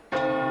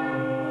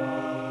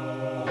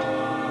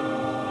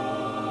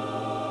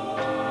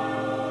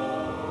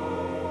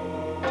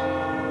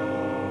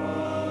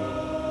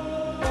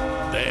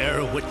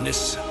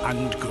witness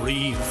and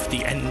grieve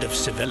the end of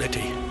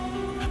civility.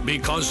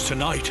 Because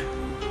tonight,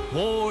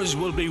 wars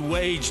will be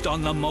waged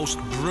on the most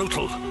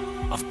brutal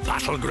of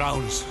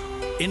battlegrounds,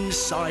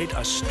 inside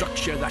a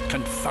structure that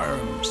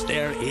confirms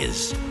there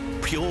is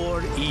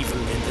pure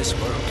evil in this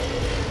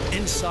world,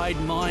 inside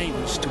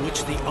minds to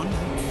which the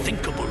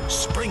unthinkable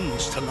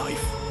springs to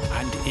life,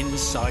 and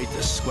inside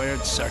the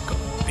squared circle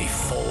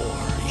before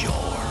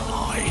your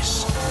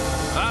eyes.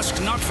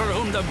 Ask not for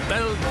whom the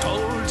bell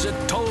tolls, it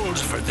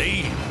tolls for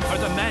thee, for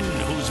the men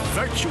whose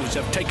virtues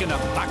have taken a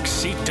back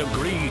seat to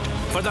greed,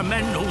 for the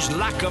men whose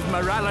lack of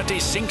morality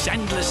sinks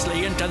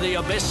endlessly into the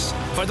abyss,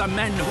 for the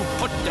men who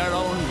put their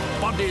own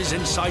bodies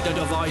inside a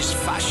device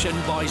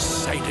fashioned by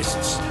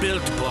sadists,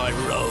 built by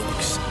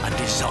rogues, and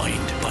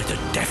designed by the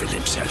devil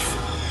himself.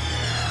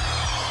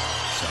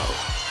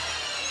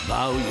 So,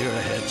 bow your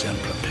heads and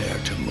prepare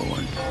to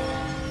mourn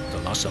the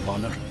loss of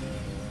honor,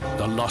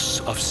 the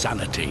loss of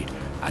sanity,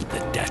 and the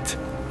death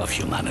of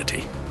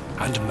humanity.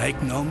 And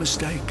make no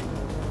mistake,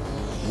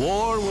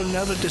 war will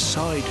never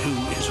decide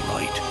who is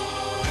right,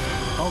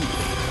 only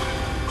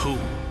who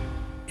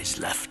is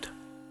left.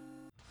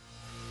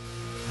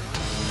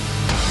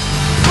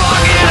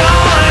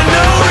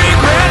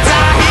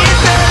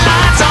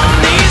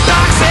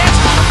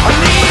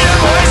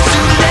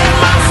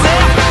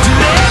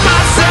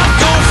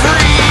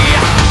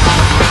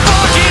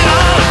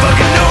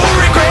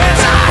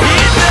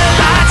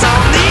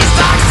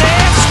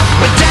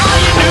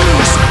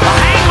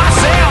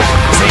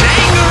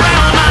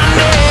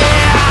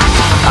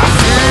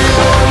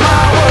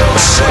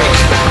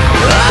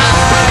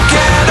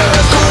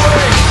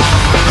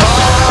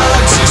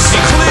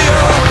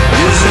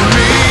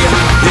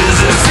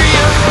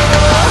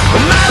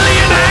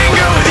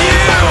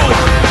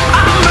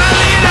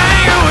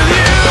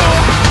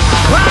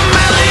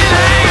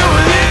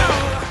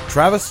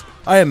 Travis,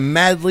 I am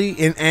madly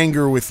in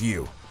anger with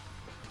you.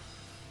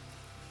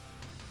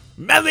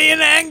 Madly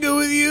in anger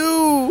with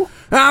you.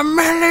 I'm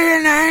madly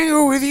in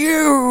anger with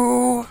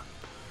you.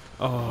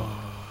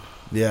 Oh.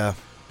 Yeah.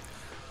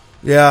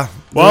 Yeah.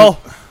 Well,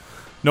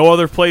 no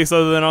other place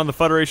other than on the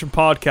Fuderation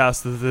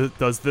podcast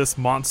does this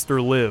monster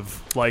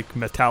live, like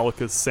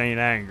Metallica's Saint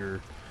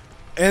Anger.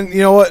 And you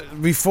know what?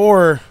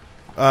 Before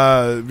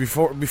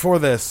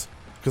this,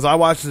 because I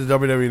watched the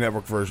WWE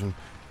Network version.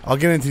 I'll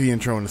get into the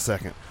intro in a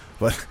second.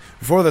 But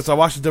before this, I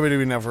watched the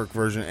WWE Network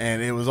version,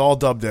 and it was all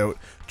dubbed out.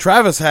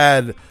 Travis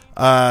had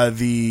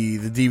the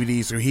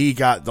DVD, so he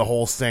got the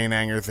whole Saint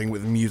Anger thing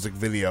with the music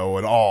video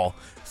and all.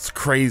 It's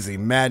crazy,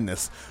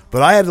 madness.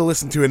 But I had to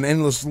listen to an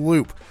endless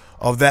loop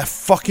of that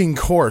fucking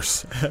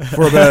course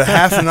for about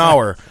half an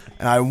hour,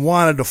 and I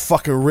wanted to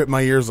fucking rip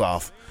my ears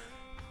off.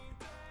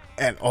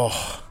 And,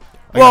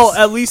 well,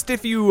 at least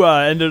if you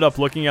ended up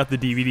looking at the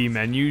DVD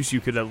menus,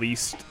 you could at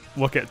least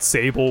look at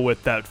Sable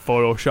with that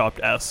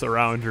photoshopped S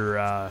around her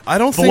I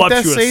don't think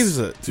that saves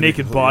it.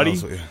 Naked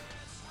body.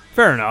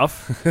 Fair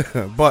enough.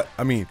 But,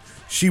 I mean,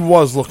 she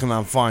was looking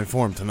on fine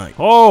form tonight.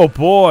 Oh,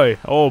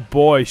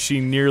 boy.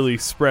 She nearly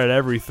spread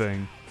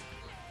everything.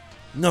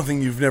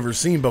 Nothing you've never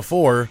seen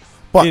before.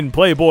 But in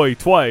Playboy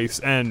twice,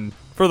 and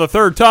for the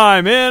third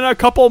time in a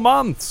couple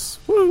months.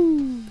 Woo!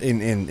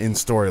 In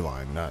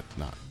storyline, not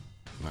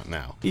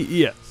now.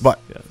 Yes. But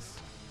yes.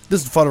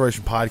 This is the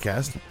Fuderation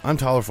Podcast. I'm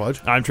Tyler Fudge.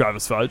 I'm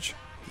Travis Fudge.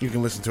 You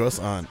can listen to us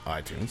on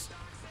iTunes,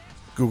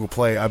 Google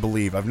Play, I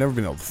believe. I've never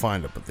been able to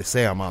find it, but they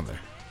say I'm on there.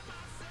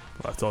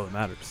 Well, that's all that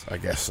matters. I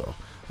guess so.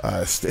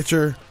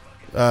 Stitcher,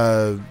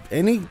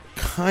 any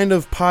kind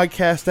of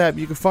podcast app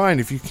you can find.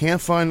 If you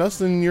can't find us,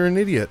 then you're an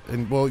idiot.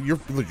 And, well, you're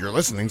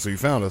listening, so you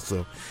found us,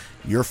 so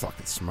you're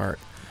fucking smart.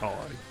 Oh,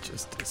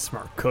 just a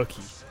smart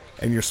cookie.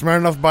 And you're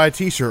smart enough to buy a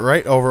t-shirt,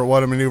 right? Over at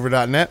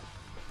whatamaneuver.net.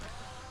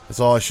 That's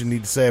all I should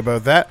need to say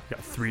about that. Got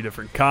 3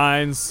 different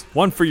kinds.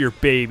 One for your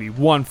baby,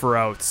 one for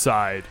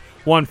outside,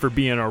 one for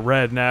being a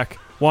redneck,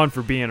 one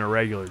for being a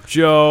regular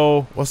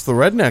Joe. What's the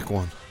redneck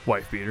one?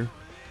 Wife beater.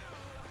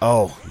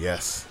 Oh,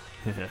 yes.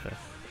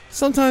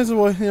 Sometimes,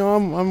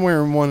 I'm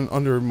wearing one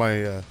under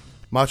my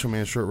Macho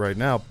Man shirt right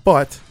now,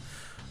 but...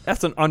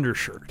 That's an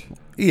undershirt.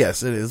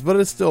 Yes, it is, but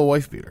it's still a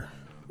wife beater.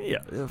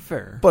 Yeah,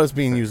 fair. But it's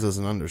being used as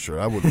an undershirt.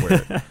 I wouldn't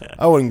wear it.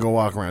 I wouldn't go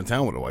walk around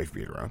town with a wife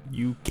beater on.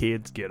 You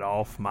kids get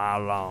off my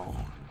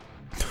lawn.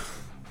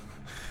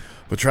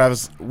 But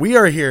Travis, we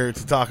are here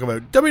to talk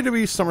about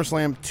WWE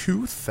Summerslam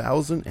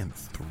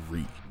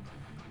 2003.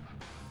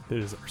 It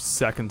is our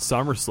second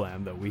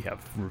SummerSlam that we have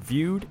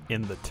reviewed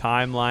in the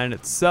timeline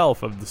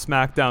itself of the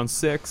SmackDown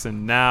 6,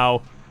 and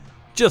now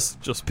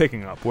just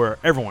picking up where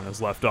everyone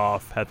has left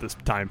off at this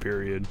time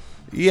period.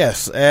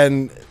 Yes,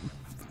 and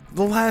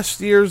the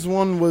last year's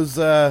one was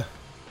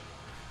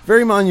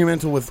very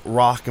monumental with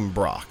Rock and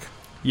Brock.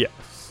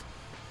 Yes.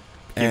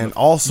 And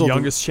also the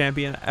youngest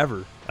champion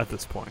ever at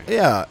this point.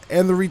 Yeah,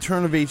 and the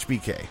return of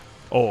HBK.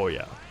 Oh,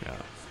 yeah.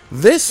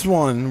 This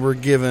one, we're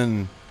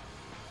given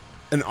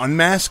an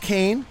unmasked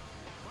Kane.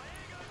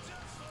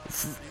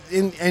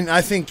 And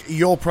I think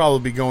you'll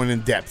probably be going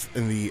in depth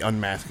in the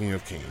unmasking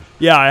of Kane.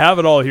 Yeah, I have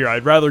it all here.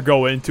 I'd rather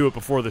go into it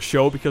before the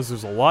show because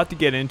there's a lot to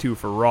get into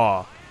for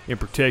Raw in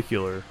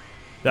particular.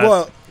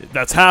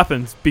 That's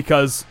happened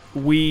because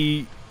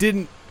we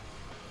didn't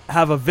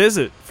have a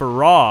visit for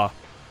Raw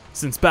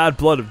since Bad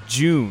Blood of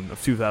June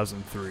of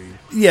 2003.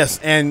 Yes,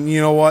 and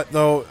you know what,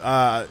 though?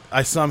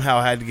 I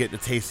somehow had to get the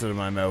taste in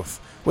my mouth.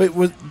 Wait,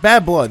 was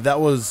Bad Blood? That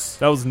was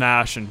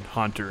Nash and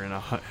Hunter in a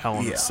Hell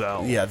in a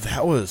Cell. Yeah,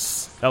 that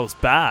was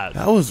bad.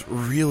 That was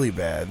really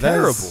bad.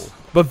 Terrible.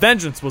 But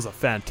Vengeance was a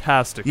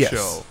fantastic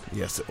show.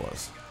 Yes, it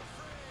was.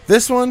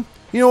 This one,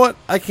 you know what?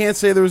 I can't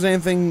say there was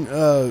anything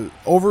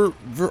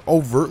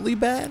overtly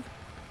bad.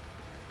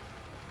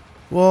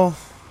 Well,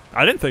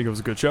 I didn't think it was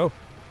a good show.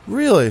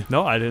 Really?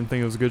 No, I didn't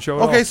think it was a good show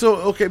at all.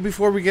 Okay,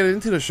 before we get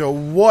into the show,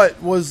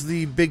 what was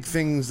the big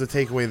things, the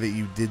takeaway that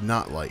you did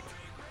not like?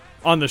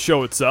 On the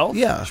show itself?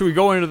 Yeah. Should we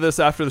go into this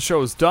after the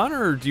show is done,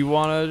 or do you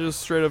want to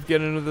just straight up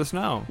get into this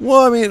now?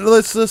 Well, I mean,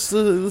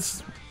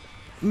 let's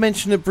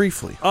mention it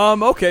briefly.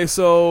 Okay,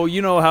 so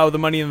you know how the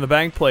Money in the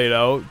Bank played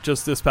out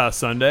just this past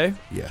Sunday?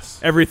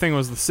 Yes. Everything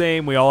was the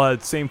same. We all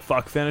had the same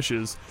fuck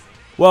finishes.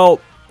 Well,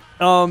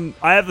 I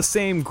have the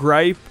same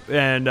gripe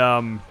and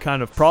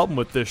kind of problem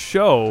with this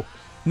show.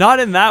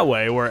 Not in that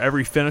way, where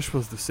every finish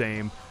was the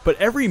same, but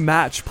every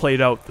match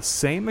played out the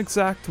same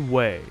exact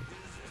way.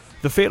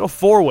 The Fatal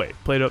 4-Way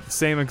played out the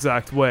same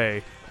exact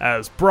way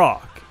as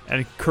Brock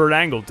and Kurt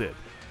Angle did.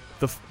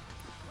 The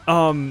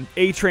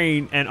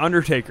A-Train and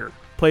Undertaker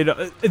played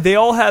out. They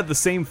all had the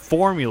same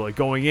formula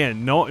going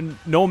in.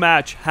 No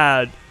match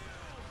had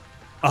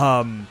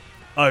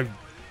a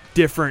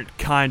different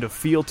kind of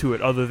feel to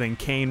it other than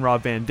Kane,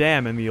 Rob Van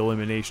Dam, and the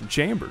Elimination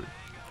Chamber.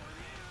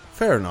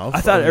 Fair enough. I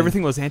thought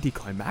everything was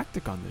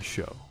anticlimactic on this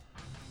show.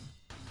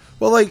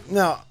 Well, like,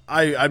 now,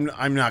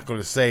 I'm not going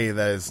to say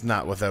that it's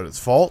not without its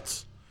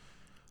faults.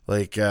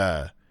 Like,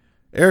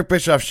 Eric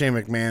Bischoff, Shane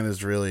McMahon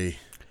is really...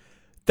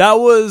 That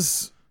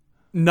was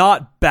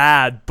not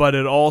bad, but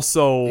it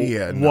also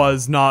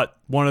was not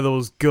one of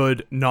those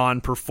good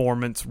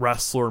non-performance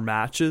wrestler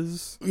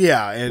matches.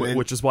 Yeah. And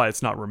which is why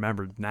it's not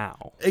remembered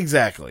now.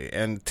 Exactly.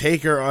 And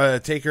Taker,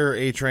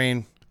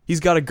 A-Train... He's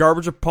got a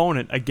garbage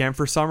opponent again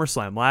for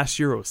SummerSlam. Last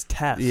year it was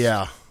Test.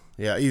 Yeah.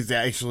 Yeah, he's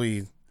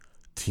actually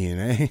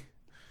TNA.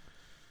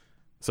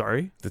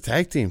 Sorry? The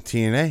tag team,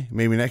 TNA.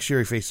 Maybe next year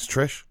he faces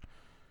Trish.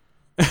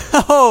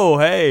 Oh,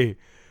 hey.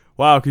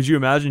 Wow, could you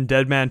imagine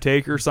Deadman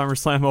Taker,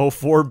 SummerSlam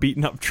 04,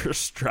 beating up Trish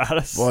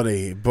Stratus?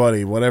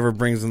 Buddy, whatever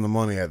brings in the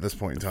money at this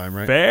point in time,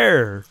 right?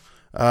 Fair.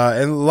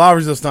 And La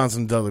Resistance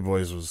and Dudley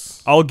Boys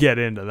was... I'll get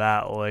into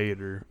that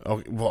later.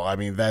 Okay, well, I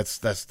mean, that's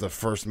the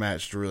first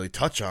match to really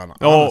touch on,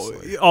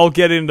 honestly. Oh, I'll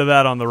get into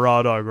that on the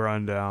Raw Dog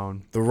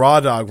Rundown. The Raw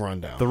Dog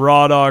Rundown. The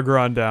Raw Dog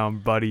Rundown,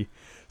 buddy.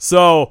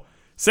 So,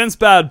 since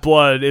Bad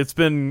Blood, it's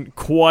been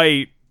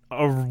quite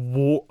a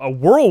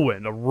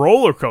whirlwind, a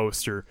roller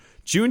coaster.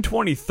 June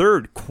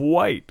 23rd,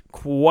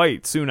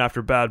 quite soon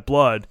after Bad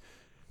Blood,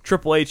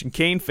 Triple H and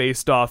Kane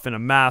faced off in a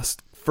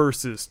masked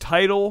versus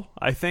title.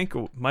 I think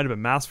it might have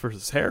been mask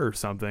versus hair or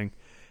something.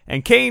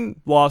 And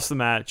Kane lost the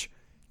match,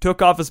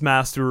 took off his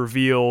mask to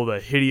reveal the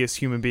hideous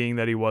human being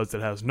that he was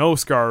that has no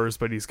scars,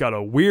 but he's got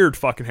a weird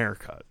fucking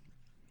haircut.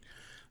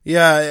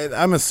 Yeah,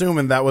 I'm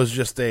assuming that was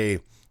just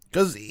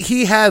because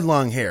he had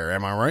long hair,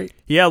 am I right?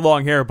 He had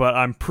long hair, but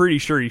I'm pretty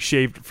sure he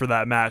shaved it for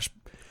that match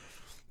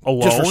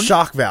alone. Just for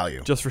shock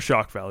value. Just for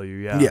shock value,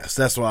 yeah. Yes,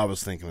 that's what I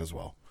was thinking as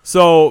well.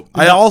 So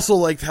I also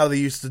liked how they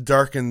used to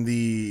darken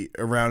the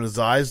around his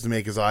eyes to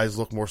make his eyes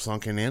look more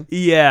sunken in.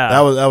 Yeah,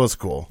 that was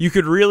cool. You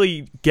could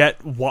really get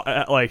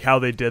like how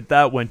they did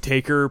that when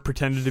Taker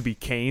pretended to be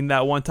Kane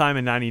that one time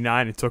in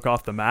 '99 and took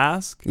off the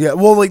mask. Yeah,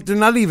 well, like they're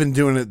not even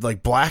doing it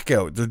like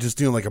blackout; they're just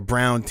doing like a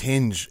brown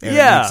tinge, and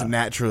it makes it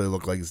naturally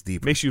look like it's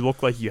deeper. Makes you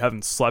look like you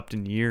haven't slept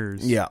in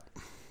years. Yeah.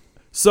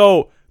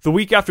 So the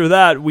week after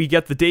that, we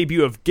get the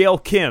debut of Gail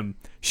Kim.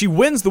 She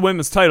wins the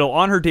women's title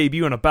on her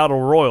debut in a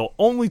battle royal,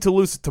 only to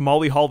lose it to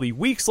Molly Holly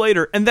weeks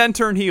later and then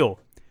turn heel.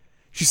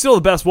 She's still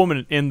the best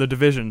woman in the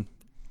division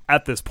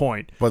at this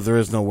point. But there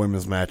is no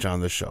women's match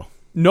on this show.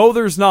 No,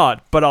 there's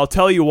not. But I'll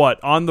tell you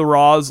what, on the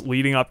Raws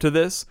leading up to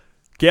this,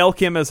 Gail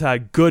Kim has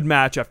had good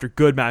match after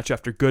good match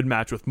after good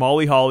match with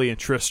Molly Holly and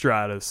Trish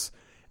Stratus.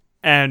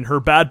 And her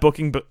bad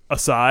booking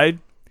aside,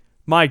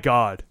 my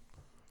God,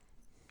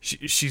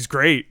 she's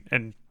great.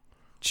 And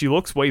she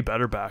looks way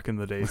better back in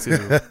the day,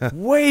 too.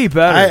 Way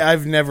better.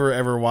 I've never,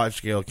 ever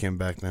watched Gail Kim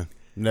back then.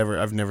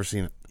 I've never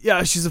seen it.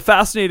 Yeah, she's a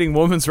fascinating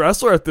women's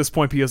wrestler at this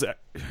point because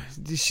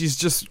she's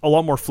just a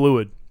lot more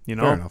fluid, you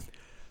know? Fair enough.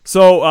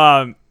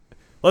 So,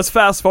 let's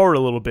fast forward a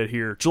little bit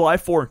here. July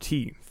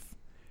 14th.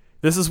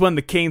 This is when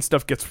the Kane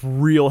stuff gets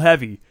real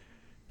heavy.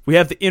 We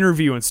have the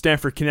interview in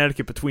Stamford,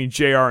 Connecticut between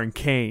JR and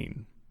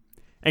Kane.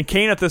 And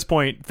Kane at this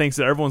point thinks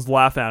that everyone's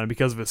laughing at him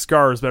because of his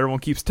scars, but everyone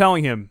keeps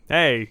telling him,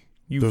 hey,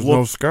 there's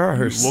no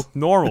scars. You look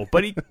normal.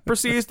 But he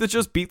proceeds to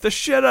just beat the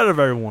shit out of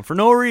everyone for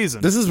no reason.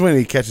 This is when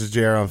he catches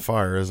JR on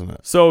fire, isn't it?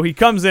 So he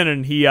comes in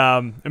and he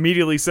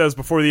immediately says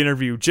before the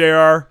interview,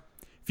 JR,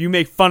 if you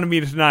make fun of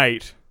me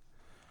tonight,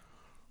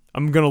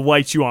 I'm going to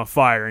light you on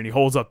fire. And he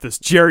holds up this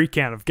jerry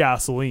can of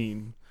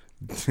gasoline.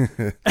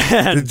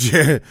 And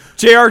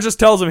JR just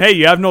tells him, hey,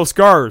 you have no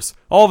scars.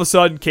 All of a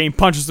sudden, Kane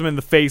punches him in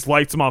the face,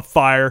 lights him on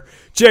fire.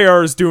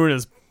 JR is doing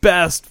his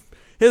best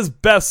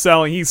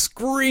selling. He's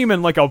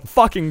screaming like a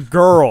fucking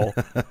girl.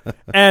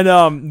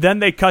 And then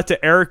they cut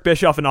to Eric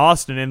Bischoff and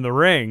Austin in the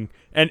ring.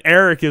 And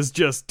Eric is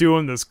just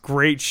doing this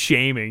great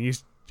shaming.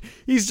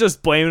 He's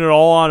just blaming it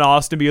all on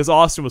Austin because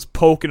Austin was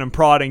poking and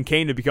prodding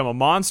Kane to become a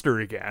monster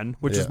again,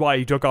 which is why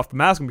he took off the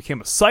mask and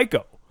became a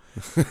psycho.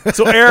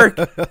 So Eric,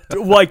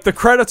 like, the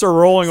credits are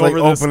rolling it's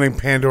over like this. opening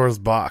Pandora's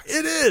box.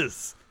 It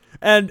is.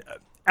 And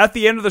at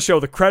the end of the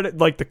show, the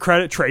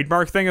credit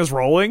trademark thing is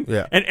rolling.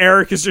 Yeah. And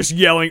Eric is just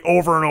yelling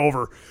over and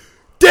over,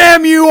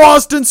 damn you,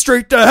 Austin,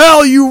 straight to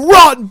hell, you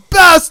rotten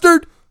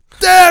bastard!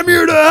 Damn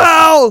you to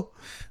hell!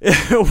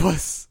 It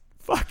was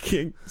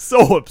fucking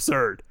so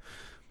absurd.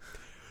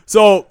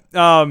 So,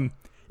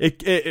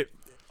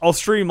 I'll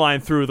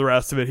streamline through the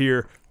rest of it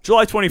here.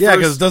 July 21st. Yeah,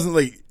 because doesn't,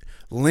 like,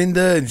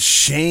 Linda and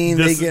Shane,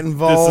 they get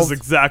involved? This is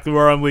exactly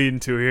where I'm leading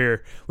to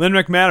here. Lynn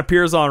McMahon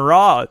appears on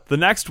Raw the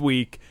next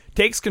week,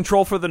 takes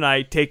control for the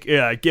night,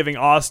 giving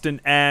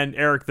Austin and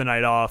Eric the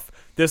night off.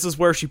 This is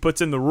where she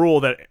puts in the rule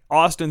that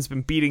Austin's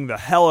been beating the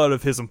hell out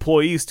of his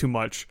employees too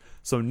much.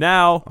 So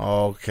now,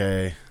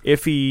 okay,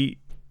 if he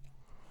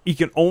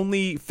can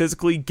only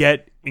physically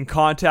get in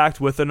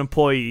contact with an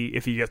employee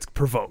if he gets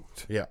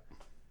provoked. Yeah.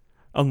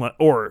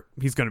 Or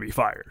he's going to be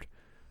fired.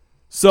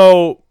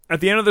 So, at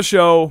the end of the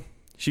show,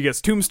 she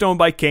gets tombstoned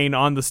by Kane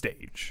on the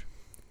stage.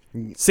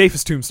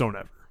 Safest tombstone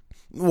ever.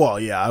 Well,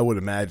 yeah, I would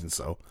imagine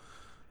so.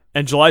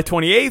 And July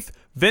 28th,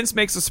 Vince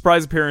makes a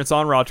surprise appearance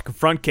on Raw to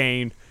confront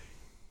Kane.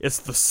 It's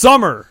the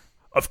summer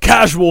of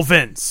casual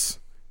Vince.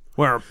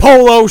 Wearing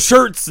polo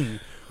shirts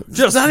and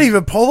Just not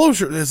even polo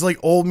shirt. It's like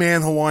old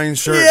man Hawaiian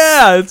shirts.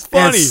 Yeah, it's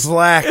funny. And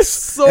slacks. It's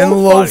so and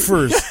funny.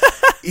 loafers.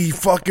 He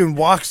fucking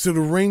walks to the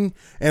ring,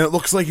 and it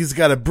looks like he's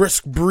got a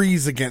brisk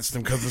breeze against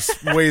him because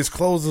the way his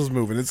clothes is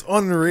moving. It's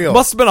unreal.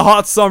 Must have been a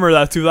hot summer,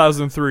 that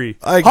 2003.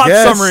 I hot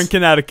guess. summer in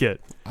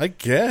Connecticut. I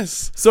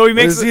guess. So he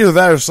makes it's either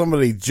that or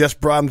somebody just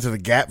brought him to the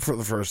Gap for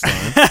the first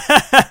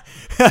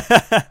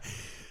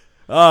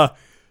time.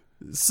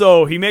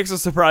 So he makes a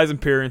surprise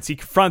appearance. He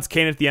confronts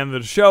Kane at the end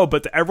of the show,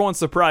 but to everyone's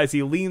surprise,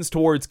 he leans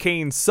towards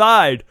Kane's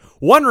side,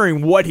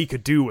 wondering what he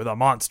could do with a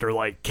monster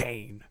like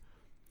Kane.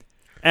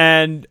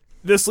 And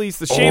this leads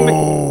to Shane.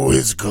 Oh,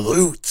 his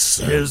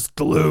glutes. His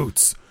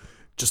glutes.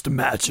 Just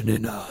imagine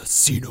in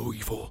See No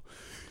Evil,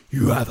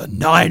 you have a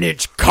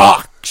 9-inch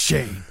cock,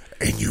 Shane.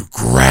 And you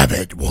grab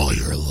it while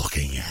you're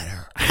looking at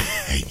her.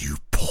 And you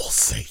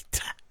pulsate.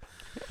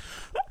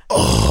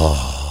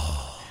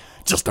 Oh.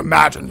 Just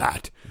imagine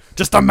that.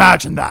 Just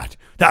imagine that.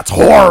 That's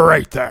horror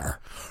right there.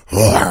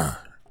 Horror.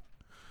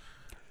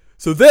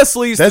 So this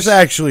leads That's to...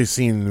 actually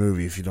seen in the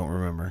movie, if you don't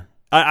remember.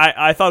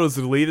 I thought it was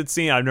a deleted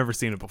scene. I've never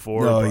seen it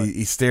before. No, but...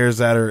 he stares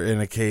at her in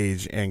a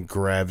cage and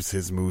grabs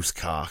his moose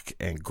cock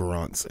and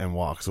grunts and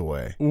walks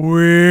away.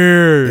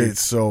 Weird.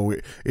 It's so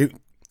weird.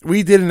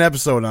 We did an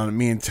episode on it,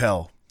 me and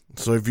Tell.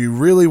 So if you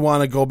really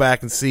want to go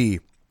back and see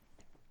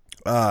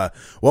what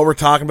we're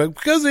talking about,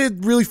 because it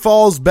really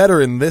falls better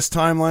in this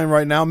timeline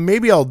right now,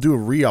 maybe I'll do a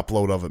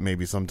re-upload of it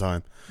maybe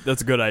sometime.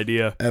 That's a good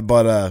idea.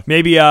 But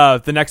maybe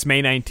the next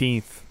May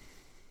 19th.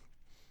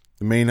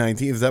 May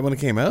 19th, is that when it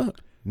came out?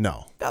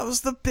 No. That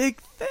was the big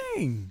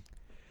thing.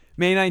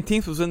 May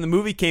 19th was when the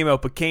movie came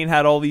out, but Kane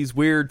had all these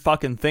weird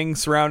fucking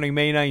things surrounding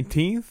May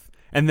 19th,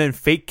 and then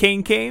fake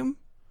Kane came.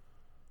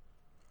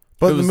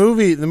 But the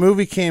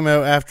movie came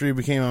out after he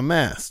became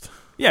unmasked.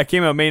 Yeah, it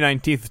came out May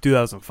 19th of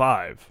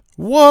 2005.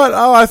 What?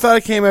 Oh, I thought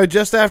it came out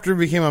just after he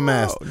became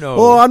unmasked. No.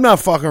 Well, I'm not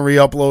fucking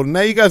re-uploading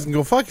that. You guys can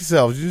go fuck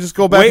yourselves. You just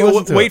go back and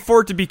listen to it. Wait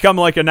for it to become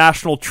like a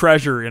national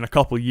treasure in a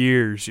couple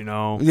years, you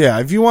know? Yeah,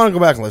 if you want to go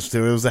back and listen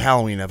to it, it was a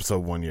Halloween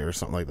episode one year or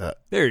something like that.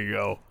 There you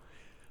go.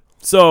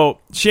 So,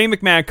 Shane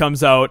McMahon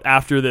comes out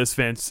after this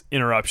Vince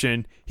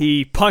interruption.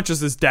 He punches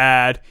his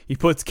dad. He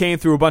puts Kane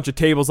through a bunch of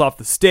tables off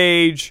the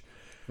stage.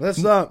 Let's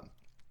not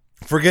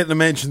forget to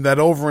mention that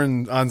over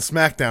on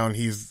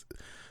SmackDown,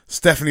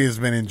 Stephanie has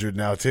been injured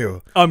now,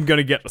 too. I'm going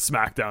to get to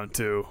SmackDown,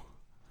 too.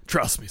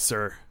 Trust me,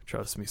 sir.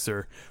 Trust me,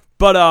 sir.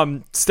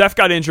 But Steph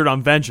got injured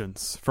on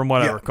Vengeance, from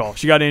what I recall.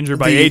 She got injured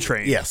by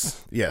A-Train.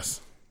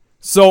 Yes.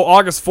 So,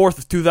 August 4th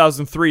of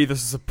 2003,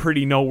 this is a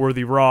pretty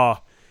noteworthy Raw.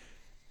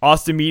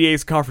 Austin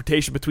mediates a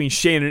confrontation between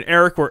Shane and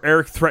Eric, where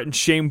Eric threatens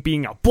Shane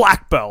being a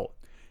black belt.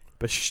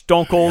 But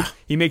Stone Cold,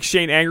 he makes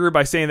Shane angry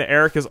by saying that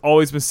Eric has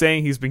always been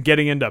saying he's been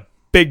getting into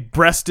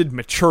big-breasted,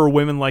 mature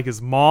women like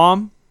his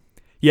mom.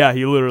 Yeah,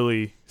 he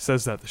literally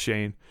says that to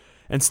Shane.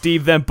 And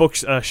Steve then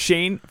books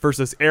Shane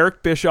versus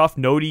Eric Bischoff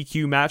no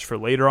DQ match for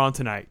later on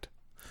tonight.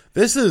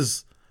 This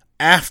is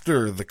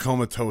after the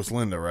comatose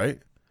Linda, right?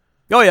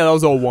 Oh, yeah, that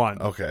was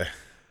 01. Okay.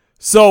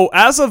 So,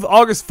 as of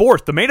August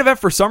 4th, the main event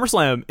for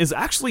SummerSlam is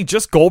actually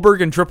just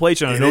Goldberg and Triple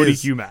H in a no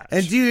DQ match.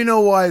 And do you know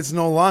why it's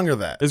no longer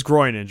that? His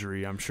groin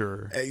injury, I'm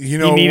sure. You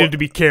know, he needed to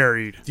be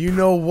carried. Do you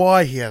know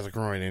why he has a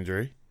groin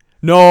injury?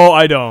 No,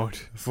 I don't.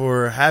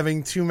 For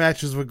having two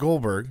matches with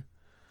Goldberg.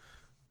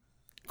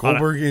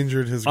 Goldberg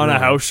injured his on groin. a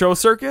house show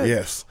circuit.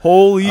 Yes.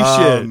 Holy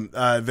shit.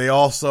 They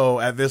also,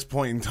 at this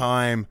point in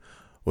time,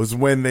 was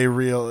when they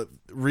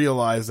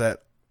realized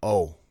that,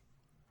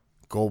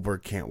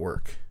 Goldberg can't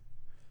work.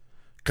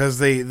 Because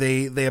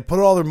they had put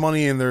all their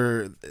money in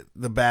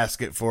the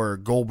basket for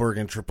Goldberg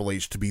and Triple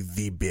H to be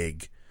the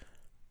big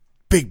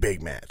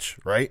match,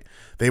 right?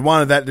 They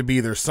wanted that to be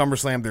their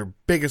SummerSlam, their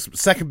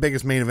second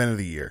biggest main event of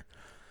the year.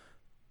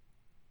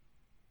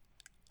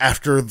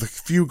 After the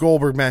few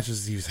Goldberg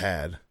matches he's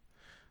had,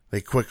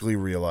 they quickly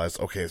realized,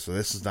 okay, so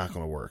this is not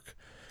going to work.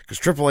 Because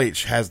Triple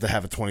H has to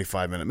have a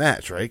 25-minute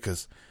match, right?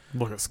 Because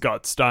look at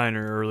Scott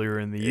Steiner earlier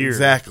in the year.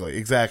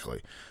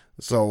 Exactly.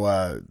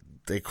 So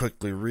they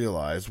quickly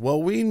realized,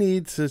 well, we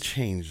need to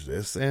change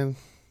this, and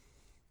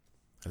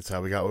that's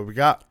how we got what we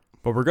got.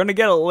 But we're going to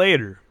get it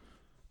later.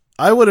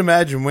 I would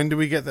imagine, when do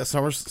we get that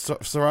Survivor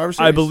Series?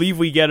 I believe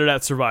we get it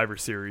at Survivor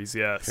Series,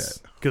 yes.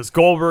 Because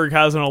Goldberg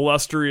has an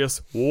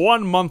illustrious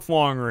 1 month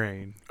long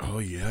reign. Oh,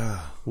 yeah.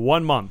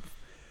 1 month.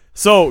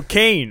 So,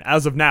 Kane,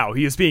 as of now,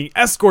 he is being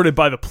escorted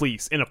by the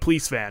police in a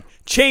police van,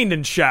 chained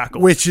and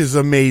shackled. Which is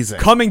amazing.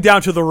 Coming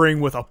down to the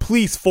ring with a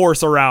police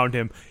force around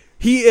him.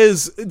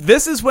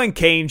 This is when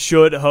Kane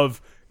should have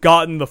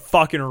gotten the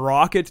fucking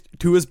rocket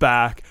to his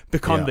back,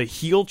 become the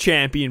heel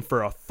champion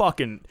for a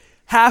fucking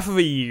half of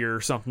a year or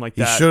something like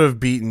that. He should have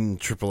beaten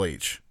Triple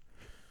H.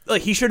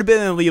 Like, he should have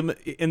been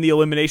in the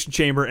Elimination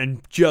Chamber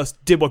and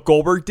just did what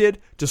Goldberg did,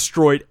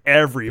 destroyed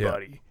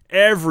everybody.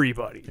 Yeah.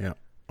 Everybody. Yeah,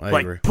 I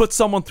agree. Put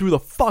someone through the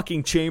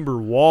fucking chamber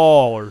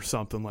wall or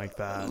something like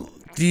that.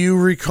 Do you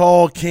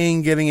recall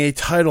Kane getting a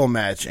title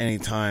match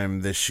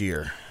anytime this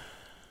year?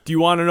 Do you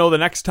want to know the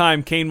next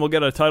time Kane will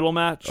get a title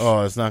match?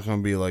 Oh, it's not going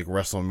to be like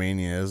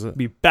WrestleMania, is it? It'll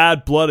be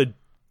Bad Blooded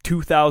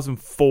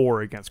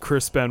 2004 against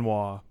Chris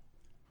Benoit.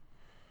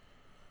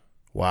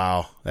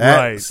 Wow.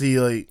 Right. See,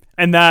 like,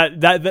 and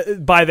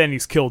that by then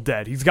he's killed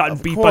dead. He's gotten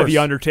beat by The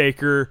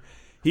Undertaker.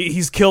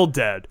 He's killed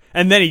dead.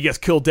 And then he gets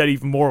killed dead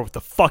even more with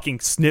the fucking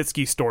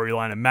Snitsky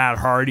storyline and Matt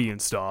Hardy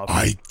and stuff.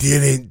 I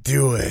didn't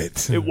do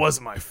it. It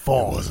wasn't my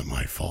fault. It wasn't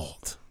my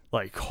fault.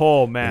 Like,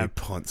 oh, man. He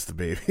punts the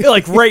baby.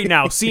 Like, right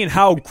now, seeing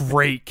how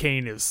great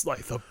Kane is,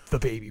 like, the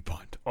baby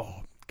punt.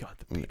 Oh, God,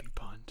 the baby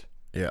punt.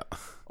 Yeah.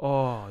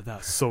 Oh,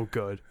 that's so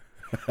good.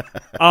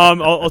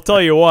 I'll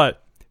tell you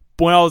what.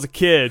 When I was a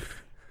kid,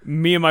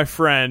 me and my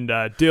friend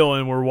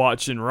Dylan were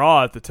watching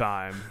Raw at the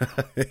time.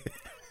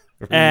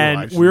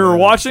 And we were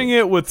watching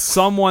it with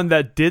someone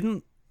that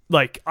didn't,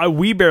 like,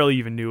 we barely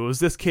even knew. It was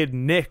this kid,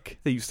 Nick,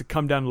 that used to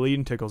come down to Lead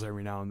and Tickles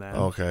every now and then.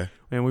 Okay.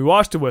 And we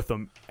watched it with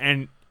him,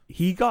 and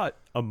he got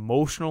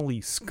emotionally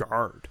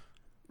scarred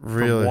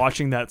from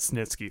watching that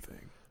Snitsky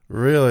thing.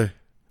 Really?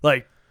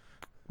 Like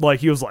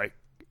he was like,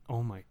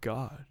 oh my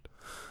God.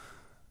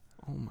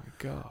 Oh my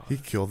God. He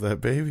killed that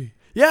baby.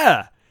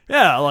 Yeah.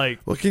 Yeah, like...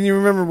 Well, can you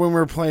remember when we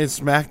were playing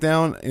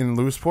SmackDown in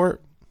Lewiseport?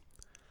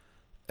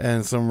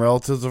 And some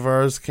relatives of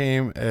ours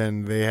came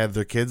and they had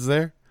their kids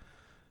there.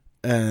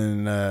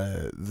 And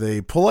they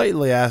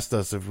politely asked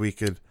us if we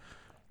could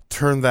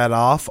turn that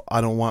off.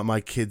 I don't want my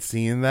kids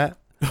seeing that.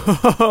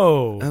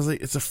 Oh. I was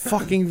like, it's a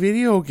fucking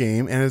video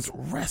game and it's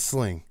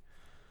wrestling.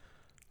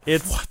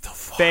 It's what the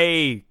fuck?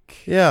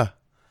 Fake. Yeah.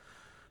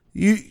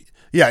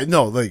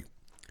 Like,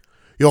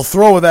 you'll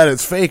throw that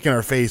it's fake in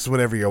our face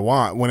whenever you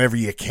want, whenever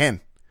you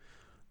can.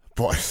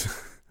 But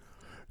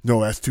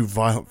no, that's too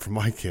violent for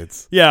my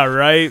kids. Yeah,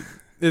 right.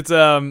 It's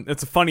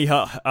a funny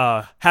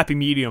happy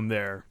medium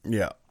there.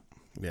 Yeah.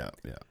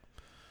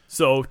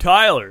 So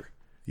Tyler,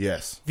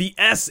 yes, the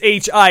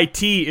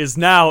SHIT is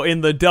now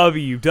in the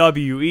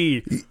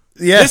WWE.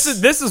 Yes,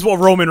 this is what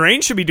Roman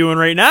Reigns should be doing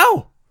right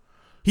now.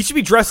 He should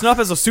be dressing up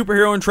as a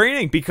superhero in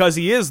training because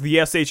he is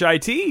the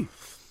SHIT.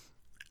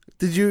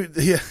 Did you?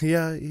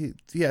 Yeah.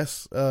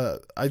 Yes.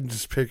 I'm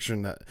just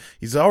picturing that.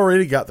 He's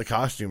already got the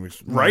costume,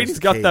 right? He's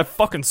got that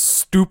fucking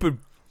stupid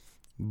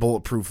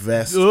bulletproof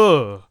vest.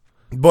 Ugh.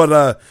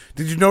 But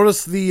did you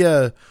notice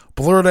the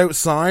blurred out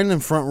sign in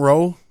front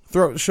row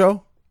throughout the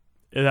show?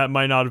 That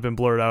might not have been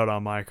blurred out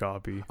on my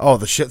copy. Oh,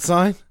 the shit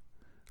sign?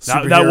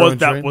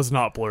 That was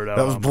not blurred out.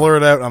 That was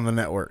blurred out on the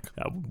network.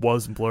 That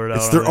wasn't blurred out.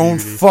 It's their own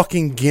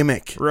fucking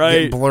gimmick, right?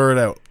 Getting blurred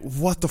out.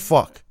 What the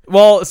fuck?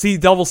 Well, see,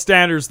 double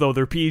standards though.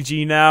 They're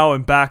PG now,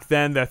 and back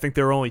then I think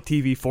they were only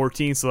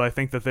TV-14, so I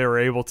think that they were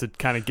able to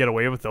kind of get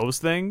away with those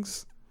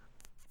things.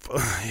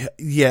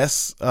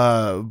 Yes,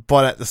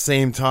 but at the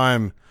same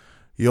time,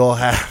 you'll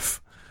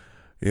have,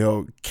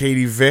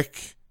 Katie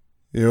Vick,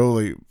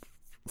 like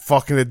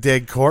fucking a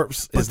dead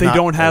corpse. But they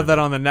don't have that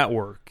on the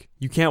network.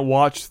 You can't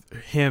watch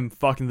him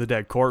fucking the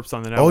dead corpse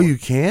on the network. Oh, you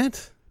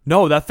can't?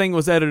 No, that thing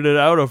was edited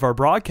out of our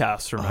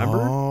broadcast, remember?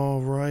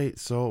 Oh, right.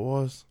 So it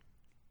was.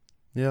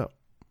 Yeah.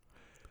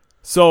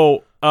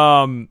 So,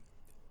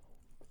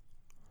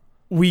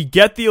 we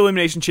get the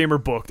Elimination Chamber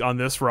booked on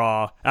this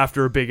Raw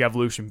after a big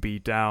Evolution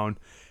beatdown.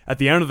 At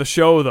the end of the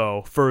show,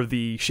 though, for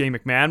the Shane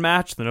McMahon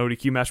match, the no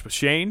DQ match with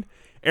Shane,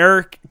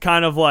 Eric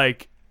kind of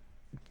like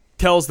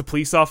tells the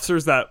police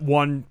officers that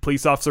one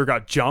police officer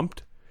got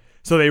jumped.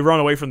 So they run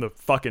away from the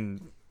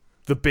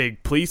the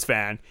big police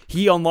fan,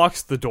 he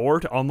unlocks the door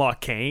to unlock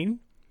Kane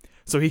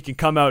so he can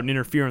come out and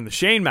interfere in the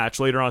Shane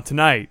match later on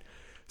tonight.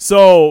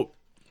 So,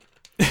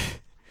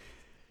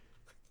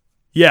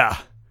 yeah.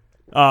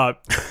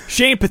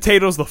 Shane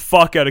potatoes the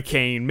fuck out of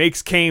Kane,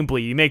 makes Kane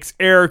bleed, he makes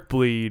Eric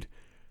bleed.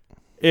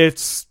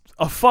 It's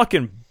a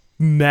fucking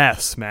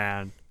mess,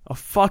 man. A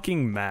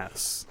fucking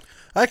mess.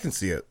 I can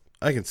see it.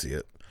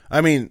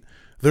 I mean,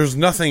 there's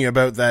nothing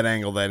about that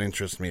angle that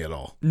interests me at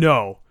all.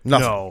 No.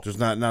 Nothing. No. There's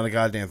not a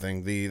goddamn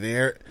thing.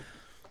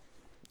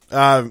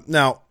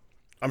 Now,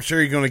 I'm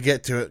sure you're going to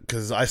get to it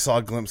because I saw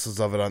glimpses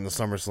of it on the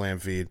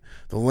SummerSlam feed.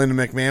 The Linda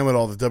McMahon with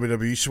all the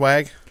WWE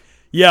swag.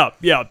 Yeah,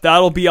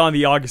 that'll be on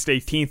the August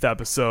 18th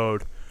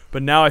episode.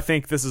 But now I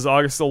think this is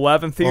August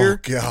 11th here.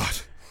 Oh,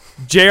 God.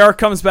 JR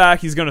comes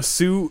back. He's going to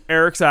sue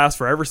Eric's ass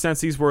for every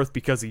cent he's worth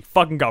because he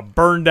fucking got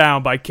burned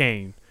down by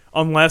Kane.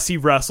 Unless he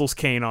wrestles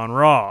Kane on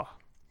Raw.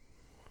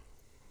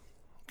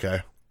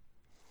 Okay.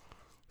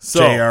 So,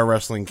 JR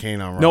wrestling Kane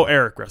on Raw. No,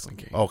 Eric wrestling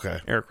Kane. Okay.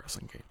 Eric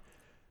wrestling Kane.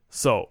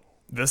 So,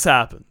 this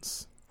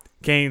happens.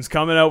 Kane's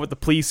coming out with the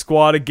police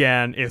squad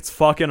again. It's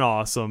fucking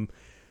awesome.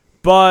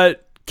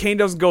 But Kane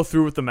doesn't go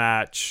through with the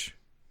match.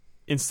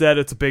 Instead,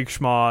 it's a big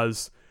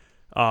schmoz.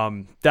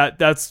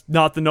 That's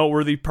not the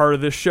noteworthy part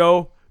of this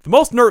show. The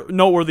most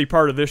noteworthy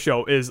part of this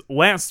show is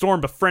Lance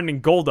Storm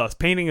befriending Goldust,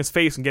 painting his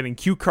face and getting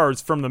cue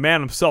cards from the man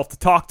himself to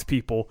talk to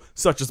people,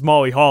 such as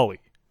Molly Holly.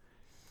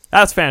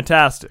 That's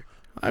fantastic.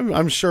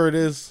 I'm sure it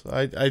is.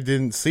 I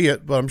didn't see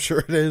it, but I'm sure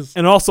it is.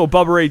 And also,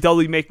 Bubba Ray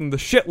Dudley making the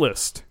shit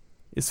list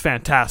is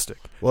fantastic.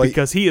 Well,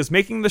 because he is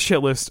making the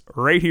shit list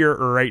right here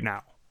or right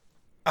now.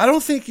 I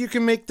don't think you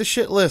can make the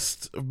shit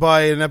list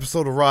by an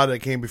episode of Raw that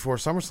came before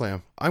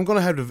SummerSlam. I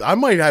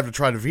might have to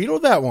try to veto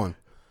that one.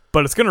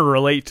 But it's going to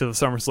relate to the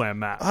SummerSlam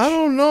match. I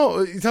don't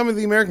know. You tell me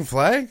the American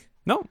flag?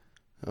 No.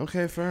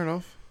 Okay, fair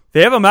enough.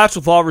 They have a match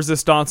with La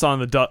Resistance on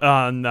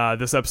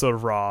this episode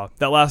of Raw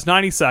that lasts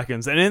 90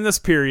 seconds, and in this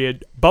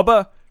period,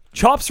 Bubba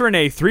chops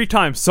Renee 3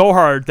 times so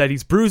hard that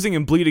he's bruising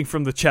and bleeding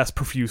from the chest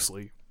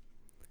profusely.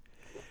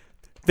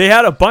 They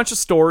had a bunch of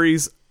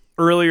stories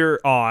earlier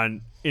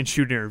on in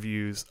shoot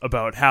interviews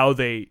about how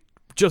they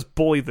just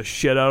bully the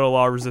shit out of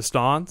La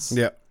Resistance.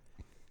 Yeah.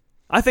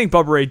 I think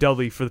Bubba Ray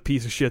Dudley, for the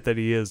piece of shit that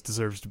he is,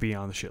 deserves to be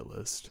on the shit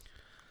list.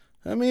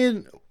 I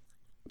mean,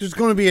 there's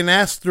going to be an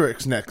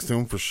asterisk next to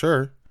him for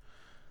sure.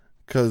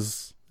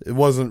 Because it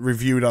wasn't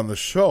reviewed on the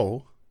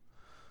show.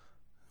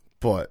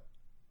 But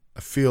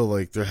I feel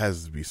like there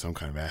has to be some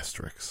kind of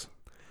asterisk.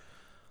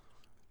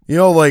 You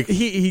know, like...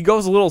 He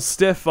goes a little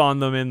stiff on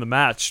them in the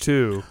match,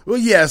 too. Well,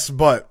 yes,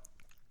 but...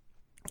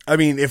 I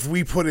mean, if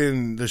we put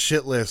in the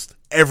shit list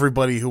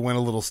everybody who went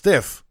a little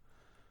stiff,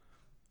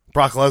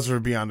 Brock Lesnar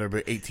would be on there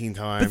about 18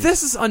 times. But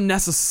this is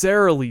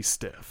unnecessarily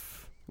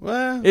stiff.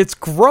 Well, It's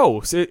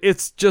gross.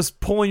 It's just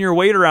pulling your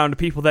weight around to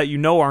people that you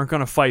know aren't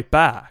going to fight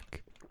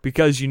back.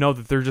 Because you know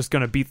that they're just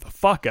going to beat the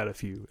fuck out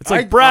of you. It's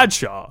like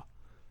Bradshaw.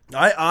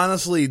 I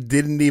honestly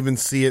didn't even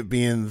see it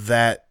being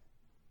that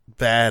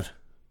bad.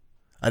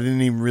 I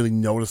didn't even really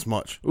notice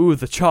much. Ooh,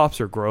 the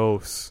chops are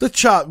gross.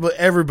 But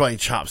everybody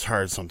chops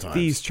hard sometimes.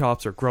 These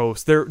chops are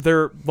gross. They're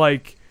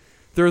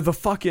the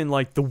fucking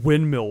like the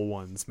windmill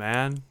ones,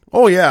 man.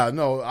 Oh yeah,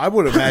 no, I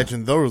would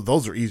imagine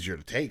those are easier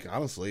to take,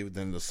 honestly,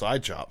 than the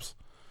side chops.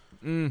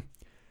 I don't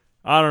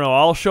know.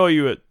 I'll show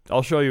you it.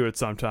 I'll show you it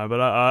sometime. But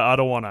I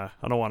don't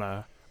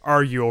wanna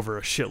argue over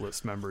a shit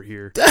list member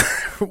here.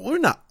 We're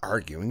not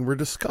arguing. We're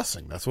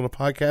discussing. That's what a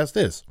podcast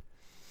is.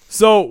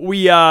 So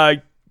we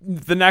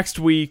the next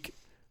week,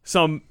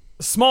 some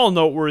small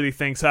noteworthy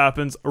things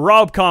happens.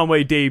 Rob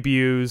Conway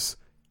debuts.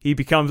 He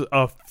becomes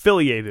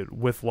affiliated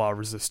with La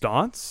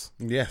Resistance.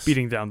 Yes.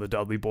 Beating down the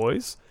Dudley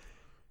Boys.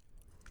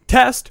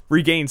 Test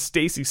regains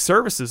Stacy's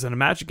services in a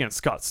match against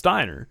Scott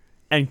Steiner.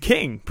 And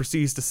King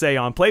proceeds to say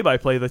on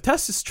play-by-play that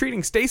Test is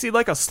treating Stacy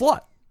like a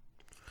slut.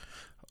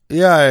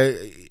 Yeah,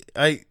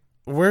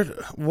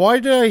 why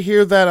did I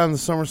hear that on the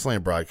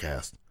SummerSlam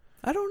broadcast?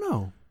 I don't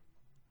know.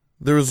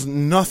 There was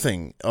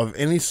nothing of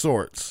any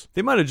sorts.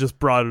 They might have just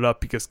brought it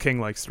up because King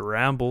likes to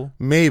ramble.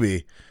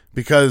 Maybe.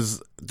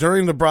 Because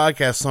during the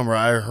broadcast somewhere,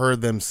 I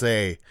heard them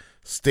say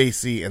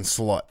Stacy and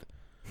slut.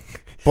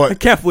 But I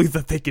can't believe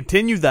that they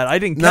continued that. I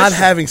didn't catch not that.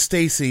 having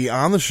Stacy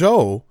on the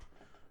show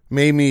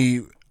made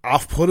me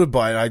off-putted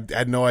by it. I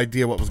had no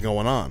idea what was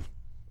going on.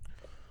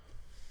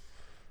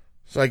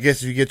 So I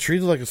guess if you get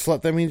treated like a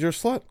slut, that means you're a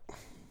slut.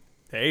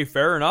 Hey,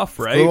 fair enough,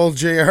 right? Good old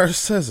JR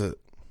says it.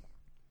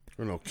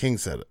 Or no, King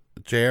said it.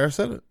 JR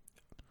said it?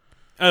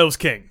 It was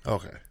King.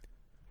 Okay.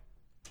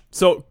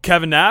 So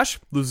Kevin Nash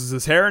loses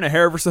his hair in a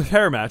hair versus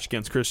hair match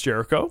against Chris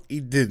Jericho. He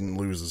didn't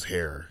lose his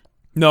hair.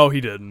 No,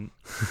 he didn't.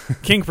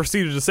 King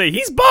proceeded to say,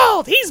 he's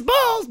bald,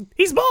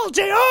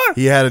 JR.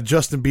 He had a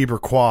Justin Bieber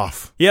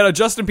coif. He had a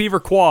Justin Bieber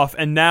coif,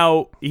 and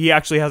now he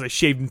actually has it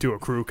shaved into a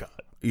crew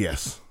cut.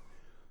 Yes.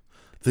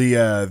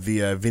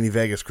 The Vinny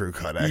Vegas crew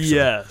cut, actually.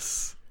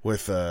 Yes.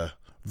 With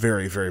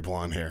very, very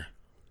blonde hair.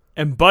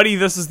 And buddy,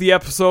 this is the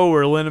episode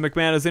where Linda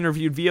McMahon is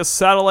interviewed via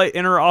satellite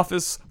in her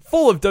office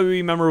full of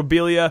WWE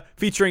memorabilia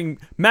featuring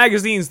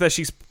magazines that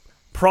she's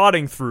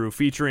Prodding Through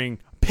featuring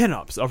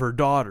pinups of her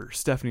daughter,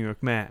 Stephanie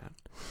McMahon.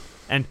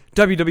 And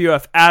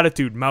WWF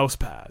Attitude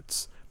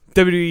mousepads.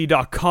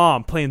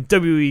 WWE.com playing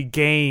WWE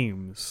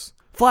games.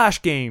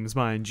 Flash games,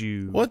 mind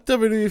you. What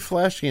WWE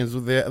Flash games were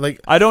they like?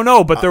 I don't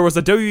know, but there was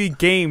a WWE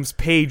games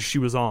page she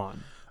was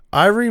on.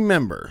 I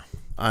remember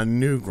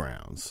on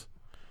Newgrounds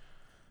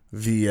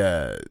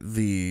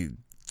the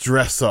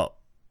dress up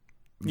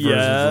versions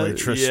of like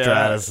Trish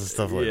Stratus and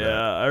stuff like that.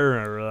 Yeah, I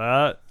remember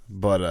that.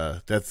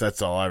 But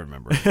that's all I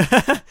remember.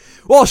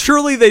 Well,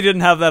 surely they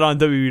didn't have that on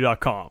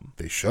WWE.com.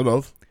 They should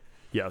have.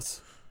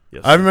 Yes.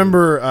 I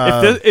remember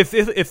if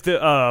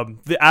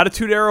the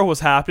Attitude Era was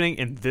happening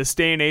in this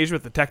day and age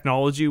with the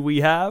technology we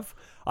have,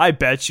 I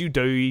bet you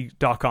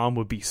WWE.com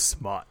would be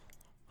smut.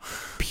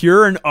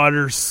 Pure and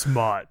utter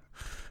smut.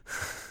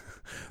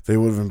 they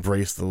would have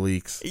embraced the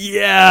leaks.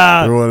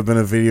 Yeah. There would have been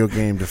a video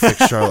game to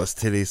fix Charlotte's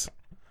titties.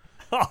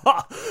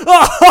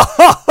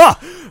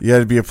 You had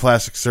to be a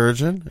plastic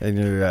surgeon, and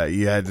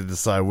you had to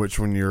decide which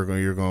one you're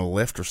going to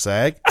lift or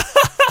sag.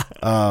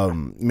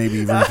 Maybe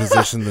even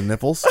position the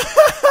nipples.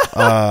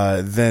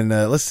 Then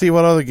let's see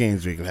what other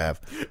games we can have.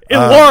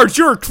 Enlarge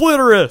your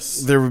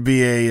clitoris. There would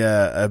be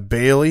a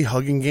Bailey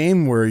hugging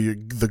game where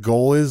the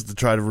goal is to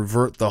try to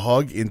revert the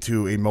hug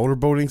into a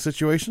motorboating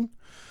situation.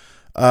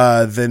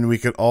 Then we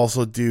could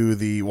also do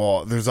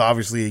there's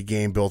obviously a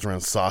game built around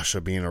Sasha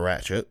being a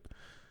ratchet.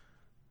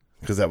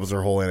 Because that was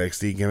her whole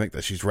NXT gimmick,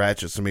 that she's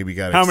ratchet, so maybe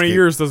got How many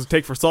years does it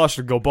take for Sasha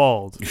to go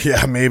bald?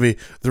 Yeah, maybe.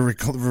 The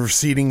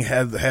receding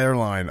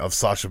hairline of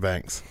Sasha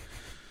Banks.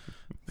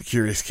 The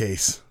curious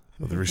case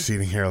of the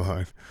receding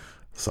hairline of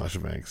Sasha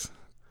Banks.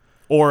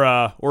 Or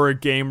a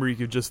game where you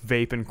could just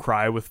vape and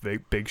cry with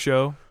Big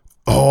Show.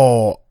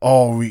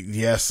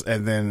 Yes.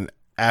 And then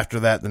after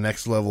that, the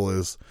next level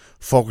is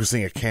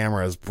focusing a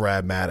camera as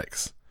Brad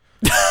Maddox.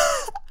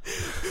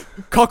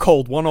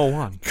 Cuckold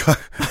 101.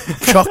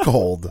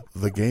 Cuckold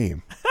the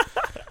game.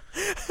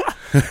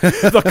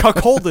 The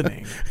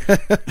cuckoldening.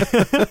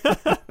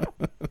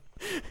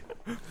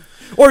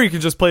 Or you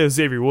can just play as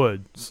Xavier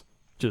Woods.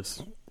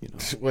 Just,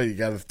 Well, you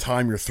gotta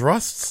time your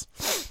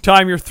thrusts.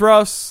 Time your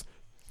thrusts.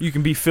 You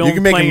can be filmed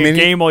playing a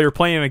game while you're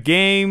playing a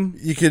game.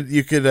 You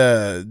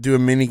could do a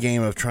mini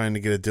game of trying to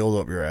get a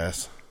dildo up your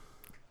ass.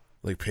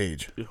 Like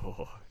Paige.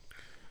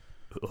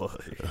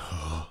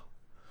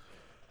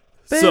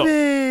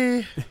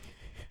 Baby!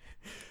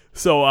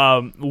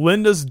 So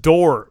Linda's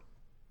door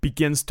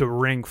begins to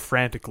ring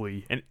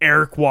frantically, and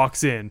Eric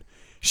walks in.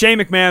 Shane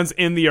McMahon's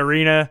in the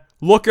arena,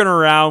 looking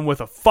around with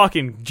a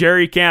fucking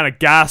jerry can of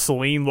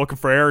gasoline, looking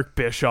for Eric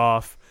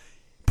Bischoff.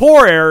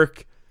 Poor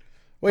Eric.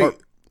 Wait,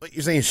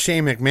 you're saying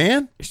Shane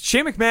McMahon?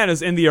 Shane McMahon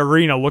is in the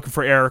arena looking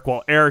for Eric,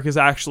 while Eric is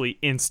actually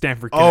in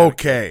Stamford, Connecticut.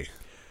 Okay.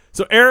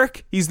 So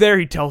Eric, he's there.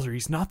 He tells her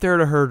he's not there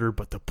to hurt her,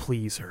 but to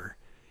please her.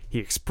 He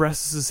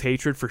expresses his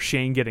hatred for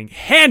Shane getting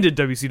handed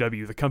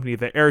WCW, the company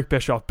that Eric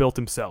Bischoff built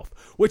himself,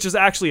 which is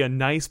actually a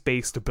nice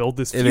base to build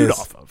this feud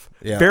off of.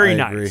 Yeah, very I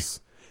nice. agree.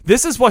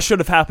 This is what should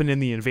have happened in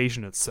the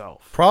invasion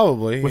itself.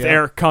 Probably. With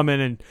Eric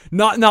coming and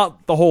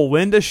not the whole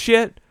Linda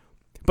shit,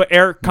 but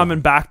Eric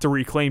coming back to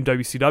reclaim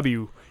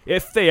WCW.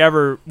 If they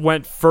ever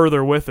went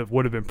further with it,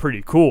 would have been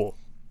pretty cool.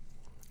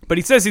 But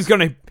he says he's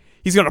gonna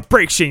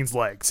break Shane's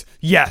legs.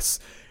 Yes.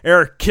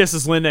 Eric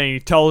kisses Linda and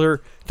he tells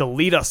her to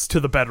lead us to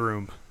the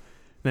bedroom.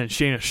 Then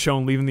Shane is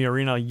shown leaving the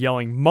arena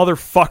yelling,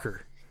 "Motherfucker."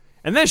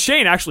 And then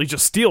Shane actually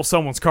just steals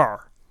someone's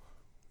car.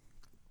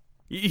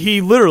 He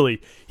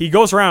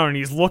goes around and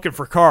he's looking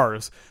for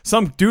cars.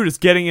 Some dude is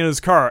getting in his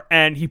car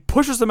and he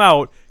pushes him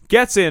out,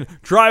 gets in,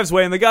 drives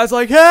away, and the guy's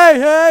like, "Hey,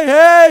 hey,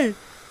 hey."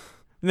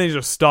 And then he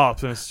just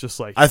stops and it's just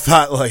like... I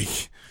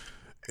thought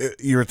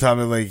you were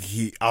telling me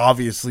he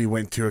obviously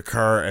went to a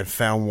car and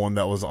found one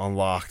that was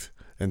unlocked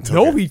and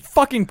took it. He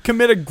fucking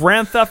committed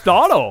Grand Theft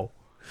Auto.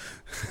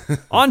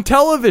 On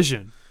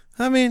television.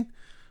 I mean,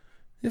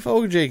 if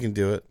OJ can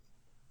do it.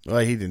 Well,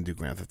 he didn't do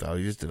Grand Theft Auto.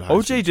 He just did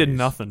OJ did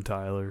nothing,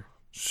 Tyler.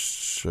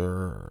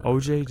 Sure.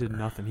 OJ did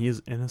nothing. He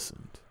is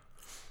innocent.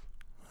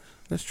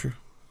 That's true.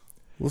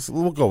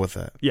 We'll go with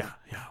that. Yeah,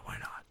 why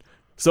not?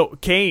 So,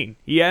 Kane,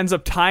 he ends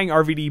up tying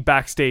RVD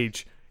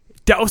backstage,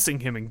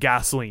 dousing him in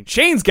gasoline.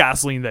 Shane's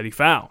gasoline that he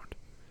found.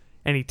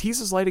 And he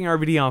teases lighting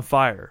RVD on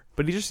fire,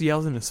 but he just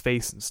yells in his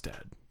face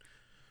instead.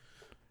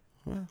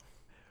 Well...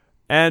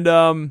 And,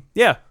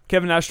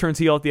 Kevin Nash turns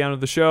heel at the end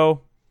of the show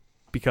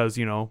because,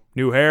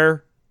 new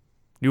hair,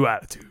 new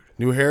attitude.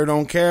 New hair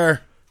don't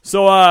care.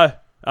 So,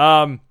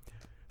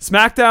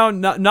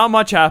 SmackDown, not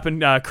much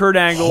happened. Kurt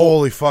Angle.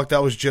 Holy fuck,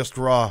 that was just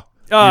Raw.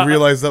 You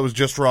realize that was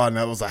just Raw and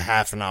that was a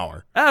half an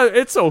hour.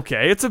 It's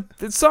okay. It's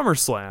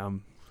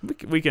SummerSlam.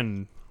 We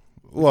can...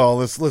 Well,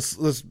 let's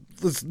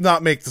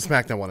not make the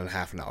SmackDown one in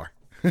half an hour.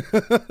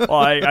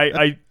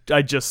 Well,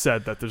 I just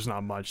said that there's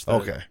not much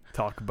to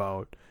talk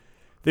about.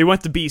 They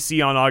went to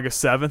BC on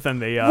August 7th, and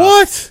they...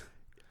 What?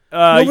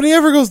 Nobody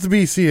ever goes to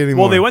BC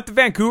anymore. Well, they went to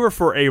Vancouver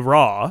for a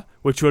Raw,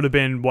 which would have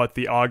been,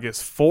 the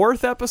August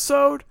 4th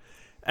episode?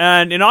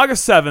 And in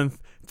August 7th,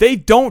 they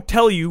don't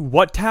tell you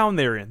what town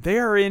they're in. They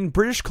are in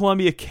British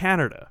Columbia,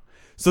 Canada.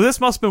 So this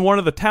must have been one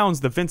of the towns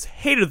that Vince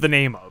hated the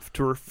name of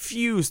to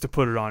refuse to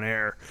put it on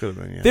air. Could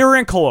have been, yeah. They were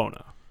in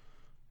Kelowna.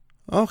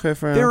 Okay,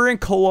 fair They enough. were in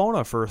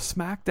Kelowna for a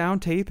SmackDown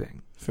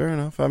taping. Fair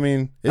enough. I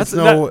mean, That's-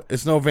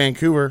 it's no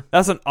Vancouver.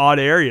 That's an odd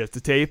area to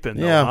tape in,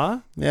 though, Yeah. huh?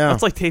 Yeah.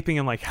 That's like taping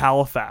in, like,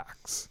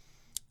 Halifax.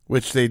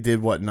 Which they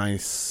did, what,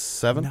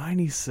 97?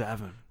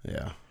 97.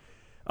 Yeah.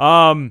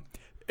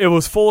 It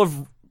was full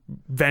of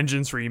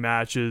Vengeance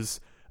rematches.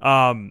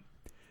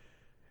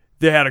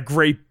 They had a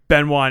great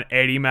Benoit and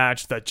Eddie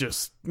match that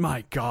just,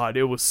 my God,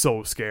 it was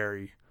so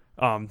scary.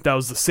 That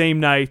was the same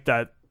night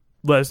that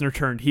Lesnar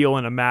turned heel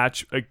in a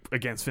match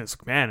against Vince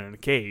McMahon in a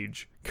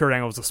cage. Kurt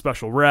Angle was a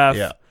special ref.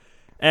 Yeah.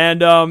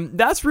 And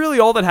that's really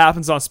all that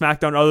happens on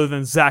SmackDown other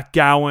than Zach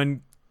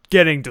Gowen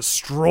getting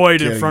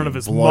destroyed in front of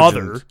his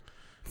bludgeoned. mother.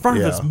 In front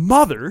of his Yeah.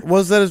 mother.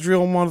 Was that his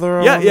real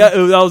mother? Yeah,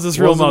 that was his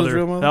real Was it his mother.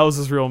 real mother? That was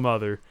his real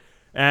mother.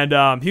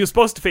 And he was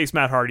supposed to face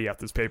Matt Hardy at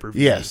this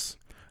pay-per-view. Yes.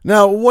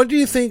 Now, what do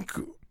you think?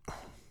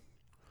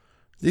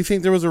 Do you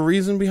think there was a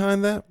reason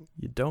behind that?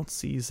 You don't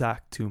see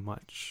Zach too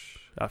much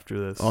after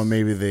this. Oh,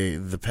 maybe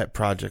the pet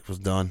project was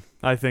done.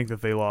 I think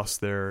that they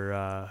lost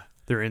their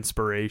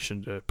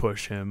inspiration to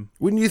push him.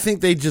 Wouldn't you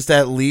think they just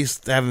at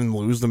least have him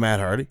lose to Matt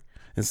Hardy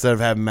instead of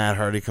having Matt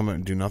Hardy come out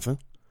and do nothing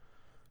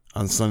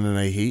on Sunday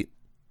Night Heat?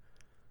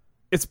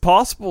 It's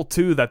possible,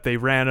 too, that they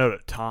ran out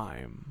of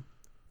time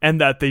and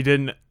that they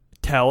didn't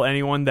tell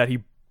anyone that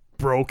he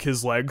broke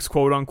his legs,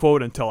 quote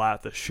unquote, until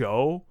at the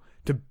show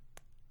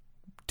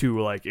to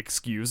like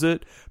excuse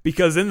it,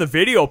 because in the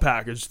video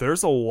package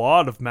there's a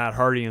lot of Matt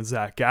Hardy and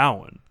Zach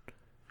Gowen.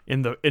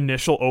 In the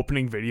initial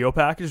opening video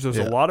package there's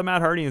a lot of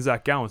Matt Hardy and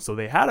Zach Gowen, so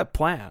they had it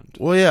planned.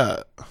 Well,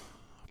 yeah,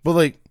 but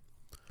like,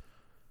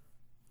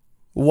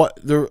 what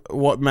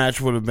match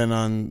would have been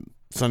on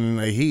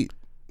Sunday Night Heat?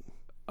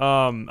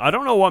 I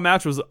don't know what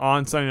match was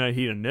on Sunday Night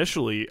Heat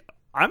initially.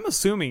 I'm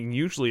assuming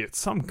usually it's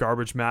some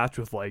garbage match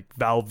with like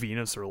Val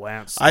Venus or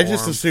Lance Storm. I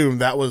just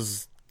assumed that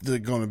was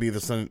going to be the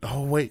Sunday.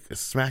 Oh wait,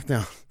 it's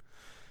SmackDown,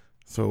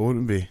 so it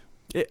wouldn't be.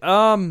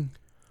 Would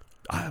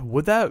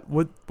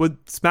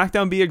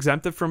SmackDown be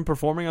exempted from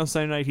performing on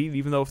Sunday Night Heat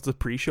even though it's a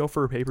pre-show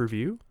for a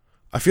pay-per-view?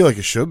 I feel like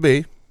it should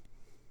be.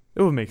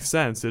 It would make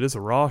sense. It is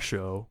a Raw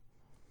show.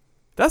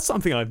 That's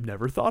something I've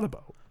never thought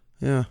about.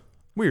 Yeah,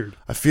 Weird.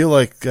 I feel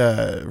like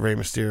Rey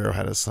Mysterio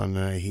had a Sunday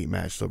Night Heat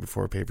match though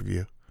before a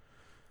pay-per-view.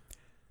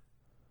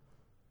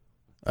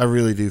 I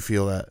really do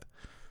feel that.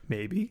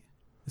 Maybe.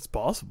 It's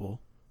possible.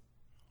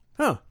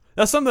 Huh.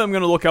 That's something I'm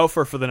going to look out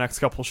for the next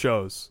couple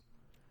shows.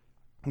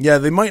 Yeah,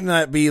 they might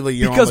not be like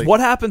Because what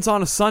happens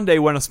on a Sunday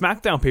when a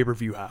SmackDown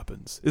pay-per-view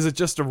happens? Is it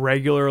just a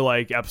regular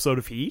like episode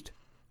of Heat?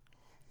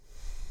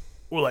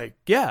 Well, like,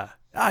 yeah,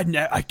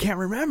 I can't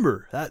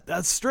remember.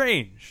 That's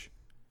strange.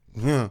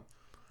 Yeah.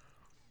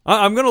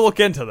 I'm going to look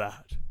into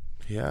that.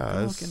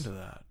 Yeah, Look into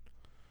that.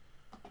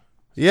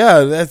 yeah,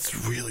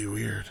 that's really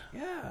weird.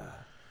 Yeah.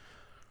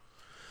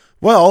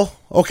 Well,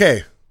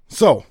 okay,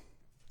 so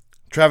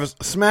Travis,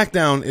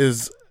 SmackDown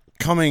is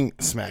coming.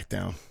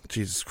 SmackDown,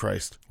 Jesus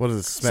Christ, what is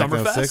this?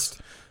 SmackDown Summerfest?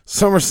 6?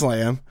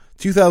 SummerSlam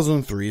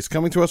 2003 is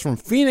coming to us from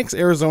Phoenix,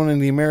 Arizona, in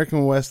the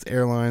American West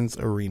Airlines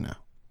Arena.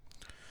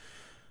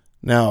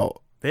 Now,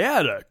 They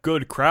had a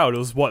good crowd. It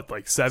was what,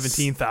 like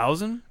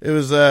 17,000? it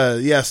was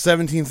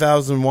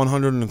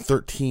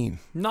 17,113.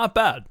 Not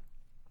bad.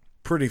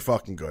 Pretty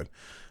fucking good.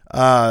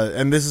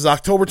 And this is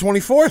October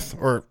 24th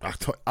or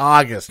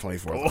August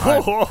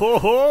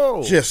 24th.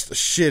 I'm just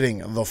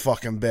shitting the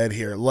fucking bed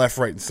here, left,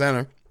 right, and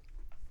center.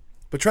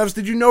 But Travis,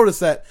 did you notice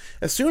that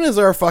as soon as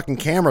our fucking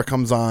camera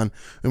comes on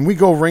and we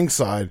go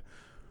ringside,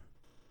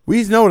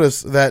 we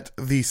notice that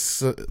the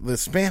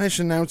Spanish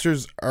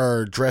announcers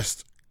are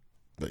dressed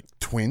like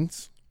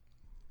twins.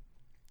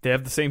 They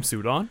have the same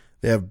suit on?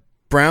 They have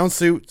brown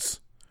suits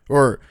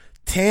or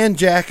tan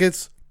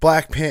jackets,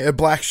 black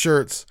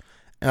shirts,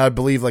 and I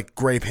believe like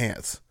gray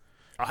pants.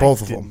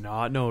 Both of them. I did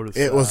not notice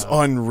It that. was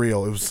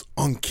unreal. It was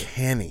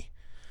uncanny.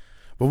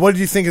 But what did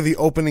you think of the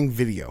opening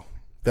video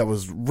that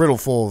was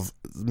riddled full of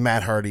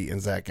Matt Hardy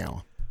and Zach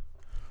Gowen?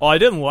 Well, I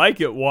didn't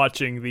like it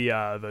watching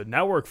the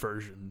network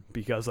version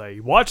because I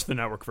watched the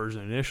network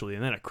version initially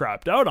and then it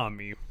crapped out on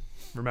me,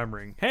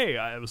 remembering, hey,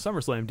 I have a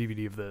SummerSlam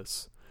DVD of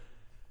this.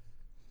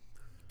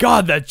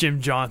 God, that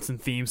Jim Johnson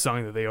theme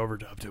song that they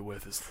overdubbed it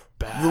with is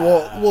bad.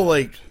 Well,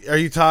 like, are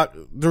you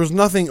there was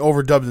nothing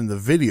overdubbed in the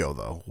video,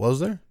 though, was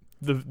there?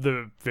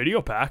 The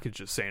video package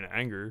is Saint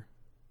Anger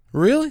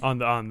Really? on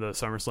the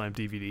SummerSlam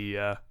DVD.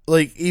 Yeah,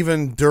 Like,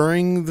 even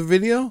during the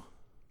video?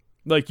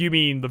 like you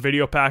mean the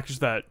video package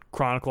that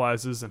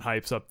chronicalizes and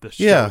hypes up the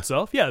show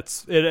itself? Yeah,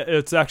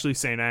 it's actually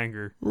Saint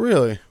Anger.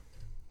 Really?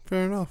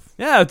 Fair enough.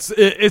 Yeah,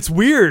 it's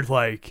weird.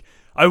 Like,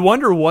 I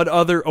wonder what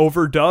other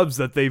overdubs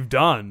that they've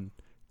done.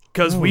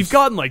 Because we've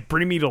gotten, like,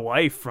 Bring Me to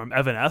Life from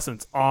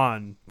Evanescence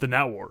on the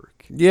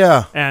network.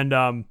 Yeah. And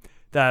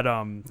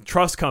that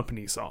Trust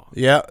Company song.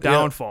 Yeah.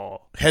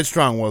 Downfall. Yeah.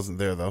 Headstrong wasn't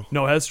there, though.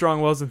 No, Headstrong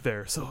wasn't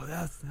there. So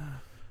that's...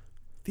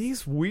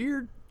 these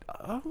weird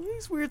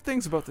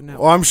things about the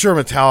network. Well, I'm sure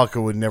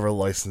Metallica would never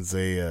license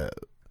a...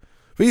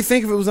 But you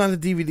think if it was on the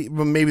DVD,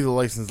 but maybe the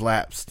license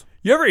lapsed.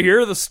 You ever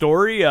hear the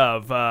story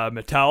of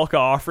Metallica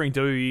offering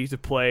WWE to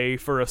play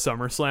for a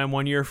SummerSlam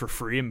one year for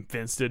free, and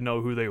Vince didn't know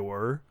who they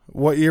were?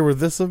 What year would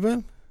this have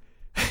been?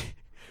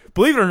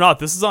 Believe it or not,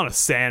 this is on a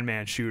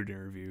Sandman shoot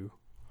interview.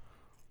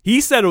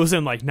 He said it was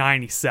in like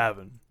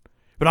 97,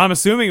 but I'm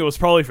assuming it was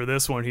probably for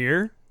this one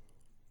here.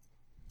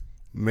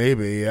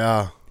 Maybe,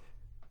 yeah.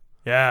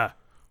 Yeah.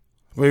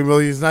 Wait, well,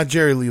 he's not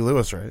Jerry Lee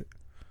Lewis, right?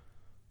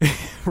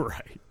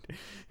 Right.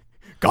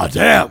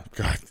 Goddamn.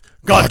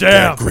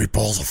 Goddamn. Great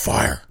balls of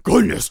fire.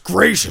 Goodness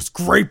gracious,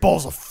 great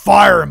balls of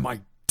fire in my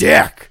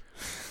dick.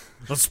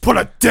 Let's put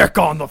a dick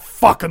on the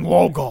fucking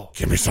logo.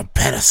 Give me some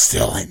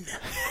penicillin.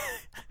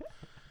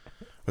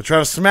 But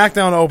Travis,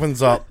 SmackDown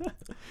opens up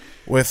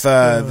with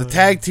the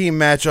tag team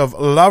match of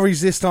La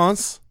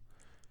Resistance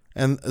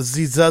and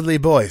the Dudley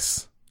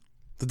Boys.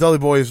 The Dudley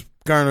Boys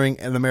garnering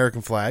an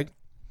American flag.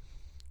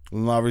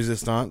 La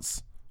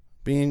Resistance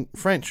being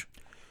French.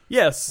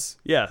 Yes.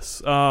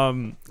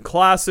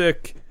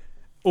 Classic,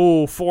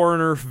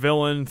 foreigner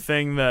villain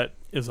thing that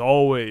is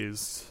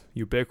always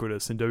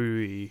ubiquitous in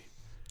WWE.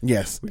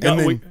 Yes.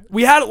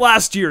 We had it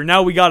last year,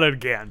 now we got it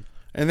again.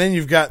 And then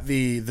you've got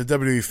the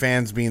WWE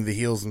fans being the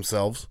heels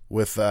themselves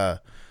with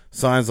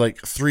signs like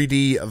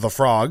 3D the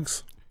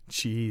Frogs.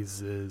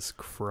 Jesus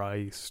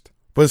Christ.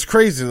 But it's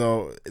crazy,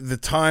 though, the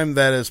time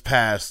that has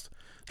passed.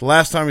 The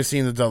last time we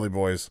seen the Dudley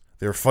Boys,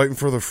 they were fighting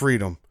for their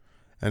freedom,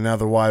 and now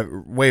they're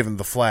waving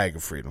the flag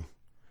of freedom.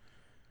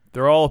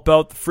 They're all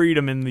about the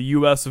freedom in the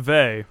US of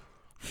A.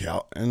 Yeah,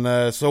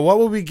 and so what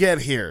will we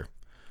get here?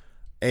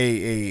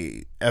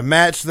 A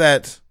match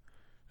that,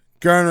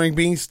 garnering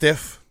being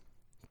stiff,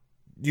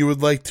 you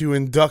would like to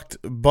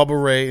induct Bubba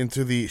Ray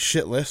into the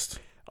shit list?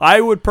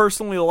 I would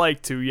personally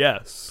like to,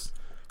 yes.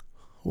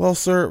 Well,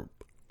 sir,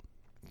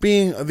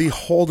 being the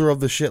holder of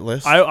the shit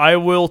list, I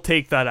will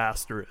take that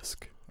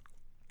asterisk.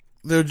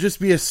 There'll just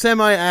be a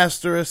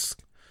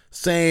semi-asterisk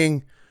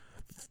saying,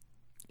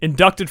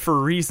 inducted for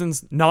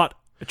reasons not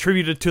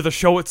attributed to the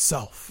show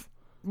itself.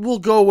 We'll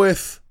go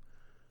with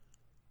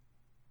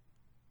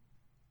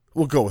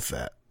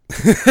that.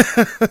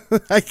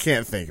 I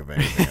can't think of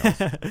anything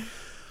else.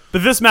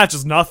 But this match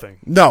is nothing.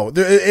 No,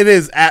 it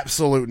is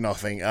absolute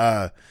nothing.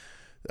 At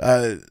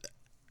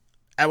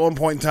one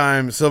point in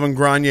time, Sylvain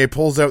Grenier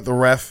pulls out the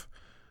ref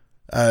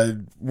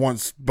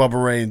once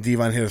Bubba Ray and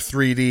Devon hit a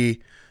 3D.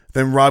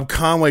 Then Rob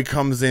Conway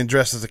comes in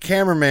dressed as a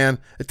cameraman,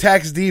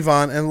 attacks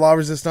Devon, and La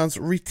Resistance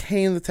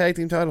retain the tag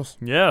team titles.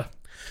 Yeah.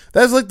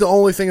 That's like the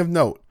only thing of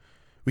note.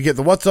 We get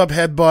the what's up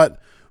headbutt.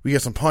 We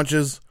get some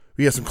punches.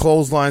 We get some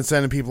clotheslines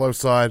sending people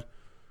outside.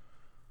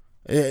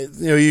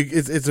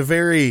 It's a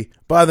very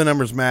by the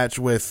numbers match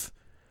with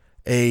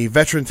a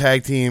veteran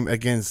tag team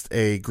against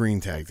a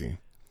green tag team.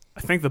 I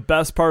think the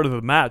best part of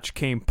the match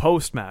came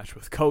post-match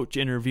with Coach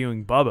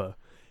interviewing Bubba,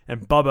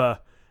 and Bubba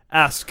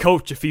asked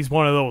Coach if he's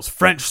one of those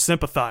French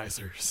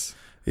sympathizers.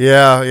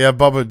 Yeah,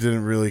 Bubba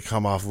didn't really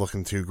come off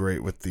looking too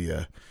great with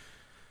the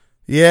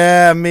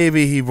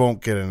maybe he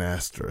won't get an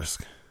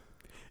asterisk.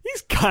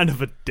 He's kind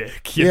of a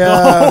dick, you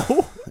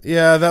know?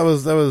 Yeah, that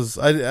was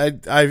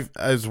I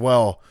as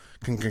well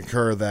can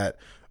concur that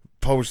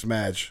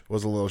post-match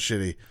was a little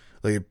shitty.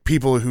 Like,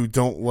 people who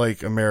don't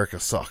like America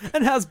suck.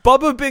 And has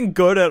Bubba been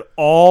good at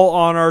all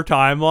on our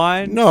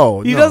timeline?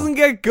 No. He doesn't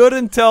get good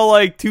until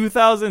like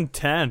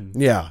 2010.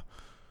 Yeah.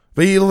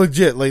 But he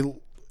legit, like,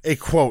 a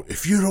quote,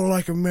 if you don't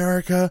like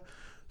America,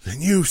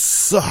 then you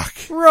suck.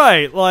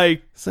 Right,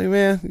 like... Say,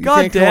 man, you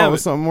God can't come damn up it.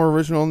 with something more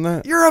original than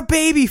that. You're a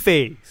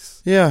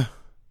babyface. Yeah.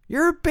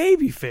 You're a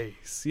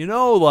babyface. You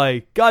know,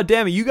 like, God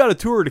damn it, you got to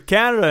tour to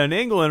Canada and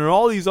England and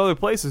all these other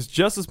places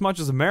just as much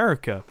as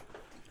America.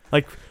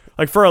 Like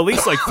for at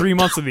least, like, 3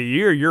 months of the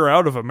year, you're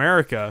out of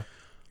America.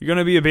 You're going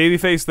to be a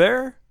babyface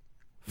there?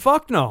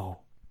 Fuck no.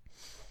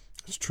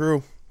 It's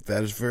true.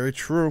 That is very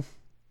true.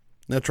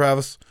 Now,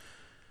 Travis...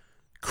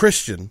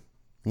 Christian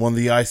won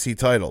the IC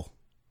title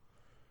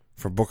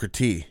for Booker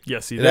T.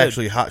 Yes, he did. did.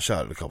 Actually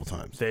hot-shot it a couple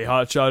times. They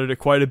hot-shotted it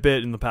quite a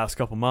bit in the past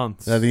couple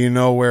months. Now, do you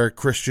know where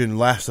Christian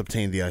last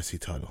obtained the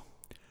IC title?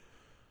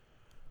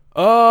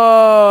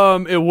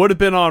 It would have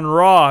been on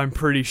Raw, I'm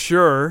pretty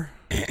sure.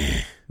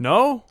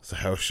 No? It's a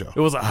house show.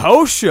 It was a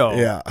house show?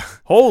 Yeah.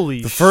 Holy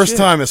shit. The first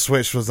time it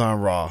switched was on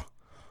Raw,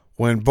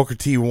 when Booker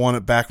T won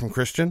it back from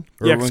Christian.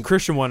 Yeah, because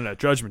Christian won it at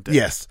Judgment Day.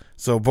 Yes.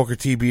 So Booker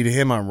T beat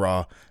him on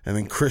Raw, and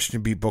then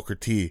Christian beat Booker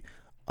T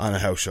on a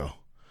house show.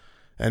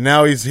 And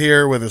now he's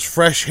here with his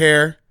fresh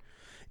hair.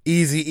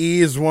 Eazy-E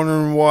is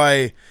wondering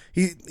why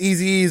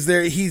Eazy-E is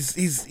there.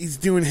 He's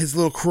doing his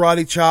little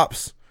karate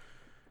chops.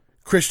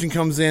 Christian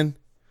comes in.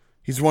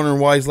 He's wondering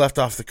why he's left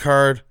off the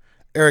card.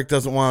 Eric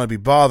doesn't want to be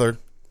bothered,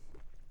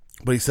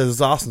 but he says it's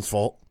Austin's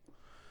fault.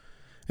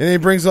 And then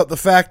he brings up the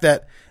fact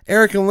that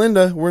Eric and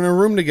Linda were in a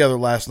room together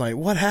last night.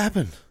 What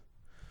happened?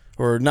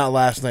 Or not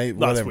last night,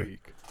 whatever. Last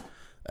week.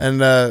 And,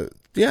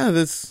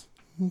 this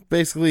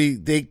basically,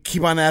 they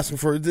keep on asking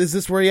for, is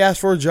this where he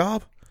asked for a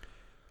job?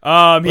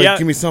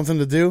 Give me something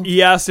to do?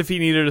 He asked if he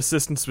needed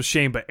assistance with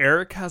Shane, but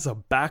Eric has a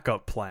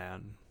backup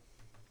plan.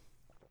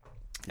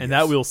 And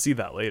that we'll see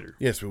that later.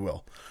 Yes, we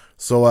will.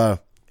 So,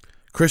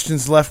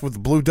 Christian's left with the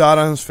blue dot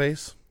on his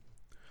face.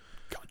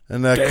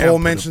 And Cole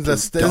mentions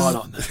that dot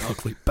on that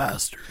ugly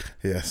bastard.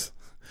 Yes.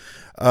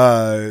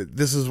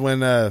 This is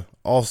when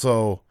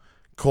also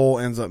Cole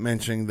ends up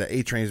mentioning that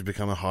A-Train's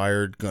become a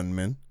hired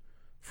gunman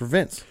for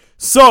Vince.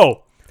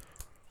 So,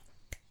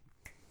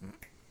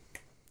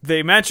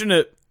 they mentioned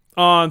it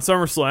on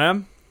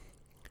SummerSlam.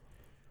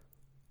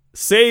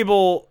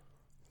 Sable,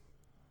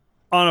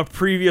 on a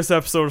previous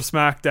episode of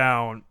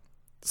SmackDown,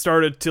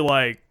 started to,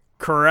 like,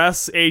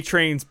 caress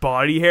A-Train's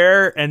body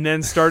hair and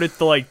then started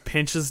to, like,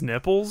 pinch his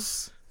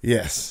nipples.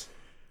 Yes.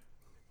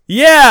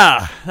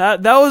 Yeah,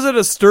 that was a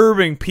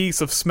disturbing piece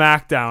of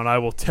SmackDown, I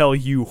will tell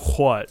you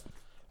what.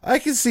 I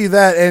can see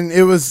that, and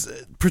it was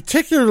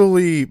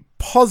particularly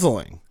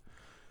puzzling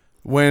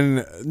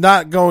when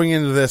not going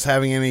into this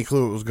having any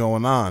clue what was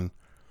going on,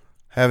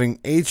 having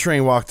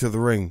A-Train walk to the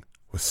ring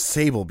with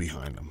Sable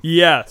behind him.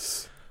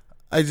 Yes.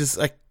 I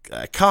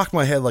cocked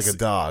my head like a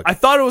dog. I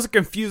thought it was a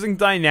confusing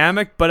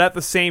dynamic, but at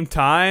the same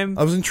time,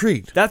 I was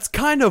intrigued. that's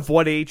kind of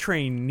what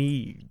A-Train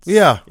needs.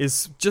 Yeah.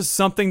 Is just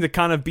something to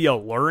kind of be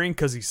alluring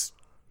because he's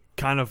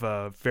kind of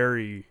a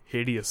very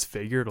hideous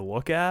figure to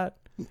look at.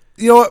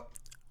 You know what?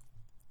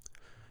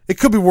 It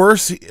could be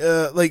worse.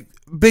 Like,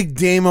 Big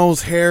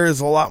Damo's hair is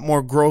a lot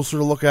more grosser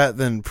to look at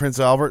than Prince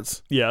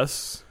Albert's.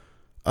 Yes.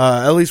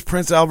 At least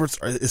Prince Albert's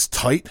is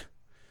tight.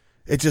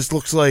 It just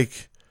looks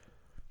like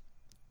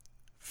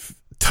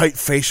tight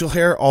facial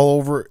hair all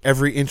over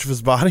every inch of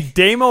his body.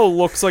 Damo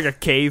looks like a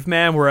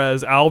caveman,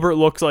 whereas Albert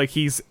looks like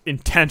he's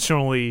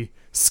intentionally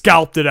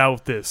sculpted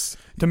out this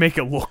to make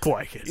it look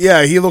like it.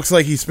 Yeah, he looks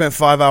like he spent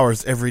 5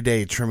 hours every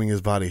day trimming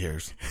his body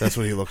hairs. That's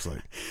what he looks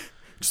like.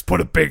 Just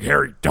put a big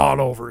hairy dot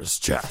over his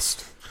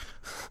chest.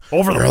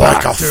 Over the You're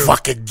back, like a too.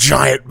 fucking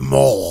giant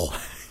mole.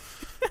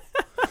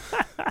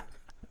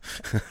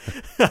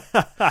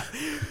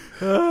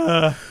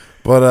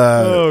 But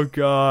oh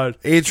God!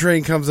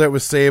 A-Train comes out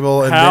with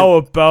Sable. And How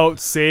about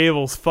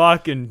Sable's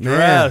fucking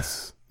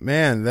dress?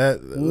 Man,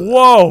 that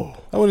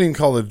Whoa! I wouldn't even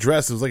call it a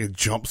dress. It was like a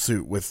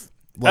jumpsuit with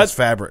less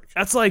fabric.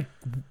 That's like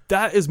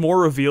that is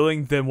more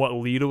revealing than what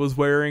Lita was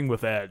wearing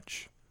with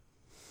Edge.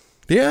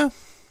 Yeah,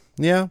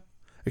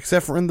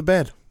 except for in the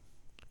bed.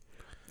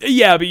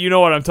 Yeah, but you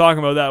know what I'm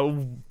talking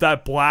about,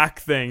 that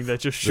black thing that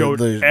just showed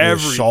the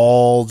every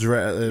shawl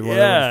dress, whatever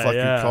the fuck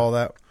yeah. you call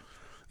that.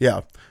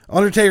 Yeah,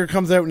 Undertaker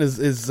comes out and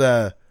is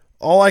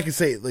all I can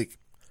say, like,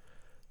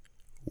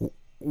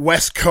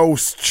 West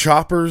Coast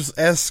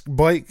Choppers-esque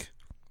bike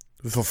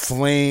with the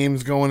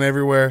flames going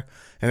everywhere,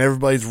 and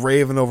everybody's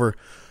raving over,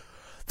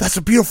 "That's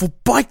a beautiful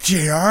bike,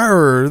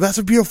 JR," or "That's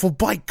a beautiful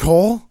bike,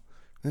 Cole."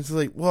 And it's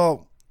like,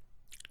 well,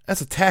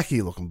 that's a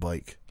tacky looking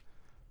bike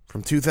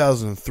from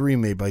 2003,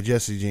 made by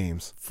Jesse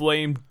James.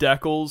 flame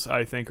decals.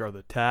 I think are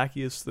the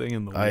tackiest thing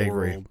in the world. I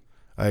agree.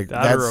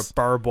 That or a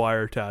barbed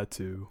wire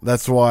tattoo.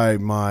 That's why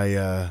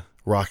my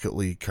Rocket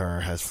League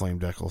car has flame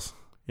decals.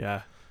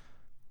 Yeah.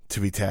 To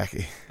be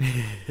tacky.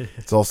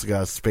 It's also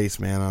got a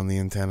spaceman on the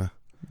antenna.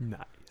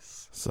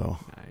 Nice. So,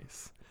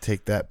 Nice.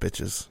 take that,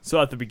 bitches.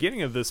 So at the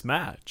beginning of this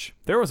match,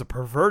 there was a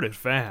perverted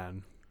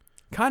fan,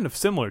 kind of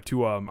similar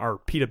to our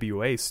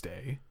PWA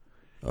stay,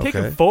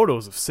 taking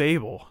photos of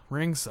Sable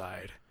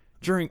ringside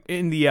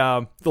in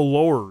the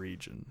lower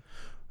region.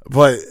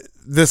 But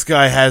this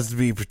guy has to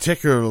be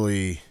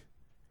particularly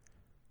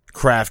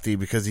crafty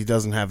because he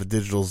doesn't have a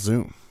digital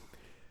zoom.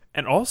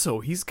 And also,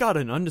 he's got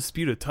an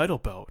undisputed title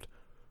belt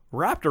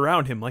wrapped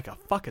around him like a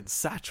fucking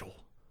satchel.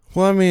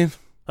 Well, I mean,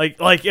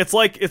 Like it's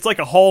like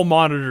a hall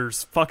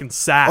monitor's fucking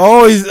sack.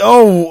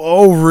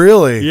 Oh,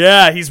 really?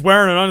 Yeah, he's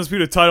wearing an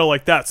undisputed title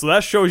like that. So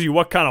that shows you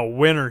what kind of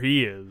winner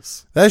he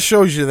is. That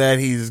shows you that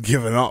he's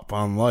given up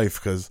on life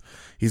because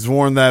he's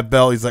worn that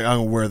belt. He's like, I'm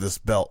going to wear this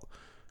belt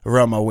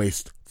around my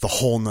waist the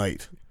whole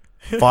night.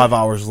 5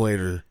 hours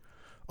later,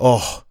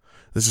 oh,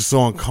 this is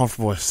so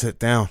uncomfortable. I sit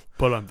down.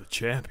 But I'm the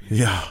champion.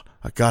 Yeah,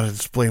 I got to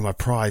display my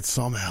pride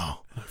somehow.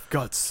 I've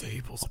got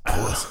Sable's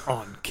ass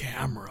on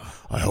camera.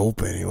 I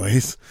hope,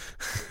 anyways.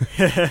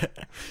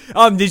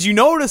 Did you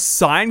notice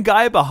sign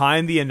guy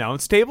behind the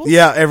announce table?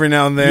 Yeah, every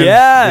now and then.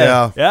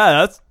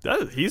 Yeah.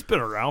 He's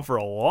been around for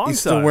a long time. He's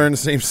still wearing the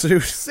same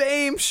suit.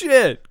 Same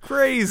shit.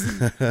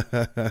 Crazy.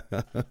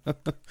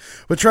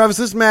 But Travis,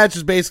 this match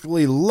is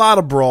basically a lot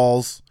of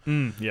brawls.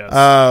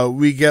 Yes.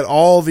 We get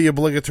all the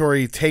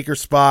obligatory taker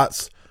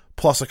spots,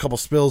 plus a couple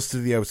spills to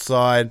the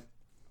outside.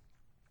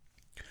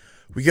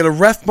 We get a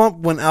ref bump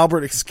when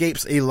Albert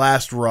escapes a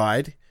last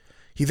ride.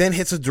 He then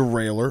hits a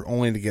derailer,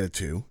 only to get a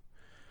 2.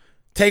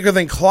 Taker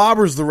then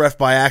clobbers the ref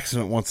by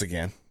accident once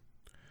again.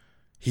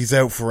 He's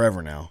out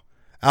forever now.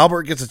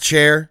 Albert gets a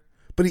chair,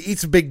 but he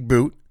eats a big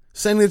boot,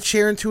 sending the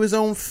chair into his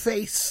own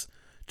face,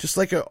 just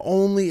like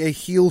only a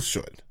heel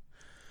should.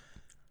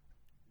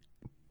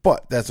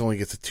 But that's only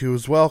gets a 2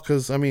 as well,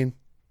 because, I mean,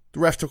 the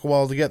ref took a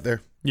while to get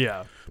there.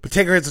 Yeah. But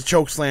Taker hits a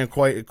choke slam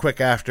quite quick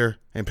after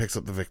and picks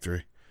up the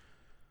victory.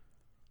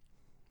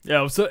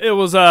 Yeah, so it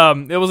was a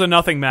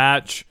nothing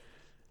match.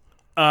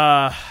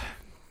 God,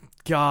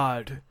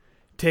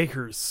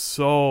 Taker's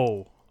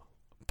so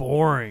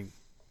boring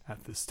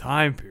at this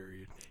time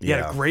period. He had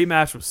Yeah. a great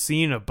match with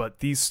Cena, but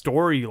these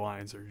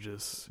storylines are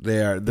just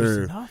They're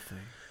there's nothing.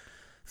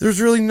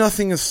 there's really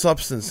nothing of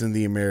substance in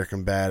the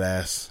American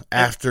Badass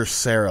after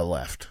Sarah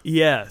left.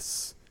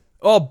 Yes.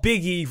 Oh,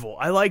 Big Evil.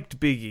 I liked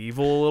Big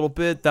Evil a little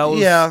bit. That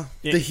was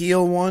The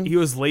heel one. He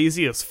was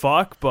lazy as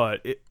fuck,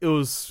 but it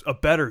was a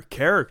better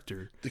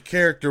character. The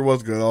character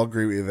was good. I'll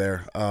agree with you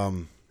there.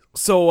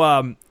 So,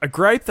 a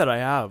gripe that I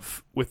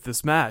have with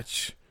this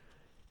match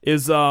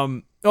is,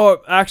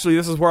 actually,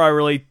 this is where I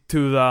relate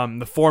to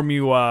the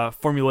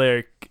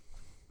formulaic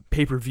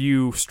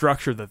pay-per-view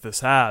structure that this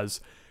has.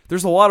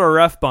 There's a lot of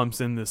ref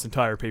bumps in this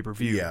entire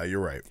pay-per-view. Yeah,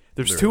 you're right.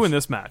 There's two in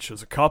this match.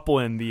 There's a couple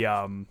in the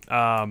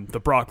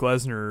Brock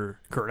Lesnar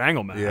Kurt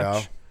Angle match.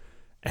 Yeah.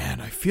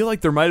 And I feel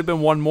like there might have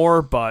been one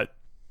more, but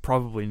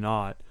probably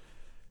not.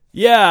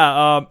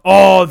 Yeah,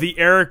 the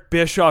Eric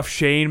Bischoff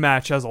Shane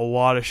match has a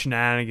lot of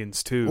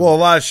shenanigans too. Well, a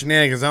lot of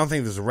shenanigans. I don't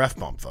think there's a ref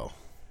bump though.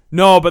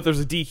 No, but there's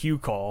a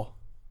DQ call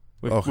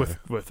with Okay.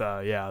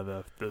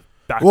 the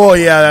back. Well,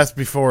 yeah, that's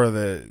before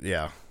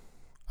the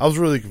I was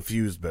really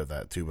confused about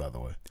that too, by the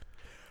way.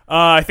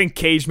 I think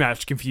cage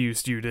match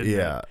confused you, didn't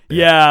Yeah, it?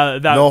 Yeah,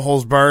 that no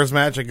holds bars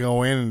match. I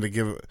go in and they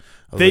give it.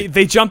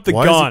 they jumped the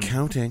why gun. Why is he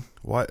counting?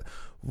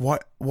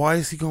 Why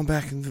is he going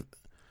back and?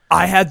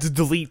 I had to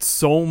delete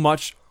so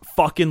much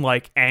fucking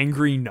like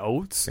angry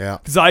notes. Yeah.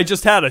 Because I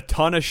just had a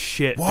ton of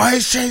shit. Why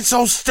is Shane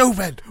so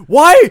stupid?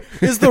 Why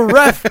is the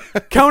ref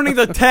counting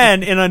the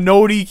 10 in a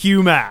no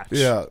DQ match?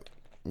 Yeah.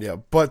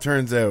 But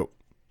turns out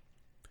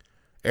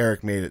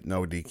Eric made it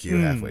no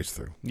DQ halfway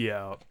through.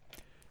 Yeah.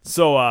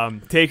 So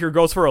Taker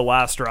goes for a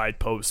last ride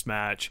post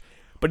match,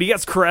 but he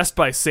gets caressed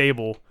by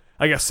Sable.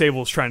 I guess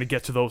Sable's trying to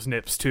get to those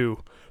nips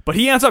too. But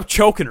he ends up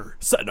choking her,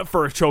 setting up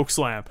for a choke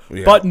slam.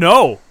 Yeah. But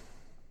no.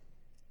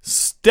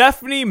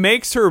 Stephanie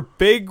makes her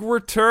big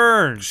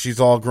return. She's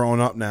all grown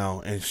up now,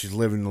 and she's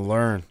living to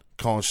learn.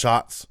 Calling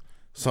shots.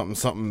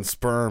 Something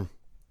sperm.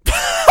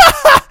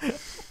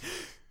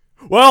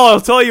 Well,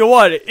 I'll tell you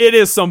what, it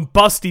is some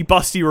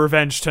busty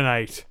revenge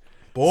tonight.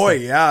 Boy,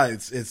 yeah,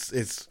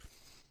 it's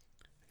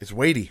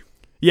weighty.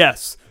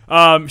 Yes.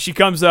 She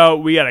comes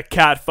out, we got a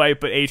cat fight,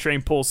 but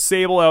A-Train pulls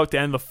Sable out to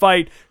end the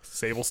fight.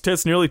 Sable's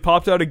tits nearly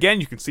popped out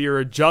again. You can see her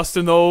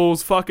adjusting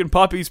those fucking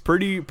puppies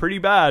pretty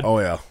bad. Oh,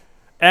 yeah.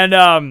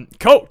 And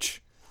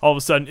Coach, all of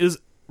a sudden, is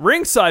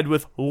ringside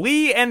with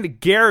Lee and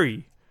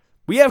Gary.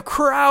 We have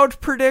crowd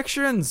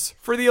predictions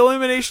for the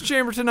Elimination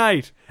Chamber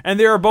tonight. And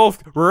they are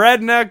both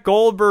redneck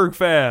Goldberg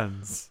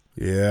fans.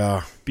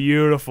 Yeah.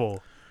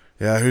 Beautiful.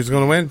 Yeah, who's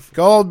going to win?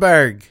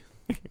 Goldberg.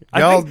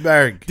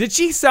 Did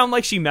she sound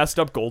like she messed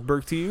up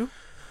Goldberg to you?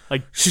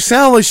 Like she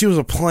sounded like she was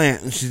a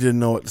plant and she didn't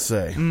know what to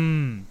say.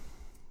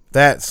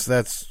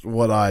 That's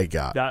what I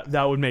got.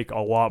 That would make a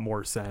lot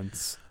more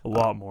sense. A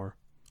lot more.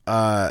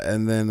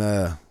 And then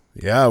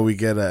we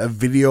get a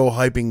video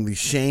hyping the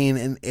Shane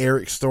and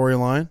Eric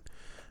storyline,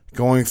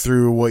 going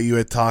through what you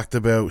had talked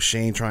about,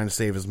 Shane trying to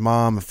save his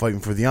mom and fighting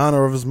for the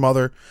honor of his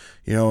mother,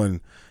 and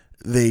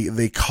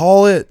they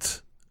call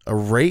it a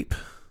rape.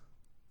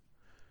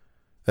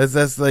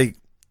 That's like,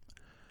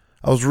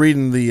 I was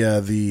reading the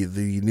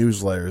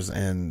newsletters,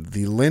 and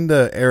the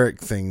Linda Eric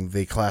thing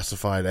they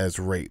classified as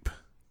rape.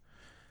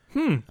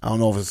 I don't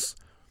know if it's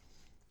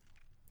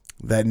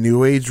that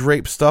new age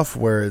rape stuff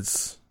where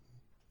it's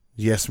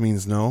yes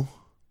means no.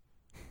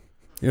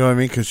 You know what I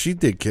mean? Because she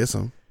did kiss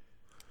him.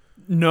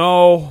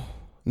 No.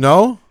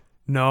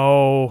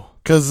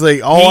 Because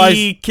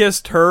he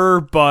kissed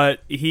her, but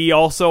he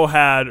also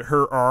had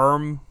her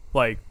arm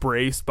like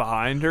braced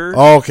behind her.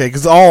 Oh, okay,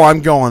 because all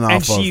I'm going off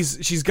and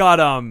of, she's got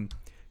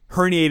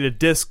herniated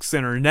discs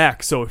in her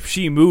neck, so if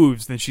she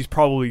moves, then she's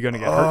probably going to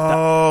get hurt.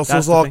 Oh, so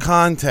it's all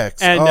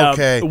context. And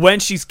okay, when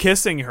she's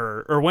kissing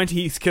her, or when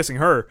he's kissing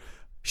her,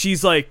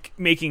 she's like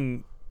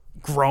making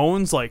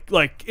groans, like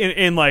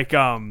in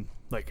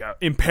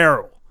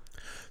peril.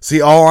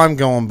 See, all I'm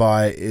going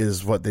by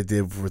is what they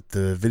did with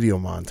the video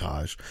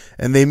montage,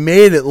 and they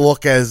made it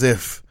look as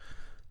if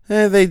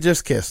they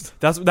just kissed.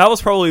 That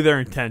was probably their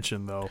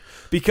intention, though,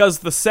 because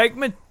the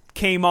segment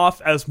came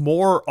off as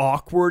more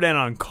awkward and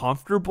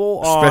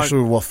uncomfortable,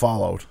 especially with what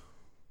followed.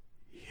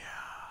 Yeah,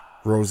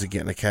 Rosie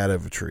getting a cat out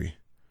of a tree.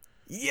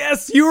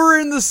 Yes, you were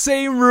in the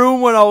same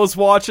room when I was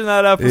watching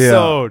that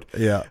episode.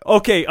 Yeah.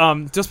 Okay,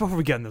 just before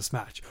we get in this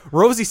match,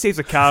 Rosie saves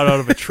a cat out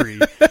of a tree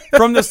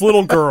from this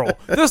little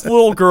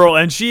girl.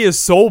 And she is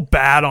so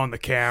bad on the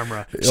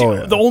camera.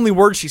 The only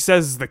word she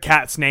says is the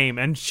cat's name,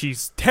 and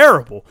she's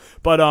terrible.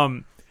 But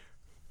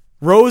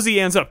Rosie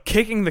ends up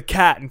kicking the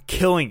cat and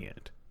killing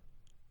it.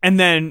 And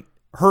then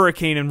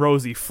Hurricane and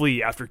Rosie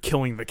flee after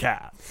killing the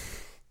cat.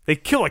 They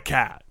kill a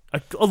cat.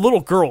 A little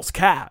girl's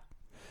cat.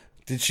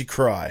 Did she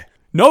cry?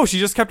 No, she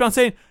just kept on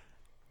saying,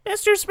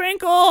 Mr.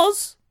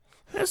 Sprinkles!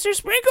 Mr.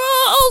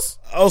 Sprinkles!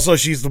 Also,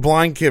 she's the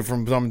blind kid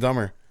from Dumb and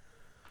Dumber.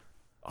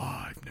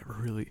 Oh, I've never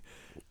really...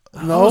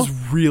 No? I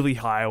was really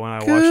high when I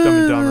watched Dumb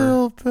and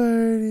Dumber. Good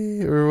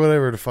birdie. Or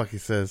whatever the fuck he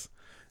says.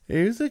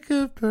 Here's a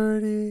good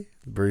birdie.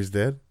 The birdie's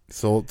dead.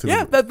 Sold to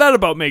that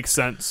about makes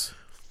sense.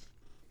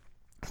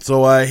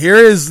 So here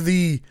is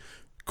the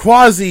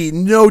quasi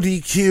no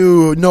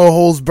DQ, no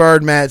holds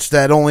barred match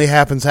that only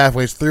happens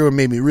halfway through and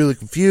made me really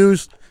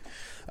confused.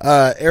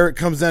 Eric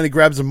comes down, he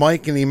grabs a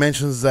mic, and he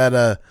mentions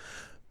that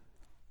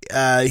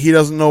he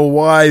doesn't know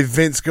why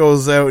Vince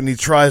goes out and he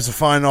tries to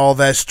find all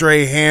that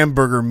stray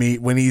hamburger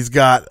meat when he's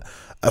got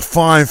a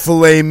fine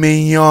filet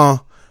mignon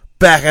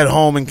back at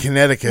home in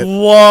Connecticut.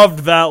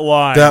 Loved that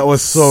line. That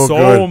was so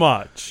good. So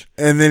much.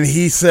 And then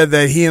he said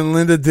that he and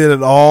Linda did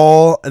it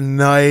all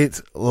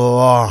night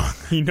long.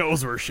 He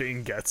knows where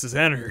Shane gets his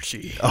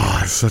energy.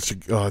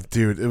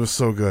 Dude, it was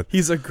so good.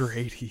 He's a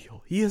great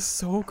heel. He is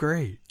so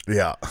great.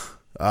 Yeah.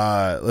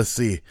 Let's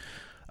see.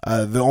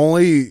 The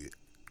only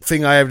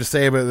thing I have to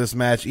say about this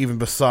match, even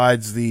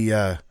besides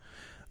the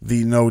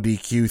no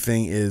DQ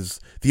thing, is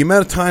the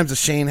amount of times that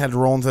Shane had to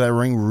roll into that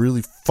ring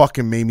really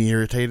fucking made me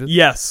irritated.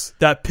 Yes,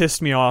 that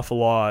pissed me off a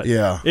lot.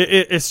 Yeah.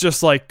 It's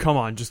just like, come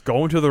on, just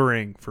go into the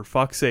ring. For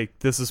fuck's sake.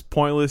 This is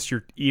pointless.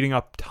 You're eating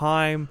up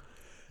time.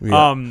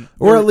 Yeah.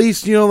 Or at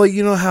least,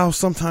 how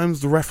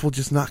sometimes the ref will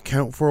just not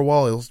count for a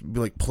while. He'll be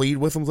like, plead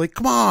with him. Like,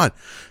 come on,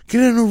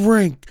 get in the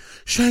ring.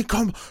 Shane,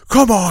 come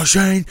on,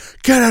 Shane.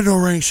 Get in the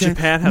ring, Shane.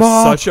 Japan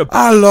has such a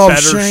better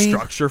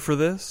structure for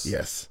this.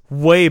 Yes.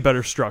 Way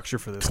better structure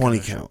for this. 20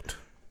 count.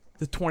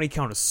 The 20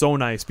 count is so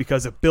nice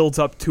because it builds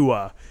up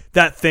to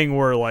that thing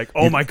where like,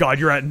 oh my God,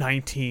 you're at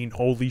 19.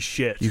 Holy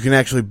shit. You can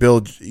actually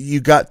build.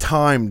 You got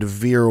time to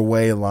veer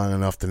away long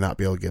enough to not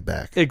be able to get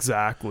back.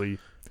 Exactly.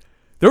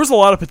 There was a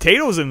lot of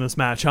potatoes in this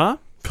match, huh?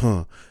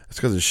 That's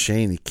because of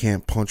Shane. He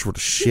can't punch with a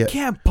shit. He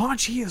can't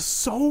punch. He is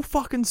so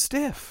fucking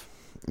stiff.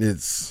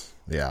 It's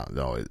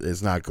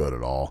not good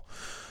at all.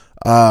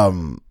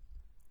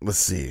 Let's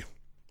see.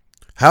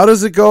 How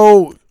does it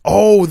go?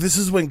 Oh, this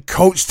is when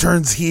Coach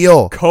turns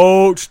heel.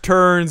 Coach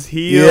turns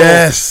heel.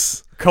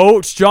 Yes.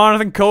 Coach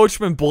Jonathan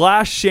Coachman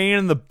blasts Shane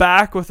in the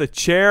back with a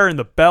chair and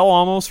the bell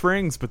almost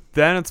rings, but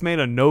then it's made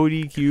a no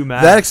DQ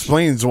match. That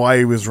explains why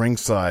he was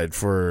ringside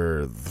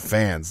for the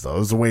fans, though. It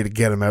was a way to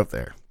get him out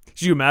there.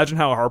 Did you imagine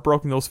how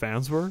heartbroken those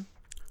fans were?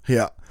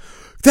 Yeah.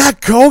 That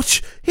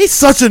coach, he's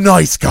such a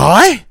nice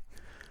guy.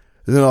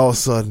 And then all of a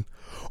sudden,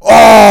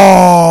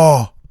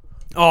 oh,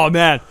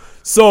 man.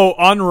 So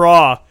on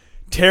Raw,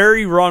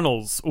 Terry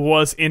Runnels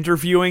was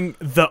interviewing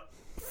the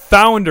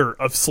founder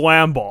of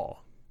Slam Ball.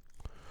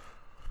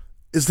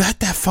 Is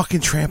that fucking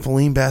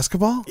trampoline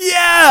basketball?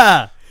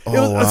 Yeah! It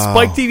was a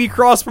Spike TV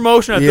cross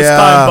promotion at this Yeah.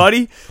 time,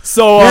 buddy.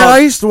 So I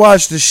used to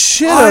watch the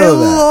shit out I of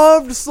that.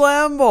 loved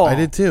Slam Ball. I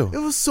did too. It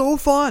was so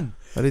fun.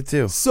 I did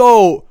too.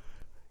 So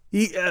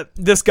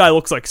this guy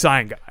looks like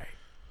Sign Guy.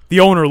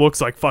 The owner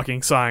looks like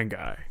fucking Sign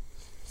Guy.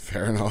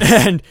 Fair enough.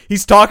 And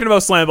he's talking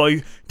about Slam Ball.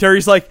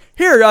 Terry's like,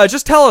 here,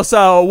 just tell us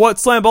what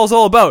Slam Ball's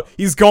all about.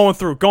 He's going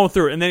through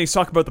it. And then he's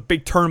talking about the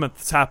big tournament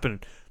that's happening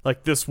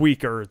like this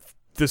week or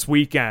this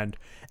weekend.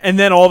 And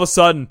then all of a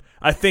sudden,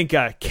 I think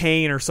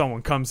Kane or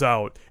someone comes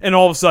out. And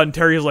all of a sudden,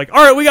 Terry's like,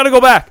 all right, we got to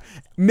go back.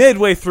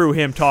 Midway through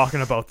him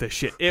talking about this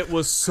shit. It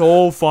was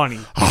so funny.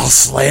 I'll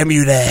slam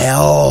you to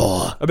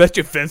hell. I bet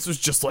you Vince was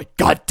just like,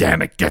 God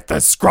damn it, get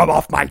this scrub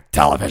off my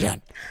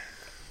television.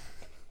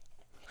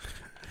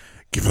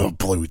 Give him a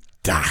blue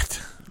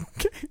dot.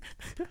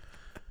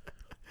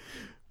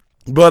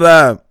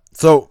 But,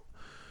 so,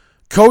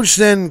 Coach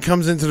then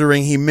comes into the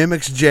ring. He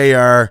mimics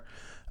JR.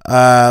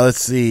 Let's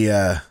see.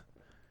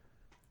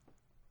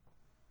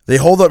 They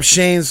hold up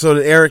Shane so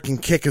that Eric can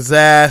kick his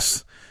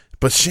ass.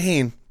 But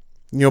Shane,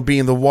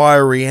 being the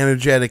wiry,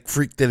 energetic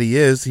freak that he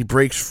is, he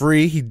breaks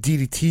free. He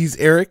DDTs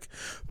Eric.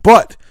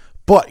 But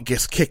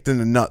gets kicked in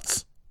the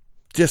nuts.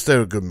 Just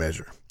out of good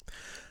measure.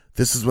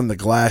 This is when the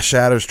glass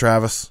shatters,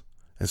 Travis.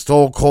 And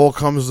Stone Cold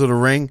comes to the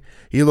ring.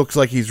 He looks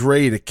like he's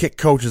ready to kick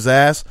Coach's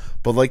ass.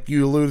 But like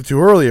you alluded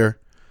to earlier,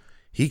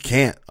 he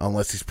can't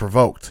unless he's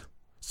provoked.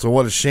 So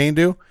what does Shane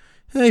do?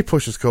 He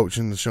pushes Coach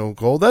into Stone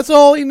Cold. That's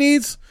all he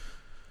needs.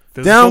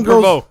 Down goes.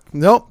 Provoke.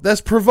 Nope,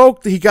 that's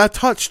provoked. He got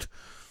touched.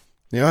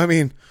 You know what I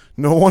mean?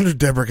 No wonder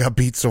Deborah got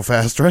beat so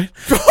fast, right?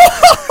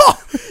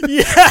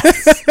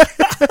 Yes.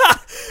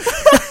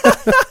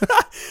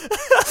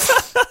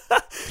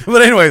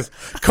 But anyways,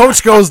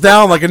 Coach goes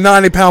down like a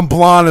 90-pound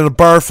blonde in a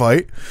bar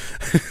fight.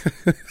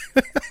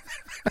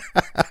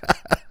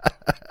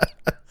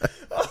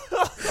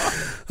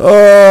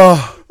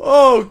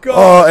 Oh,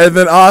 God. And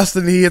then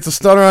Austin, he hits a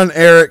stunner on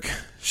Eric.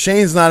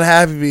 Shane's not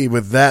happy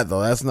with that,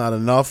 though. That's not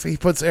enough. He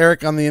puts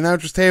Eric on the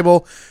announcer's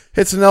table,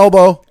 hits an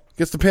elbow,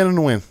 gets the pin and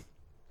the win.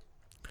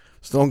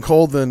 Stone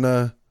Cold then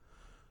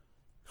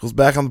goes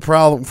back on the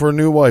prowl looking for a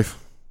new wife.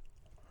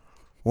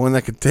 One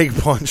that could take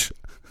a punch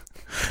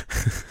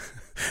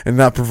and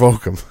not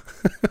provoke him.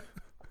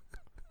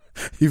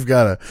 You've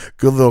got a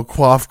good little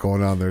quaff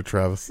going on there,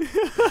 Travis.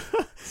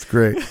 It's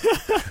great.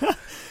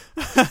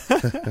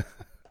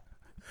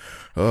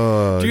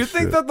 Do you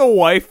think that the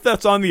wife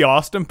that's on the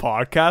Austin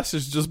podcast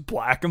is just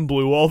black and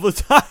blue all the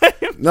time?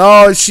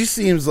 No, she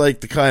seems like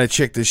the kind of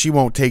chick that she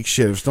won't take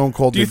shit. If Stone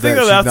Cold Do you did think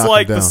that, that's she'd knock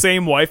like him the down.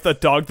 same wife that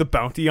Dog the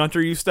Bounty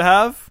Hunter used to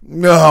have?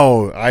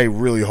 No, I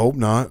really hope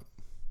not.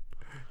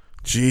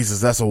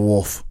 Jesus, that's a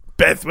wolf.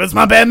 Beth was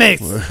my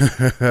bandmates.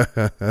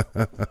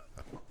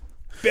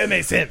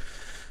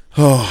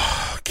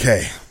 Oh,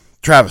 okay.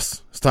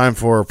 Travis, it's time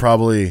for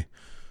probably,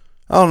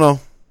 I don't know,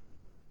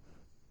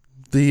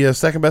 the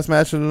second best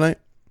match of the night.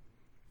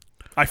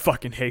 I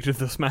fucking hated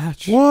this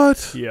match.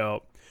 What?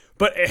 Yep.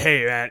 But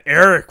hey, man,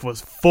 Eric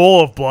was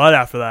full of blood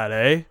after that,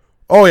 eh?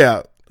 Oh,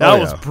 yeah. That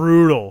was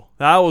brutal.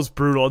 That was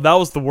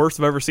the worst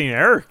I've ever seen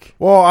Eric.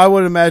 Well, I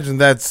would imagine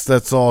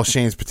that's all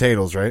Shane's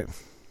potatoes, right?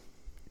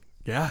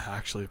 Yeah,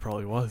 actually, it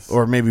probably was.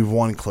 Or maybe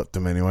one clipped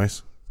him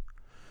anyways.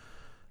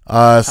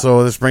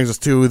 So this brings us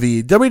to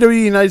the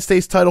WWE United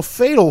States title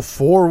fatal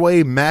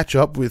 4-way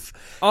matchup with...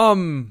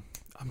 I'm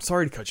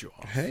sorry to cut you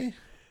off. Hey?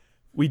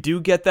 We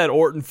do get that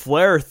Orton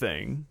Flair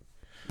thing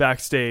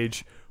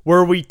backstage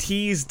where we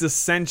tease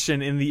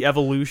dissension in the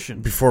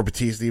Evolution. Before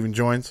Batista even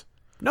joins?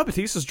 No,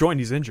 Batista's joined.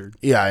 He's injured.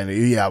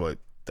 Yeah, but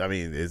I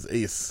mean,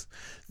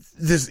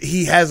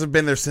 he hasn't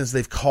been there since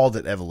they've called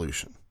it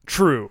Evolution.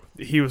 True.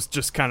 He was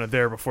just kind of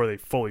there before they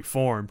fully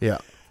formed. Yeah.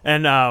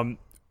 And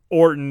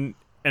Orton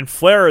and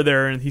Flair are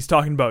there, and he's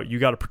talking about, you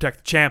got to protect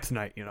the champ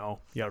tonight, you know?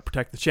 You got to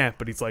protect the champ.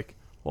 But he's like,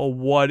 well,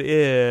 what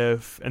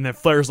if? And then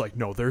Flair's like,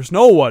 no, there's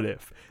no what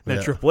if. And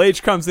then Triple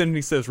H comes in and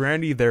he says,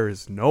 Randy, there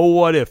is no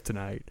what if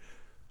tonight.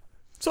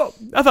 So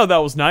I thought that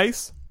was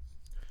nice.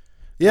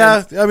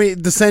 Yeah, I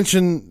mean,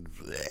 dissension,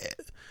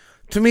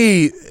 to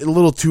me, a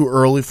little too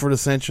early for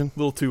dissension. A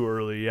little too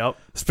early, yep.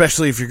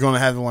 Especially if you're going to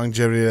have the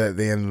longevity that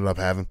they ended up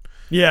having.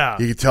 Yeah.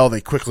 You could tell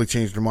they quickly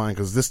changed their mind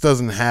because this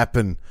doesn't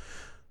happen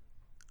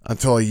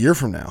until a year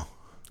from now.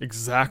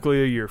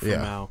 Exactly a year from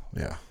now.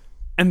 Yeah.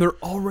 And they're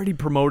already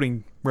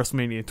promoting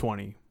WrestleMania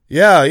 20.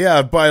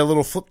 Yeah, by a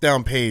little flip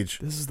down page.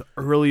 This is the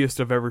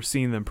earliest I've ever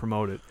seen them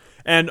promote it.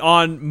 And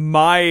on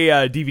my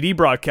DVD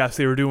broadcast,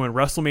 they were doing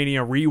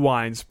WrestleMania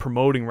rewinds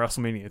promoting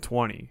WrestleMania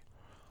 20.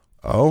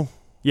 Oh?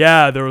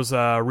 Yeah, there was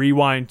a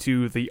rewind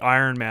to the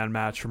Iron Man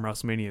match from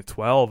WrestleMania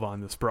 12 on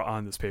this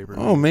paper.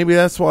 Oh, maybe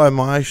that's why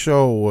my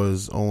show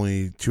was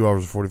only 2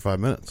 hours and 45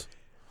 minutes.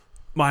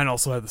 Mine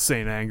also had the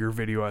Saint Anger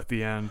video at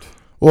the end.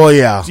 Well,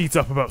 yeah. It eats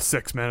up about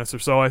 6 minutes or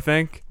so, I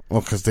think. Well,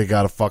 because they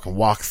got to fucking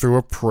walk through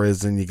a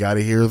prison. You got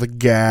to hear the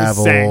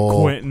gavel. The San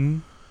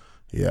Quentin.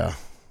 Yeah.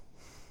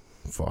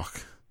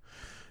 Fuck.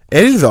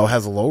 Eddie, though,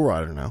 has a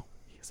lowrider now.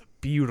 He's a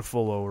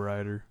beautiful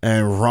lowrider.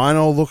 And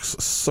Rhino looks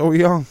so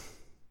young.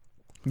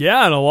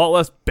 Yeah, and a lot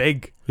less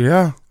big.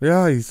 Yeah.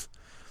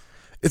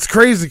 It's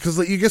crazy because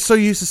you get so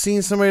used to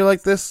seeing somebody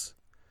like this.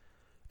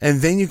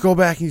 And then you go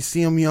back and you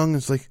see him young. And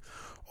it's like,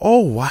 oh,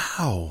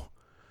 wow.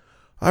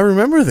 I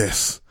remember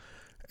this.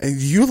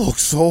 And you look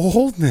so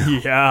old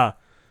now. Yeah.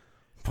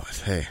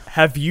 But hey.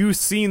 Have you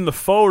seen the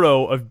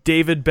photo of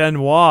David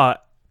Benoit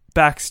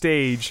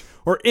backstage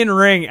or in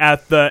ring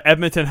at the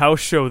Edmonton House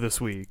show this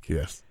week?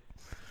 Yes.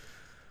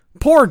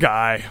 Poor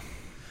guy.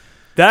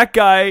 That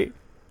guy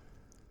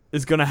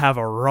is going to have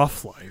a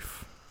rough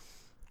life.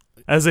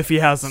 As if he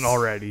hasn't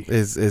already.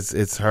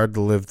 It's hard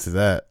to live to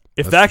that.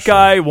 If that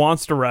guy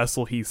wants to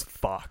wrestle, he's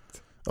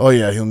fucked. Oh,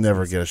 yeah, he'll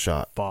never get a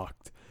shot.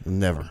 Fucked.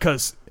 Never.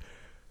 Because,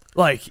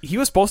 he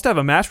was supposed to have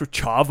a match with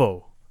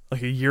Chavo, a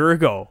year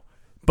ago.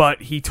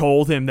 But he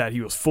told him that he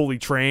was fully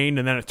trained,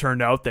 and then it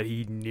turned out that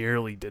he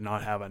nearly did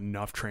not have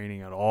enough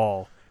training at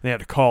all. They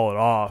had to call it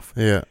off.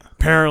 Yeah.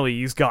 Apparently,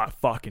 he's got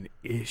fucking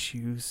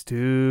issues,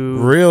 too.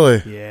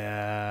 Really?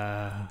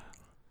 Yeah.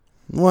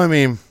 Well, I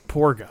mean,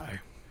 Poor guy.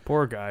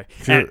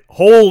 And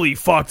holy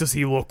fuck does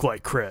he look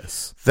like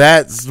Chris.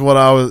 That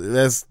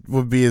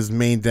would be his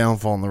main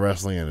downfall in the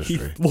wrestling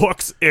industry. He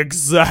looks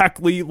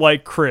exactly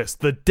like Chris.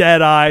 The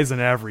dead eyes and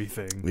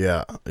everything.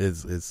 Yeah. They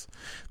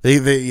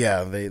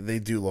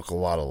do look a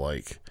lot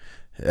alike.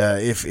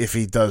 If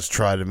he does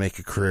try to make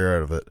a career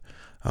out of it,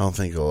 I don't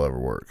think it'll ever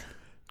work.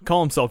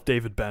 Call himself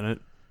David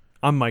Bennett.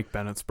 I'm Mike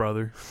Bennett's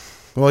brother.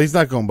 Well, he's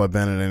not going by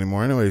Bennett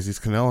anymore anyways. He's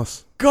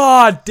Kanellis.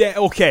 God damn.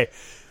 Okay.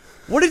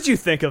 What did you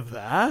think of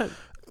that?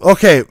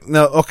 Okay,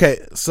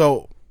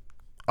 so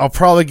I'll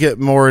probably get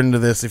more into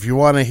this. If you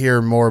want to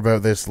hear more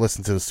about this,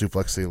 listen to the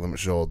Suplex City Limit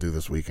show I'll do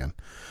this weekend.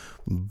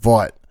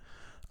 But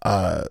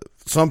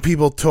some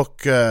people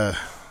took, it's a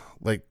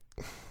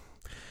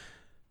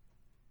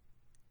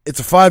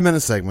 5-minute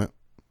segment.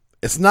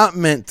 It's not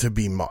meant to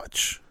be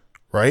much,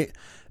 right?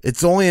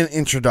 It's only an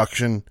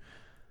introduction,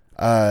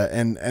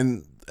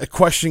 and a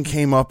question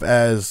came up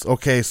as,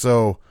 okay,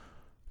 so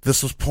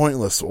this was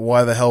pointless.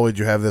 Why the hell would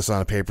you have this on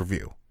a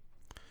pay-per-view?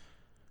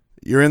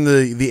 You're in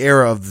the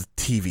era of the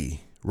TV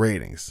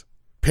ratings.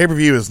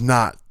 Pay-per-view is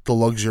not the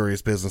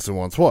luxurious business it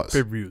once was.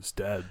 Pay-per-view is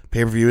dead.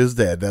 Pay-per-view is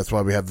dead. That's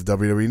why we have the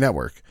WWE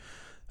Network.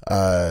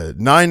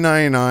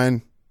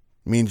 $9.99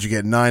 means you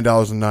get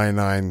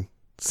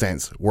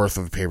 $9.99 worth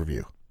of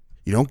pay-per-view.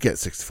 You don't get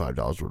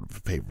 $65 worth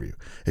of pay-per-view.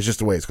 It's just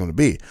the way it's going to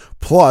be.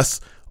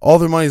 Plus, all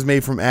their money is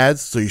made from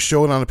ads, so you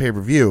show it on a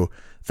pay-per-view.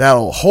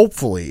 That'll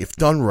hopefully, if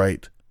done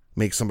right,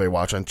 make somebody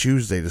watch on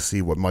Tuesday to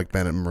see what Mike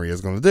Bennett and Maria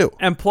is going to do.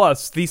 And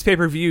plus, these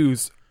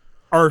pay-per-views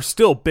are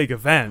still big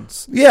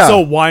events. Yeah. So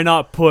why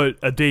not put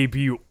a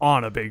debut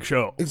on a big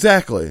show?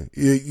 Exactly.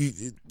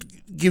 It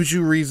gives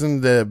you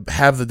reason to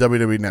have the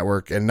WWE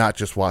Network and not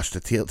just watch the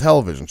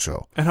television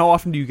show. And how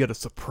often do you get a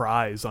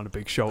surprise on a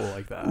big show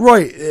like that?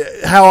 Right.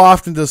 How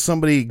often does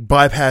somebody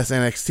bypass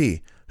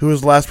NXT? Who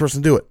was the last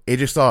person to do it?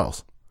 AJ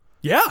Styles.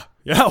 Yeah,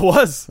 it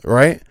was.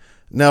 Right?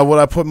 Now, would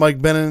I put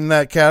Mike Bennett in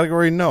that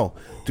category? No.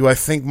 Do I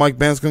think Mike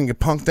Bennett's going to get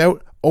punked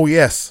out? Oh,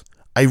 yes.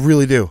 I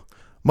really do.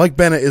 Mike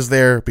Bennett is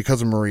there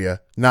because of Maria,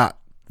 not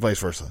vice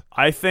versa.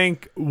 I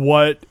think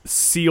what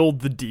sealed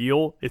the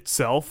deal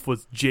itself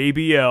was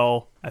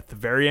JBL at the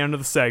very end of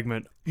the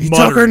segment. He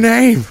took her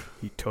name.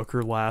 He took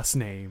her last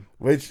name.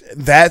 I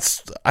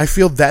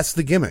feel that's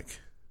the gimmick.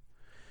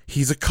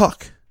 He's a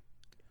cuck.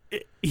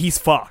 He's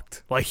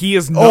fucked. Like, he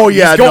is no. Oh,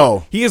 yeah,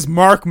 no. He is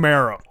Mark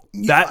Marrow.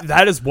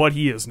 That is what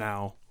he is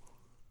now.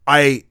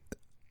 I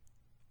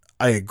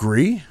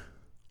agree,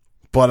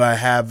 but I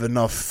have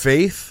enough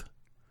faith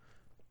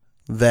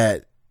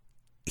that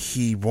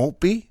he won't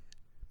be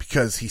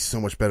because he's so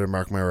much better than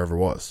Mark Marrow ever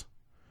was.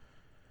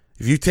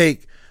 If you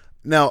take...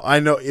 Now, I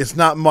know it's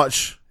not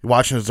much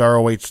watching his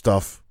ROH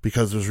stuff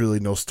because there's really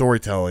no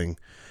storytelling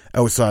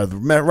outside of the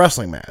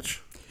wrestling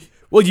match.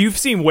 Well, you've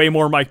seen way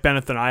more Mike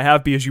Bennett than I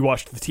have because you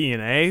watched the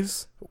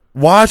TNAs.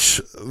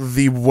 Watch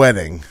the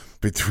wedding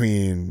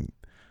between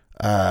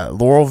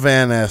Laurel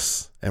Van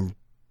Ness and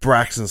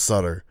Braxton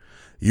Sutter.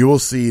 You will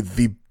see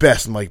the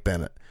best Mike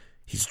Bennett.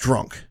 He's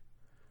drunk.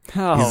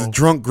 Oh. He's a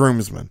drunk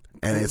groomsman,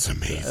 and it's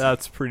amazing.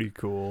 That's pretty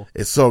cool.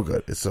 It's so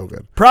good. It's so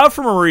good. Proud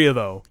for Maria,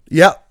 though.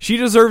 Yep. She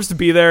deserves to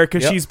be there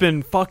because she's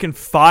been fucking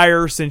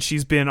fire since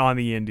she's been on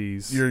the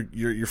indies.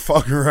 You're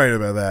fucking right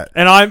about that.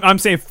 And I'm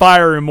saying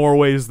fire in more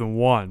ways than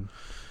one.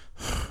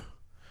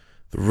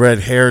 The red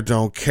hair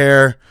don't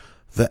care.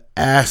 The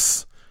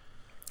ass.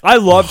 I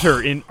loved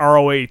her in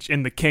ROH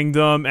in the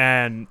Kingdom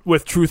and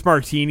with Truth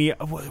Martini.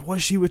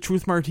 Was she with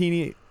Truth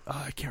Martini?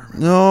 I can't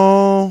remember.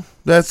 No,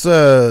 that's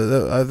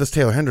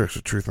Taylor Hendricks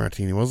with Truth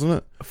Martini, wasn't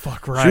it?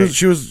 Fuck right.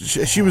 She was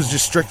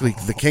just strictly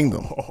the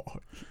Kingdom.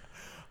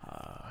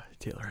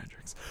 Taylor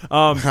Hendricks.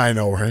 I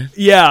know, right?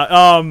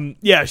 Yeah.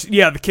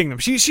 The Kingdom.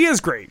 She is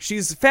great.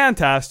 She's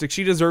fantastic.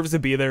 She deserves to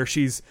be there.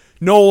 She's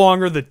no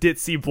longer the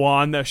ditzy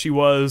blonde that she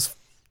was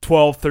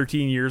 12,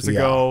 13 years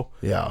ago.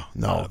 Yeah.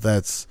 No,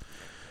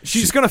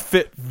 she's going to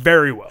fit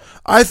very well.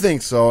 I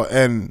think so.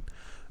 And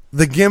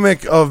the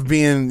gimmick of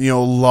being,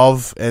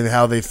 love and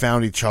how they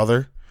found each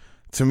other,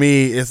 to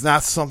me, it's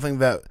not something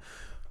that...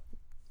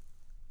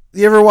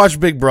 You ever watch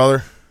Big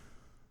Brother?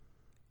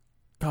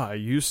 I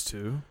used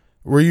to.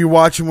 Were you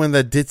watching when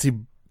that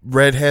ditzy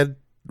redhead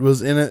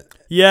was in it?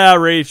 Yeah,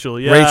 Rachel.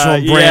 Yeah, Rachel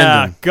and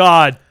Brandon. Yeah,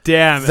 God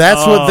damn it.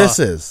 That's what this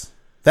is.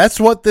 That's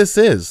what this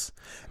is.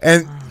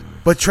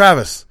 But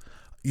Travis,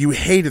 you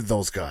hated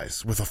those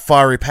guys with a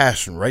fiery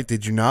passion, right?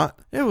 Did you not?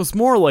 It was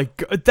more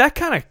like that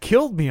kind of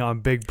killed me on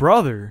Big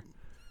Brother.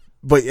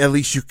 But at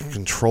least you can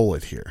control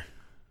it here.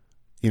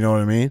 You know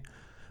what I mean?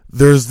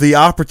 There's the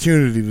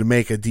opportunity to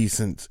make a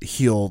decent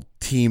heel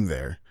team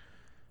there.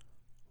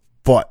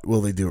 But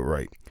will they do it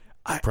right?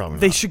 Probably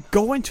not. They should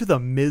go into the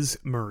Miz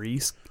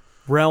Maurice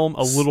realm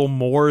a little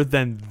more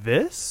than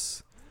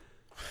this.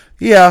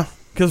 Yeah.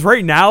 Because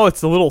right now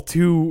it's a little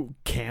too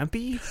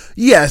campy.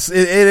 Yes,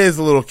 it is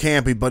a little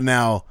campy, but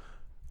now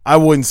I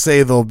wouldn't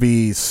say they'll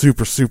be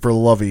super, super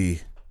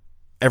lovey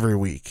every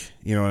week.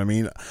 You know what I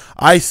mean?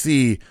 I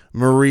see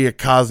Maria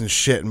causing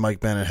shit and Mike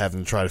Bennett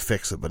having to try to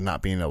fix it, but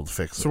not being able to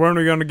fix it. So when are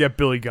we going to get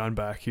Billy Gunn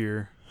back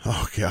here?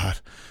 Oh, God.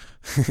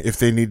 If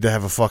they need to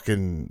have a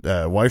fucking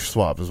wife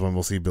swap is when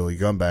we'll see Billy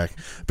Gunn back.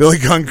 Billy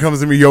Gunn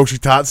comes in with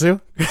Yoshitatsu.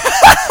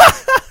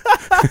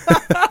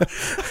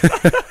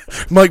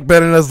 Mike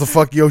Bennett has the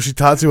fuck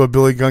Yoshitatsu while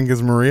Billy Gunn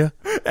gives Maria.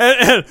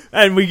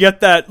 And we get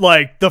that,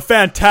 the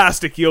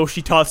fantastic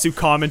Yoshitatsu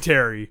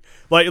commentary.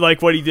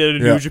 Like what he did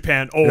in New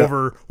Japan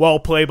while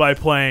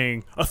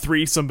play-by-playing a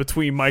threesome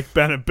between Mike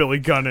Bennett, Billy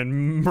Gunn,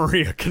 and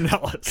Maria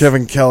Kanellis.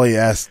 Kevin Kelly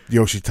asked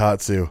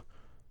Yoshitatsu,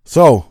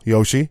 "So,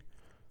 Yoshi,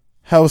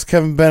 how was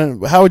Kevin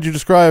Bennett? How would you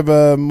describe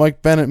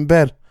Mike Bennett in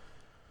bed?"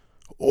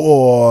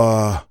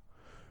 "Oh,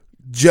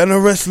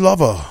 generous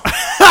lover."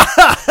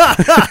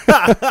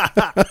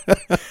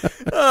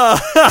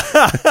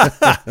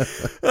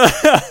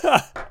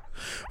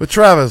 But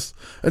Travis,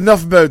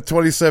 enough about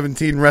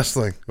 2017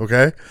 wrestling,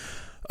 okay?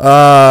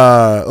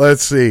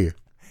 Let's see.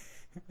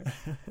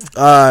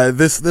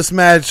 This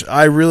match,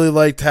 I really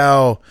liked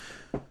how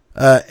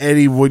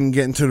Eddie wouldn't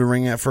get into the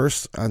ring at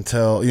first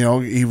until,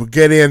 he would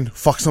get in,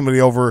 fuck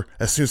somebody over.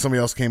 As soon as somebody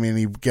else came in,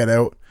 he'd get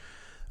out.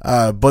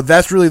 But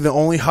that's really the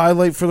only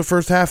highlight for the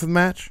first half of the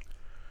match.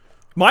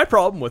 My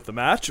problem with the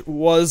match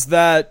was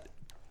that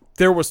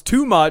there was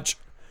too much.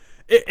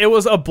 It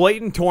was a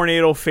blatant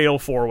tornado fatal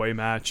 4-way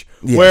match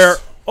where,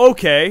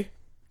 okay,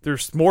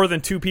 there's more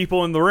than two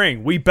people in the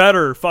ring. We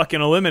better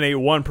fucking eliminate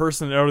one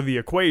person out of the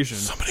equation.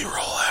 Somebody roll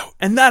out.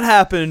 And that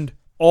happened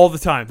all the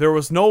time. There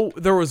was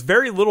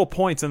very little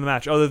points in the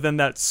match other than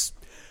that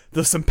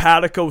the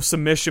simpatico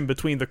submission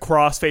between the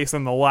crossface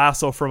and the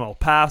lasso from El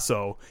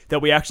Paso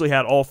that we actually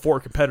had all 4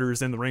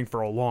 competitors in the ring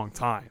for a long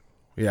time.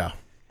 Yeah.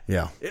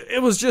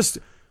 It was just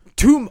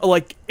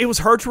it was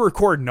hard to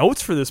record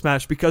notes for this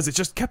match because it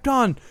just kept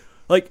on,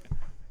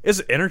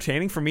 is it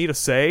entertaining for me to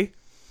say,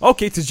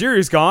 okay,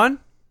 Tajiri's gone,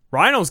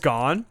 Rhino's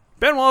gone,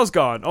 Benoit's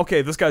gone,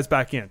 okay, this guy's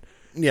back in.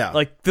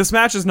 Yeah. This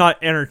match is not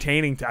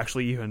entertaining to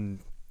actually even,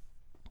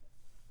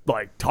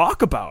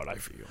 talk about, I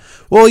feel.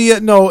 Well, yeah,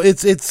 no,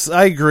 it's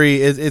I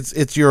agree.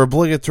 It's your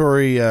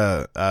obligatory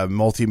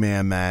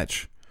multi-man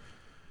match.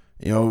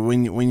 You know,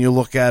 when you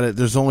look at it,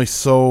 there's only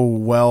so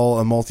well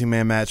a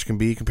multi-man match can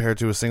be compared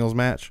to a singles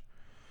match.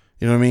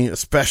 You know what I mean?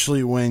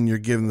 Especially when you're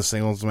given the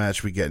singles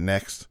match we get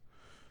next.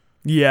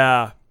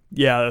 Yeah,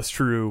 that's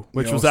true.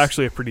 Which was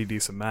actually a pretty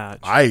decent match.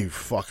 I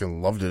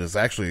fucking loved it. It's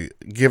actually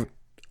give it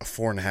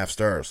 4.5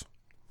 stars.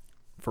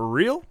 For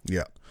real?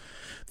 Yeah.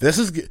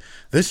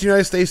 This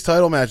United States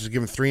title match is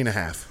given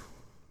 3.5.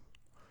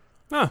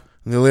 Huh.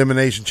 And the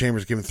Elimination Chamber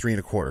is given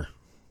 3.25.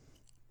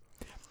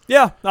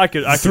 Yeah, I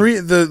could.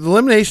 The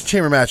Elimination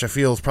Chamber match I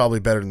feel is probably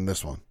better than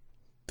this one,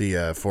 the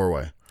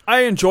 4-way.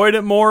 I enjoyed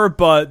it more,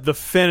 but the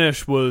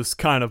finish was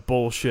kind of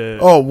bullshit.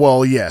 Oh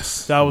well,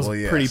 yes, that was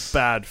a pretty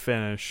bad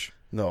finish.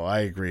 No, I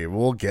agree.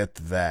 We'll get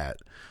to that.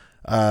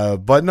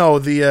 But no,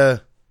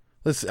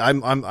 let's.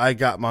 I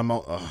got my.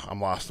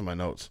 I'm lost in my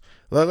notes.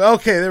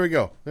 Okay, there we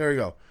go.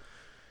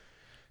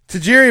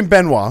 Tajiri and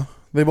Benoit,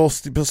 they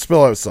both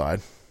spill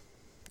outside.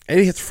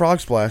 Eddie hits Frog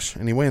Splash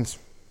and he wins.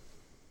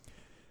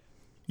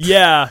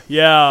 Yeah.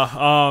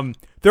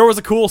 There was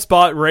a cool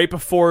spot right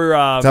before.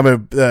 Tell me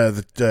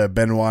the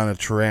Benoit and a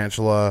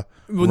Tarantula.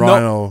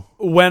 Rhino.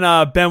 When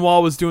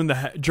Benoit was doing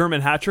the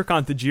German hat trick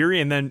on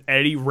Tajiri, and then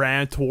Eddie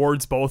ran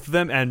towards both of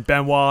them, and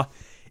Benoit,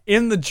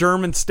 in the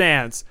German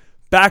stance,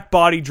 back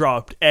body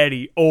dropped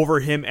Eddie over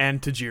him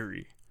and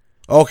Tajiri.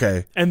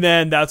 Okay. And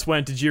then that's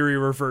when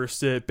Tajiri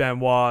reversed it.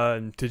 Benoit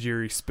and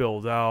Tajiri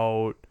spilled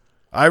out.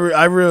 I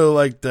really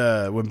liked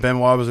when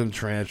Benoit was in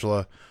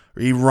Tarantula.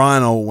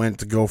 Rhino went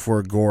to go for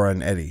a gore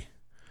on Eddie,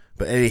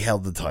 but Eddie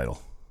held the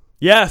title.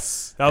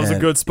 Yes, that was a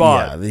good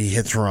spot. Yeah, he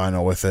hits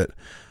Rhino with it.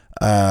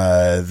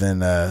 Then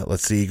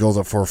let's see, he goes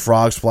up for a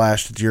Frog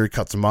Splash. Tajiri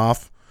cuts him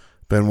off.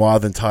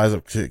 Benoit then ties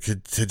up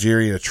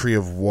Tajiri in a Tree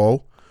of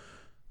Woe,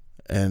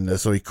 and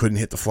so he couldn't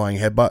hit the flying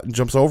headbutt and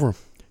jumps over him.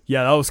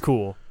 Yeah, that was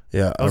cool.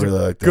 Yeah, I really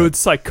like that. Good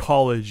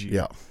psychology.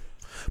 Yeah.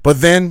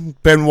 But then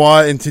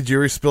Benoit and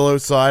Tajiri spill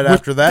outside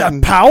after that.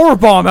 That power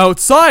bomb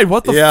outside.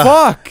 What the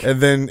fuck? And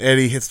then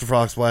Eddie hits the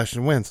Frog Splash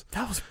and wins.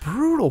 That was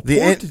brutal. Poor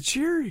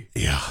Tajiri.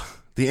 Yeah.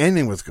 The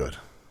ending was good.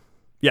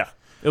 Yeah.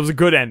 It was a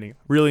good ending.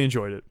 Really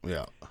enjoyed it.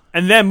 Yeah.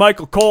 And then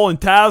Michael Cole and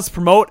Taz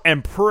promote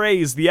and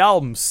praise the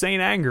album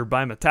Saint Anger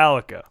by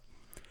Metallica.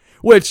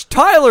 Which,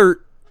 Tyler,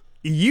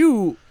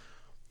 you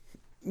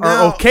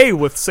are okay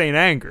with Saint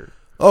Anger.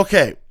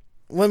 Okay.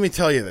 Let me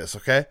tell you this,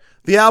 okay?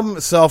 The album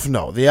itself,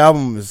 no. The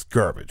album is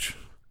garbage.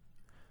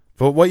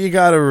 But what you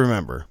got to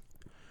remember,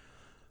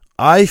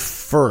 I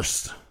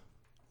first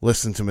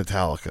listened to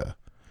Metallica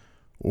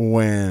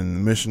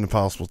when Mission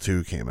Impossible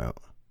 2 came out.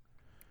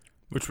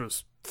 Which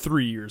was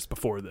 3 years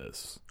before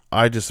this.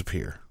 I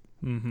Disappear.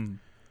 Mm-hmm.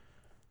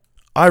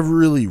 I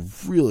really,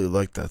 really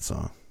liked that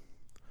song.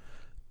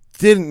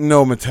 Didn't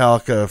know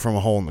Metallica from a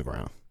hole in the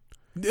ground.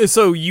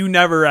 So you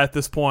never, at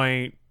this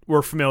point,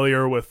 were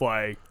familiar with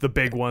the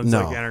big ones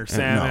like Enter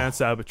Sandman,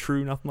 Sabbath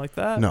True, nothing like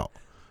that? No.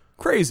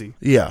 Crazy.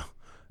 Yeah.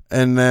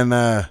 And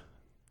then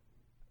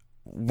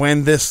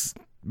when this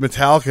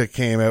Metallica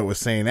came out with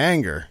Saint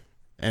Anger,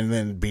 and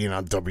then being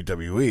on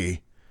WWE,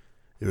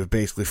 it was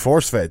basically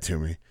force-fed to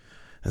me.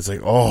 It's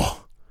like,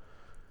 oh,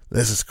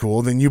 this is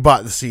cool. Then you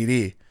bought the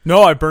CD.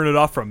 No, I burned it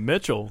off from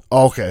Mitchell.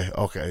 Okay,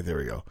 there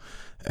we go.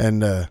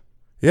 And, the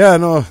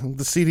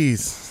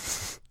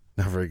CD's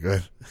not very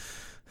good.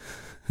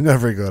 Not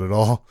very good at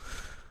all.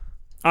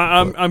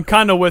 I'm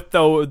kind of with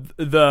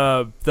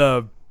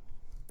the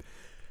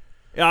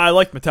I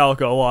liked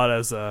Metallica a lot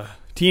as a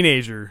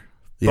teenager,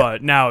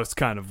 but now it's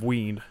kind of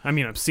weaned. I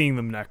mean, I'm seeing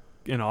them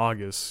in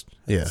August.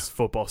 Yeah, it's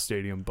football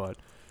stadium, but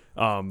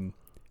I'm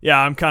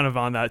kind of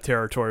on that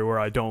territory where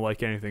I don't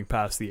like anything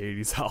past the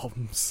 '80s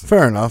albums.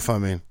 Fair enough. I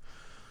mean,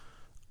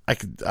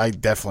 I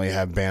definitely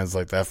have bands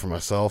like that for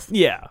myself.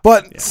 Yeah,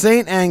 but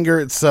Saint Anger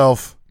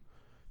itself,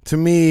 to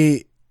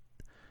me,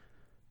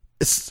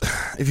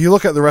 if you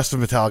look at the rest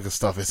of Metallica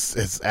stuff,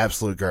 it's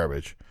absolute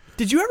garbage.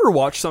 Did you ever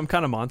watch Some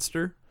Kind of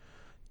Monster?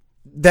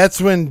 That's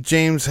when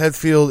James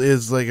Hetfield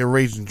is like a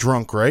raging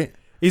drunk, right?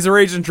 He's a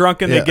raging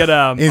drunk, and they get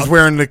he's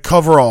wearing the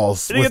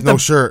coveralls with no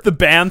shirt. The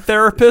band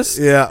therapist,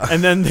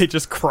 and then they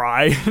just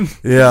cry and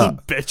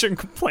bitch and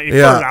complain for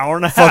an hour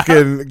and a half.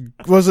 Fucking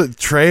was it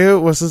Trejo?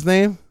 What's his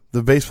name?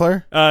 The bass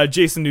player?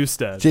 Jason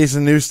Newsted.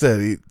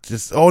 He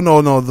just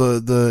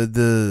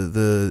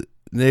the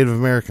Native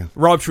American.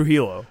 Rob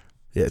Trujillo.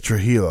 Yeah,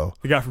 Trujillo.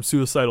 The guy from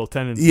Suicidal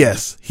Tendencies.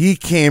 Yes, he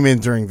came in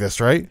during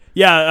this, right?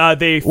 Yeah,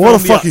 they. What a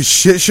fucking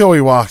shit show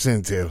he walks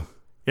into.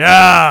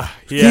 Yeah.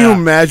 Can you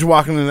imagine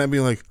walking in that and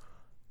being like,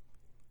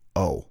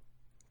 oh.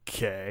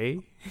 Okay.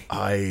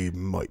 I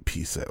might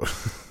peace out.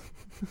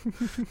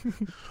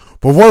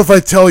 But what if I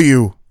tell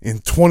you in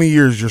 20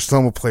 years your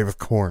son will play with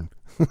corn?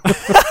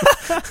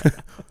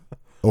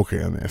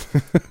 Okay, I'm in.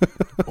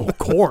 Oh,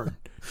 corn.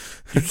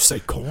 Did you say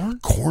corn?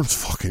 Corn's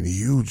fucking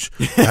huge.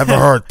 I have a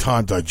hard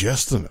time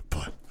digesting it,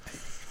 but...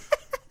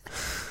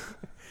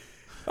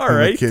 All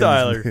right,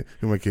 Tyler.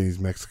 Who am I kidding? He's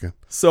Mexican.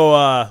 So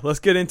let's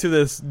get into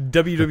this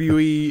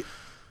WWE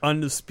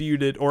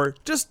Undisputed, or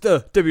just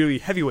the WWE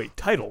Heavyweight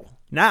title.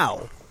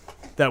 Now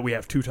that we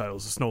have two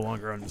titles, it's no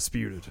longer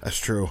undisputed. That's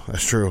true.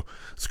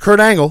 It's Kurt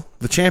Angle,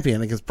 the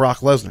champion, against Brock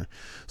Lesnar.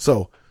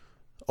 So,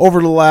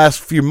 over the last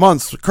few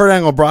months, Kurt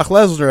Angle and Brock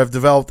Lesnar have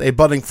developed a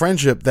budding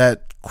friendship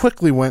that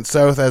quickly went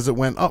south as it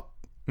went up.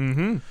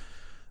 Mm-hmm.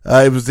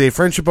 It was a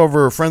friendship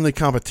over a friendly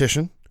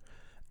competition,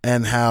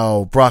 and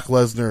how Brock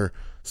Lesnar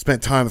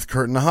spent time with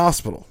Kurt in the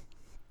hospital.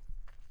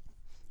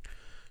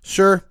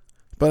 Sure,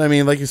 but I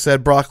mean, like you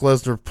said, Brock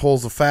Lesnar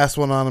pulls a fast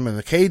one on him in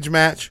a cage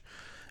match,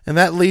 and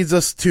that leads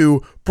us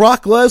to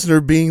Brock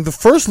Lesnar being the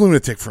first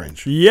lunatic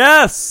fringe.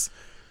 Yes!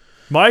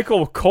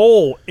 Michael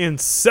Cole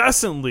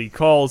incessantly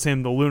calls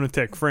him the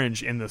lunatic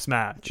fringe in this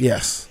match.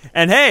 Yes.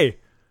 And hey,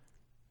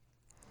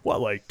 what,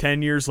 like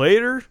 10 years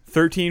later,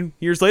 13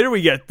 years later,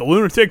 we get the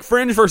lunatic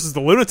fringe versus the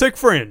lunatic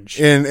fringe.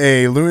 In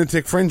a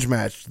lunatic fringe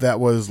match that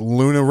was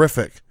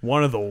lunarific.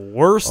 One of the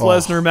worst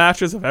Lesnar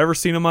matches I've ever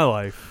seen in my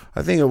life.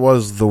 I think it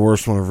was the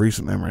worst one of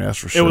recent memory, that's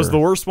for sure. It was the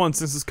worst one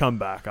since his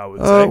comeback, I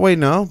would say. Wait,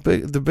 no.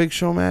 The Big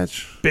Show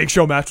match? Big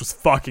Show match was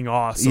fucking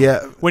awesome. Yeah.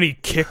 When he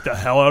kicked the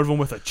hell out of him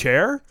with a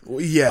chair.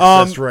 Yes,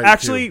 that's right.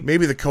 Actually, too.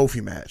 Maybe the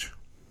Kofi match.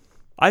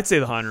 I'd say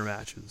the Hunter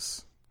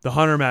matches. The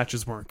Hunter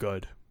matches weren't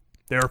good.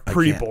 They were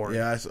pretty boring.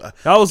 Yeah,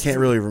 I can't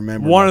really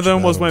remember. One of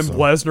them was when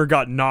Lesnar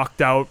got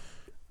knocked out.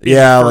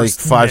 Yeah, like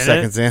 5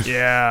 seconds in.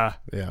 Yeah.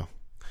 Yeah.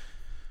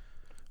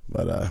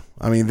 But,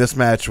 I mean, this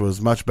match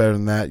was much better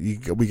than that.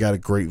 We got a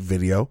great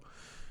video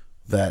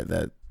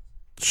that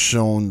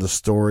shown the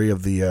story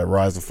of the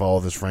rise and fall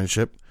of this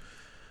friendship.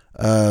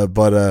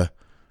 But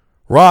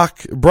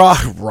Brock,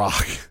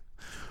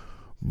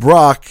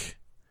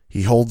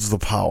 he holds the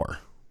power,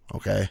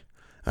 okay?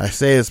 And I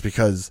say this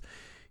because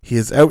he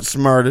has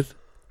outsmarted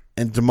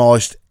and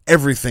demolished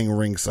everything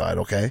ringside,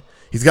 okay?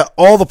 He's got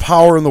all the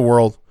power in the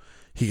world.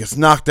 He gets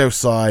knocked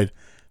outside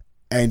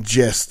and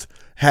just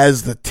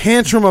has the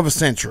tantrum of a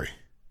century.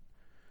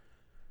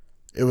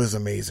 It was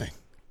amazing.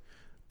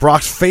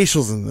 Brock's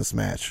facials in this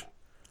match,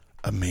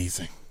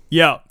 amazing.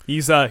 Yeah,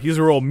 he's a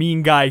real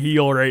mean guy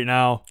heel right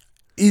now.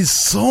 He's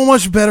so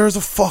much better as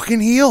a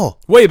fucking heel.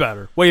 Way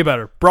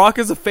better. Brock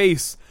is a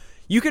face.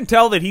 You can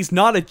tell that he's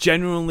not a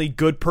genuinely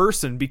good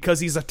person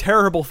because he's a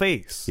terrible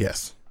face.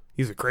 Yes.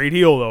 He's a great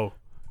heel, though.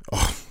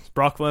 Oh.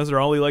 Brock Lesnar,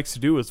 all he likes to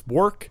do is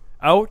work,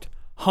 out,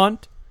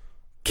 hunt,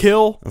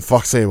 kill. And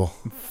fuck Sable.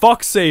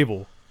 Fuck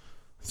Sable.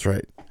 That's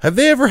right. Have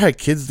they ever had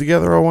kids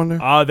together, I wonder?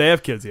 They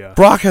have kids, yeah.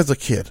 Brock has a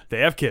kid.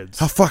 They have kids.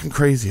 How fucking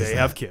crazy is that? They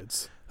have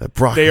kids. That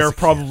Brock They has are a kid.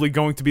 probably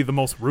going to be the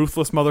most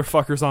ruthless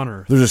motherfuckers on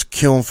earth. They're just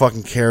killing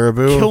fucking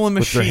caribou Killing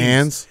with their machines.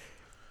 hands.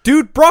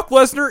 Dude, Brock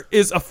Lesnar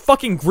is a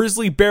fucking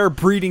grizzly bear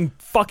breeding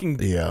fucking,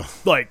 Yeah.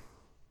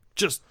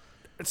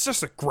 it's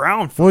just a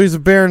ground for Well, he's a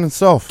bear in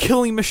himself.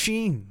 killing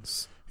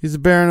machines. He's a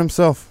bear in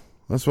himself.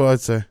 That's what I'd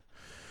say.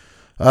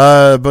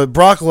 But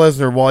Brock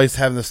Lesnar, while he's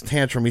having this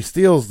tantrum, he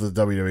steals the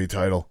WWE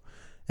title.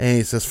 And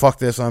he says, fuck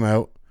this, I'm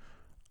out.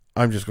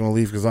 I'm just going to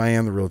leave because I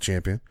am the real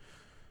champion.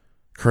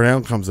 Kurt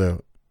Angle comes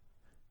out,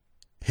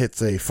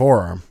 hits a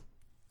forearm,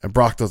 and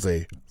Brock does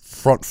a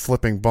front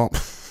flipping bump.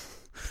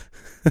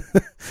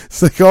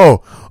 It's like,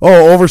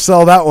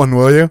 oversell that one,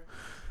 will you?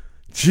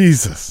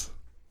 Jesus.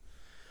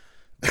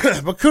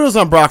 But kudos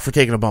on Brock for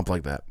taking a bump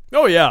like that.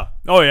 Oh, yeah.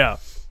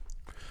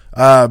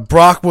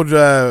 Brock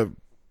would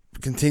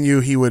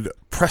continue. He would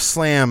press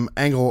slam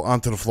Angle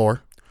onto the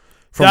floor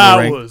from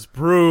the ring. That was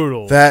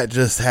brutal. That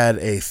just had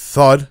a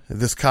thud.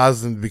 This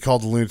caused him to be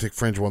called the lunatic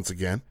fringe once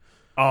again.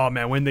 Oh,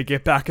 man, when they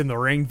get back in the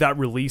ring, that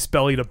release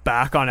belly to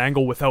back on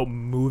Angle without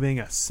moving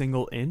a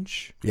single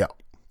inch. Yeah.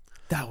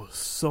 That was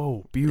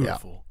so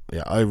beautiful.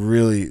 Yeah, I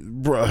really...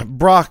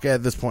 Brock,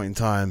 at this point in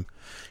time,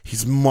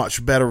 he's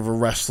much better of a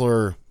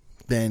wrestler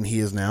than he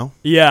is now.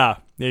 Yeah,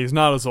 he's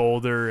not as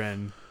older,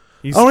 and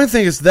he's... I don't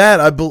think it's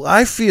that.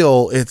 I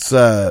feel it's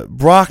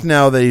Brock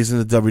now that he's in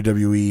the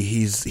WWE,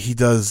 he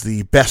does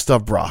the best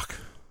of Brock.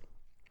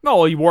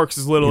 No, he works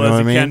as little You know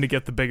as what he I can mean? to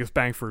get the biggest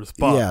bang for his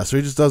buck. Yeah, so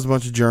he just does a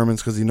bunch of Germans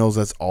because he knows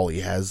that's all he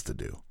has to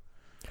do.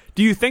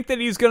 Do you think that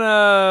he's going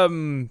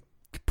to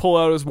pull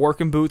out his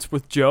working boots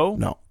with Joe?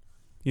 No.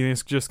 You think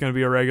it's just going to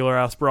be a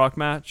regular-ass Brock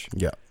match?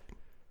 Yeah.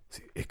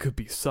 See, it could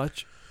be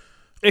such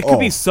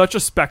a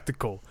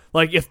spectacle.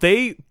 Like, if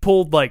they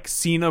pulled, like,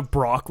 Cena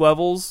Brock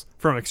levels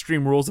from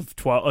Extreme Rules of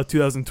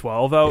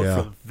 2012 out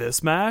for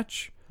this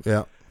match,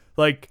 Yeah.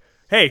 like,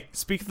 hey,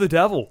 speak of the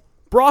devil,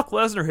 Brock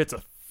Lesnar hits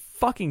a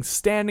fucking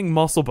standing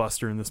muscle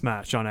buster in this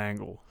match on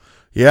Angle.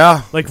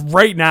 Yeah. Like,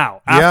 right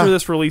now, after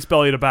this release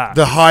belly to back.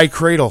 The high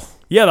cradle.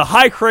 Yeah, the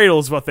high cradle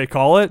is what they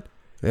call it.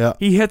 Yeah.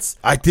 He hits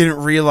I didn't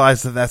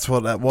realize that that's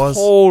what that was.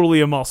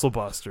 totally a muscle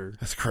buster.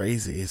 That's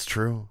crazy. It's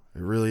true.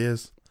 It really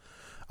is.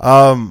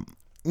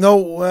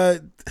 No,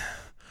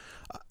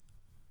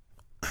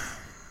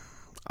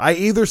 I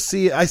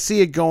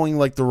see it going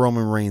like the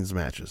Roman Reigns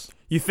matches.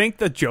 You think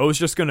that Joe's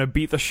just going to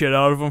beat the shit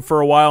out of him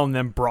for a while, and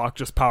then Brock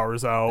just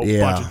powers out, Yeah.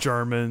 bunch of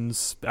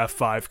Germans,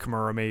 F5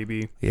 Kimura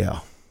maybe.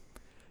 Yeah.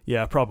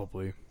 Yeah,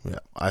 probably. Yeah,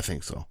 I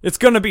think so. It's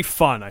going to be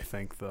fun, I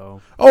think,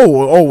 though.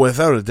 Oh,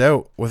 without a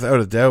doubt.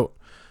 Without a doubt.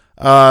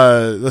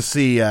 Let's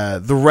see.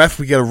 The ref,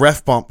 we get a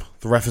ref bump.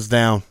 The ref is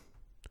down.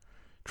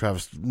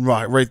 Travis,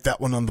 write that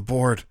one on the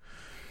board.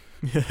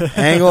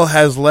 Angle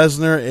has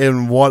Lesnar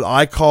in what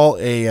I call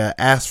a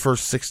ass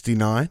first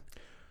 69.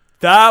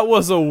 That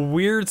was a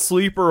weird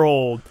sleeper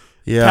hold.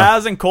 Yeah.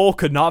 Taz and Cole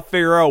could not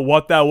figure out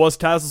what that was.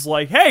 Taz is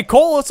like, hey,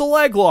 Cole, it's a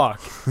leg lock.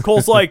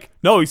 Cole's like,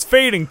 no, he's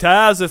fading,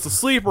 Taz. It's a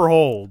sleeper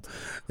hold.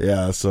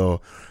 Yeah,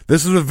 so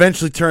this would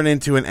eventually turn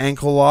into an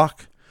ankle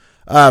lock.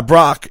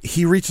 Brock,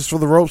 he reaches for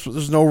the ropes, but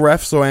there's no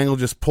ref, so Angle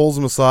just pulls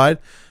him aside.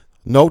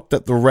 Note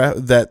that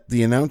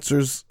the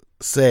announcers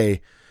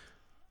say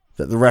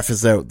that the ref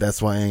is out.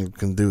 That's why Angle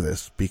can do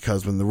this,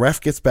 because when the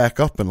ref gets back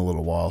up in a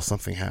little while,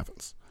 something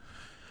happens.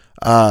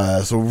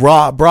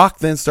 So Brock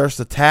then starts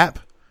to tap,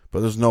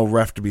 but there's no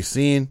ref to be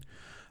seen.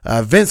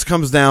 Vince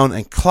comes down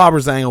and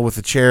clobbers Angle with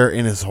a chair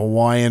in his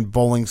Hawaiian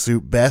bowling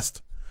suit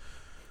best.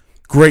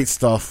 Great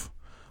stuff.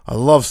 I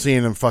love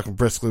seeing him fucking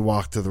briskly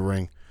walk to the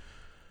ring.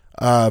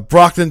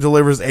 Brock then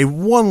delivers a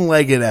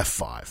one-legged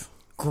F5.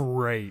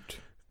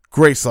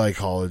 Great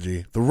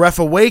psychology. The ref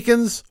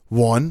awakens.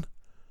 1,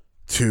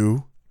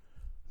 2,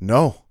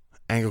 no.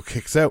 Angle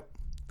kicks out.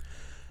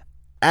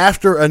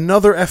 After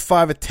another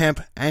F5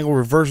 attempt, Angle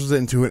reverses it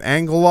into an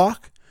angle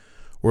lock,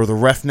 where the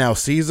ref now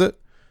sees it.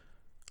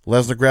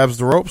 Lesnar grabs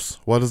the ropes.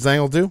 What does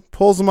Angle do?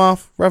 Pulls him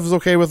off. Ref is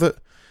okay with it,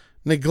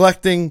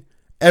 neglecting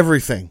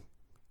everything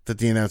that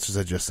the announcers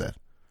had just said.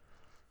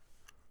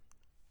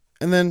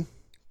 And then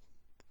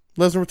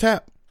Lesnar would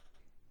tap.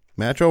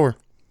 Match over.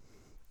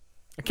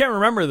 I can't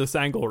remember this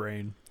Angle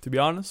reign, to be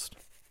honest.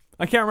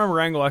 I can't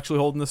remember Angle actually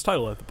holding this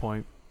title at the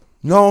point.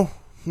 No,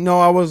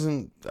 I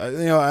wasn't.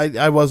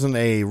 I wasn't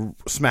a avid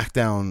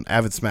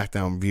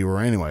SmackDown viewer,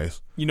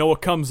 anyways. You know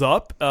what comes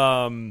up?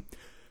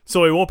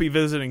 So he won't be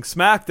visiting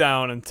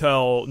SmackDown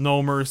until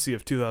No Mercy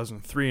of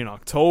 2003 in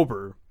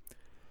October.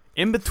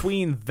 In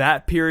between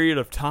that period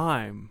of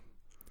time,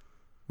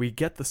 we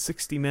get the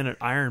 60-minute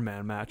Iron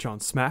Man match on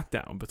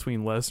SmackDown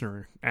between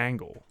Lesnar and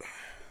Angle,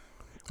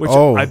 which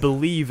I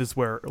believe is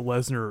where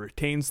Lesnar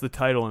retains the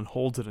title and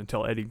holds it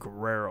until Eddie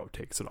Guerrero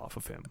takes it off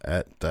of him.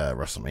 At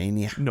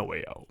WrestleMania? No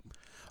Way Out.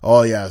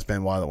 Oh, yeah, it's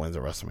Benoit that wins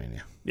at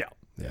WrestleMania.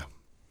 Yeah.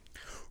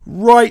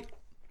 Right.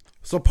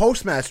 So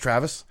post-match,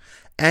 Travis,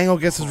 Angle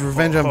gets his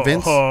revenge on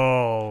Vince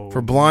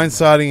for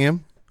blindsiding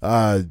him.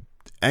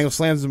 Angle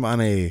slams him on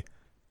a,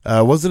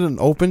 was it an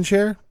open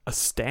chair? A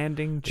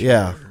standing chair.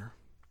 Yeah.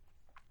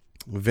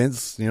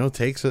 Vince,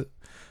 takes it,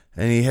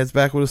 and he heads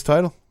back with his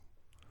title.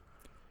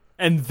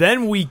 And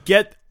then we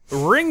get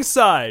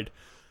ringside,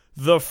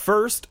 the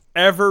first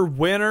ever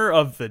winner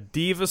of the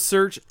Diva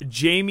Search,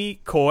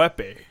 Jamie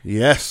Coepe.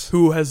 Yes.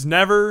 Who has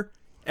never,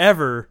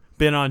 ever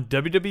been on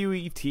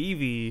WWE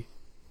TV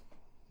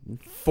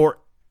for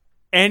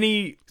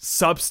any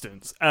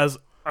substance as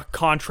a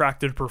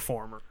contracted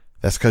performer.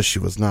 That's because she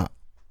was not.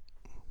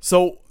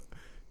 So,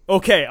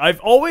 okay, I've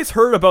always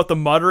heard about the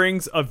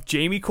mutterings of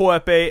Jamie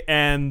Coepe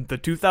and the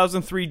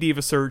 2003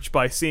 Diva Search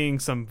by seeing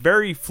some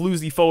very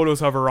floozy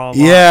photos of her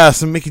online. Yeah,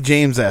 some Mickey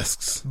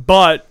James-esques.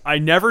 But I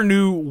never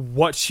knew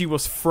what she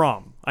was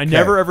from. I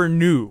never ever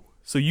knew.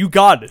 So you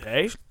got it,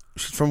 eh?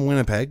 She's from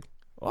Winnipeg.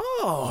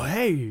 Oh,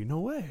 hey, no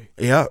way.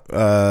 Yeah,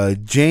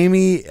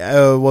 Jamie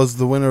was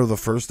the winner of the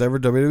first ever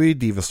WWE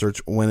Diva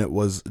Search when it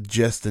was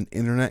just an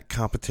internet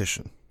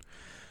competition.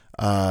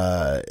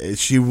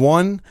 She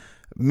won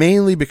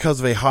mainly because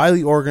of a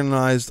highly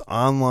organized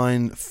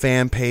online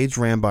fan page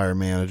ran by her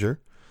manager.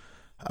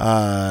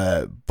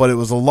 But it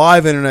was a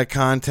live internet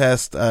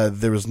contest.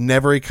 There was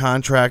never a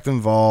contract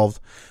involved.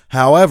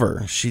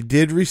 However, she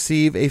did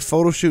receive a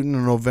photo shoot in the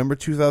November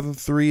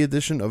 2003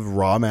 edition of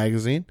Raw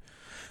magazine,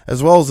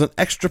 as well as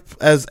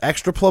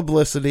extra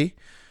publicity,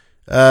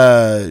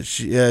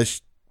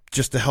 just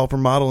to help her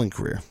modeling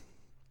career.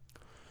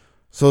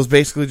 So it's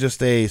basically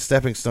just a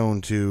stepping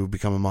stone to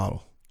become a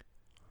model.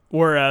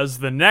 Whereas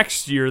the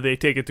next year, they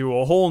take it to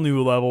a whole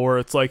new level where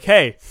it's like,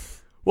 hey,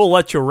 we'll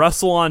let you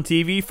wrestle on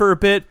TV for a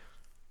bit,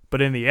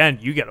 but in the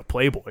end, you get a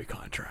Playboy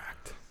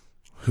contract.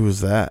 Who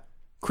is that?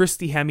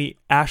 Christy Hemme,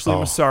 Ashley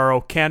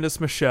Massaro,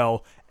 Candice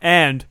Michelle,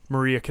 and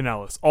Maria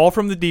Kanellis. All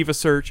from the Diva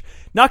Search.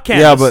 Not Candice.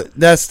 Yeah, but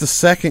that's the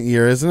second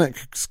year, isn't it?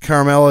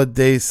 Carmella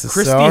de Cesare?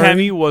 Christy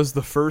Hemme was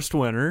the first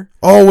winner.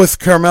 Oh, with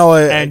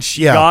Carmella. And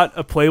she got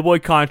a Playboy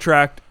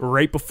contract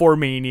right before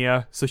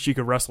Mania so she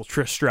could wrestle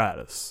Trish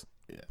Stratus.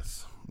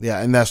 Yes. Yeah,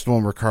 and that's the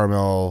one where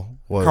Carmella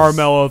was...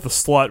 Carmella the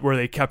slut, where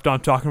they kept on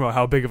talking about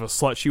how big of a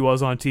slut she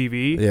was on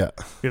TV. Yeah.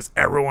 Because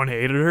everyone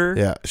hated her.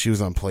 Yeah, she was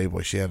on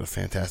Playboy. She had a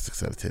fantastic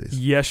set of titties.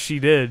 Yes, she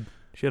did.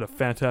 She had a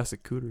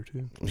fantastic cooter,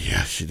 too.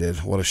 Yeah, she did.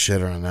 What a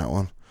shitter on that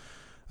one.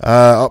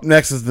 Up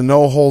next is the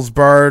No Holds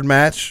Barred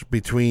match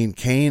between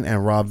Kane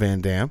and Rob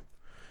Van Dam.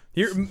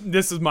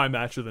 This is my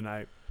match of the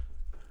night.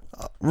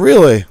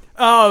 Really?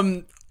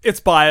 It's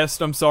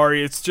biased. I'm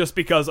sorry. It's just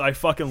because I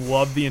fucking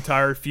love the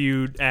entire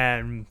feud,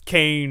 and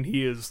Kane,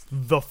 he is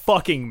the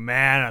fucking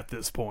man at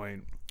this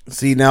point.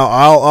 See, now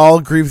I'll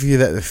agree with you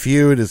that the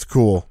feud is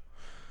cool.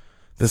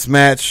 This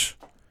match,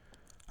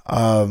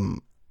 I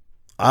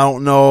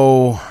don't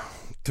know.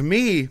 To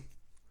me,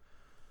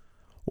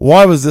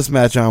 why was this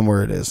match on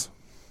where it is?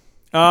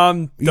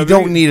 You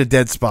don't need a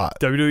dead spot.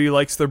 WWE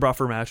likes their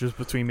buffer matches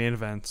between main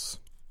events,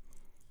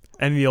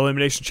 and the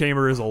Elimination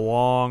Chamber is a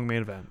long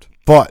main event.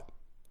 But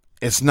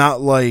it's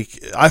not like,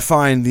 I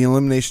find the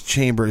Elimination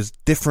Chamber is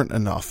different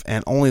enough,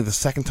 and only the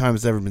second time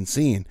it's ever been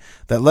seen,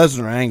 that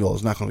Lesnar Angle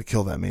is not going to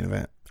kill that main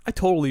event. I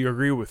totally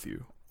agree with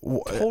you.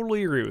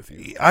 Totally agree with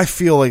you. I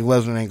feel like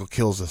Lesnar Angle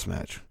kills this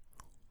match.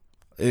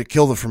 It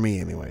killed it for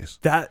me, anyways.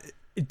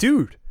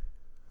 Dude,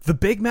 the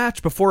big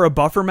match before a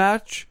buffer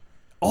match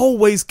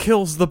always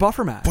kills the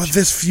buffer match. But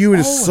this feud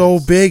is so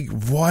big.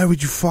 Why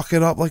would you fuck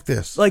it up like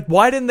this? Like,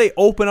 why didn't they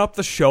open up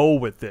the show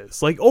with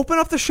this? Like, open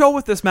up the show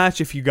with this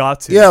match if you got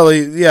to.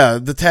 Yeah,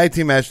 the tag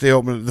team match they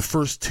opened, the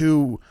first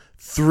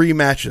 3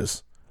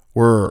 matches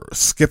were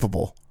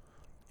skippable.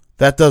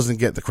 That doesn't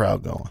get the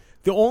crowd going.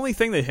 The only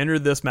thing that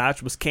hindered this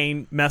match was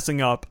Kane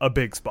messing up a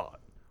big spot,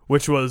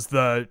 which was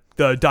the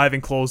diving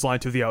clothesline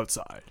to the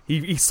outside.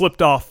 He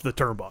slipped off the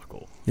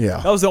turnbuckle. Yeah.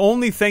 That was the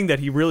only thing that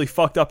he really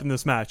fucked up in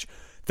this match.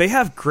 They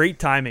have great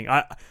timing.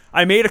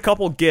 I made a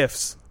couple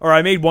GIFs, or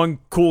I made one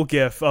cool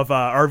GIF of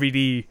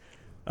RVD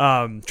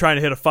trying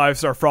to hit a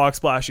 5-star frog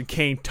splash and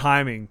Kane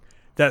timing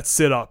that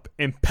sit-up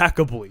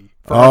impeccably.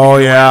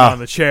 On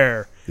the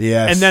chair.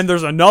 Yes. And then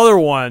there's another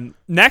one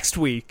next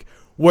week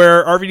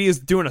where RVD is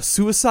doing a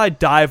suicide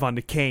dive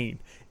onto Kane,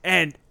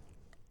 and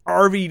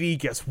RVD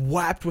gets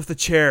whacked with the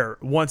chair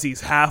once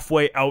he's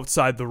halfway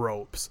outside the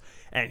ropes.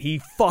 And he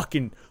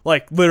fucking,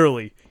 like,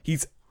 literally, he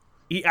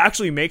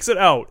actually makes it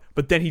out,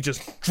 but then he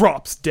just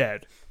drops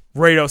dead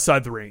right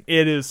outside the ring.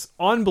 It is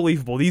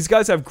unbelievable. These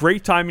guys have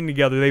great timing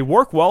together. They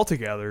work well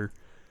together.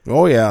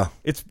 Oh, yeah.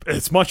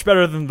 It's much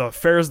better than the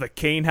affairs that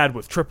Kane had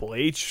with Triple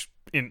H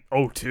in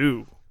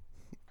 2002.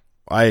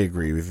 I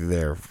agree with you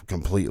there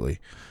completely.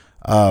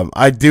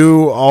 I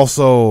do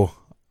also,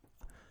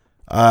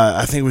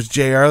 I think it was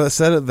JR that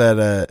said it,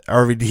 that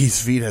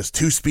RVD's feet has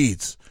 2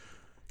 speeds.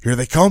 Here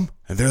they come,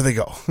 and there they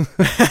go.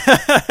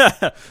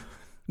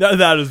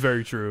 That is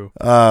very true.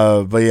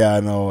 But yeah, I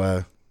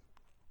know.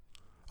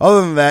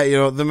 Other than that,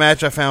 the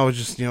match I found was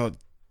just,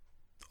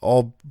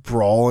 all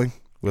brawling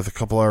with a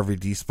couple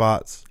RVD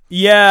spots.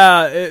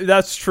 Yeah,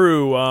 that's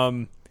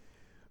true.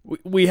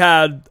 We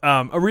had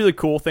a really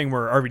cool thing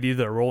where RVD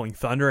did a Rolling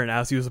Thunder, and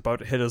as he was about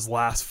to hit his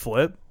last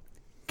flip,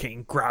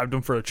 Kane grabbed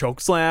him for a choke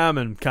slam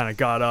and kind of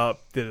got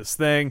up, did his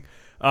thing.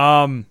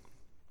 The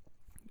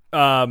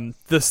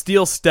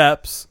steel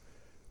steps,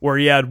 where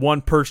he had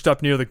one perched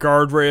up near the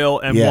guardrail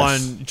and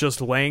one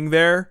just laying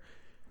there.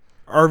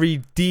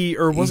 RVD,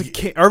 or was it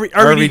Kane?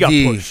 RVD got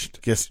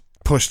pushed. Gets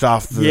pushed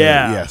off the,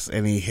 yes,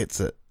 and he hits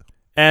it.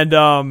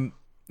 And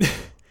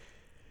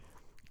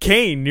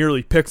Kane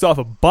nearly picks off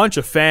a bunch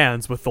of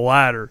fans with the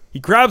ladder.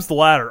 He grabs the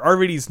ladder.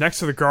 RVD's next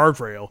to the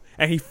guardrail,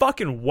 and he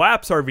fucking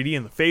whaps RVD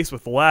in the face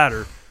with the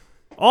ladder.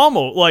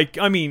 Almost, like,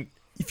 I mean,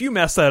 if you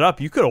mess that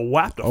up, you could have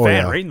whapped a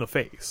fan right in the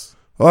face.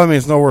 Well, I mean,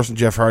 it's no worse than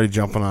Jeff Hardy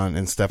jumping on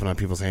and stepping on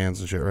people's hands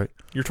and shit, right?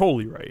 You're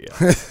totally right,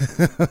 yeah.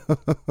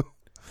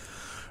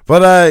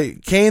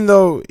 But Kane,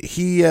 though,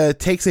 he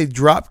takes a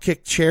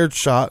dropkick chair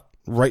shot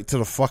right to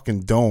the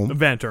fucking dome. The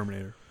Van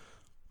Terminator.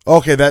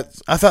 Okay,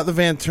 I thought the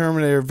Van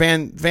Terminator,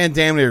 Van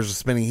Daminator is a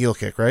spinning heel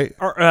kick, right?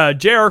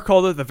 JR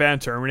called it the Van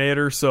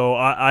Terminator, so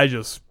I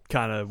just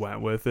kind of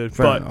went with it.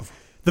 Fair enough.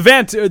 The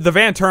Van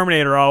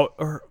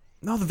Terminator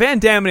the Van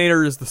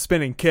Daminator is the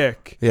spinning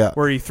kick,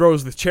 where he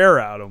throws the chair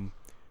at him.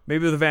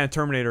 Maybe the Van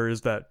Terminator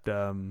is that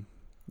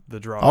the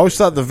drop. I always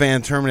thought the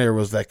Van Terminator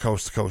was that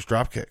coast to coast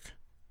drop kick.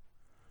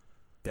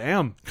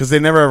 Damn, because they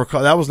never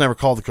ever that was never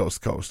called the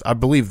coast to coast. I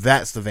believe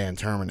that's the Van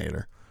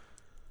Terminator.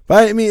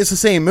 But I mean, it's the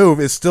same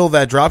move. It's still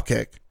that drop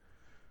kick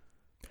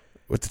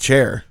with the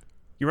chair.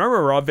 You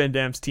remember Rob Van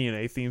Dam's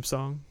TNA theme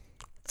song?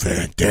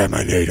 Van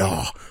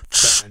Daminator,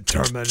 Van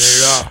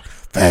Terminator,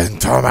 Van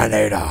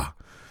Terminator,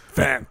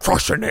 Van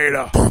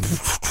Crushinator,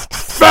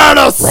 Van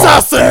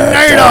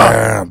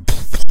Assassinator.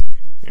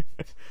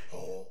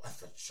 Oh,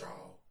 that's a show.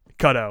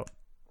 Cut out.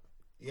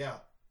 Yeah.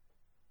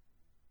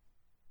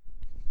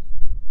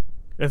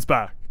 It's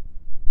back.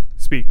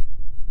 Speak.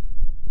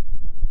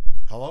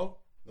 Hello?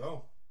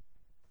 No.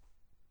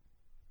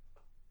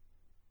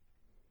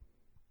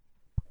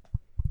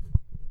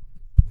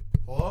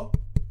 Hello?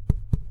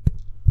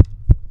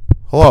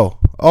 Hello.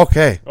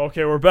 Okay.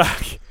 Okay, we're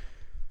back.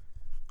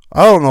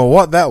 I don't know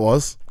what that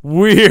was.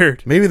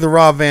 Weird. Maybe the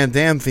Rob Van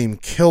Dam theme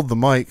killed the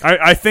mic.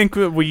 I think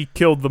that we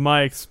killed the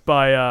mics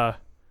by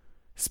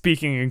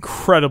speaking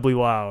incredibly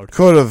loud.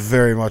 Could have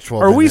very much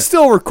well Are been we it.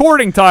 still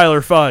recording,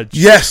 Tyler Fudge?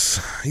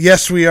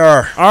 Yes, we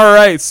are. All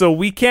right, so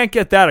we can't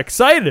get that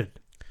excited.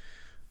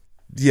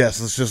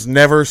 Yes, let's just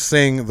never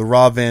sing the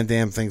Rob Van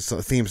Dam theme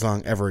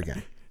song ever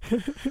again.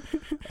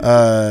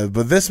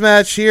 But this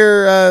match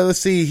here, let's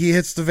see. He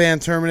hits the Van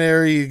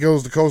Terminator. He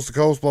goes to coast,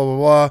 blah, blah,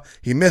 blah.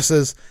 He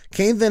misses.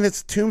 Kane then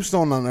hits a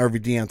tombstone on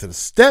RVD onto the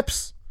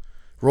steps,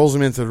 rolls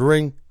him into the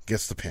ring,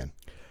 gets the pin.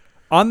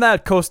 On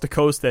that coast to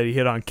coast that he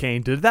hit on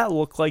Kane, did that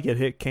look like it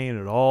hit Kane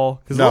at all?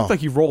 Because it No. looked like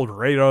he rolled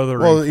right out of the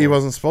ring. Well, he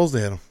wasn't supposed to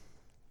hit him.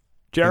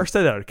 JR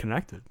said that it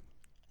connected.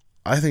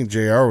 I think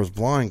JR was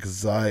blind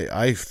because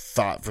I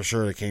thought for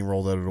sure that Kane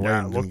rolled out of the way. Yeah,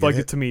 and it didn't looked get like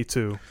hit. it to me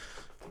too.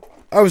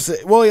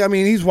 Well, I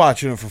mean, he's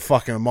watching it from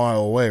fucking a mile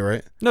away,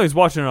 right? No, he's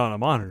watching it on a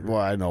monitor. Well,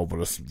 I know,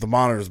 but the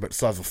monitor's but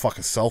still has a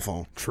fucking cell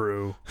phone.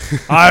 True.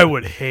 I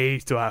would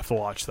hate to have to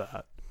watch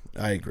that.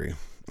 I agree.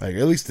 Like,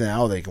 at least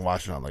now they can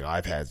watch it on like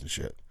iPads and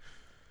shit.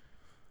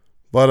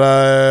 But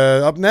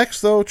up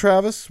next, though,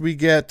 Travis, we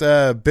get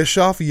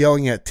Bischoff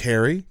yelling at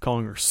Terry,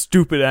 Calling her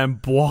stupid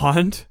and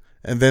blonde.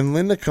 and then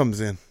Linda comes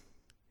in.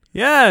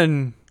 Yeah,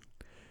 and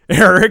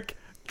Eric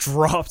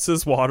drops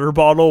his water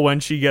bottle when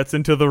she gets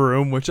into the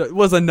room, which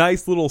was a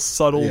nice little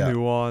subtle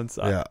nuance.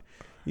 Yeah.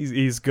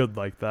 He's good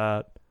like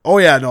that. Oh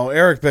yeah, no,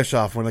 Eric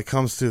Bischoff. When it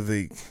comes to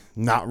the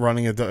not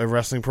running a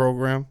wrestling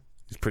program,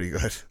 he's pretty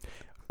good.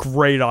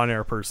 Great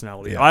on-air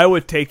personality. Yeah. I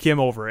would take him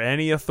over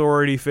any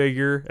authority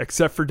figure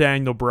except for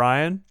Daniel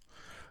Bryan.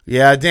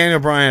 Yeah, Daniel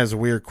Bryan has a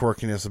weird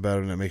quirkiness about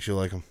him that makes you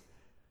like him.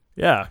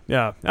 Yeah.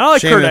 And I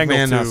like Shane Kurt McMahon,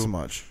 Angle not too. so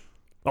much.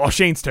 Oh,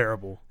 Shane's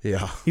terrible.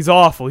 Yeah, He's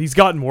awful. He's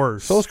gotten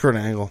worse. so is Kurt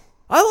Angle.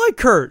 I like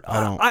Kurt.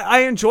 I don't.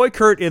 I enjoy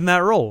Kurt in that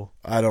role.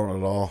 I don't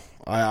at all.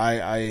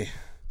 I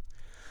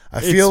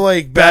It's feel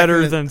like back better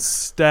in the- than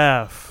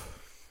Steph.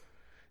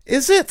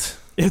 Is it?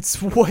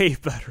 It's way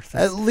better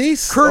than At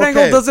least Kurt okay.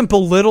 Angle doesn't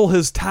belittle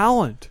his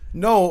talent.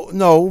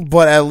 No,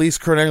 but at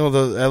least Kurt Angle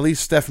does. At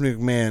least Stephanie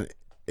McMahon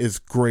is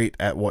great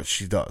at what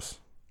she does.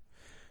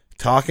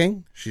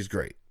 Talking, she's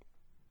great.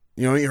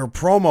 You know, her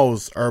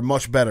promos are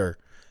much better,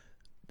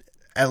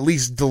 at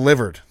least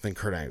delivered, than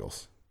Kurt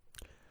Angle's.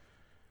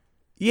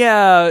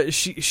 Yeah,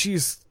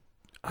 she's.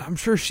 I'm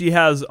sure she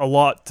has a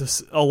lot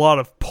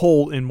of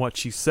pull in what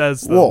she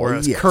says, though. Well,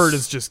 whereas yes. Kurt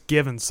is just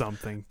given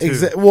something.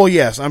 Too. Well,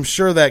 yes, I'm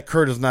sure that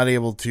Kurt is not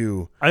able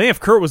to. I think if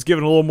Kurt was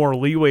given a little more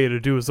leeway to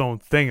do his own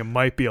thing, it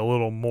might be a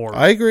little more.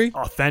 I agree.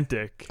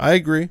 Authentic. I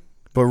agree.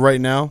 But right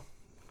now,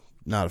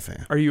 not a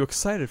fan. Are you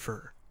excited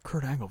for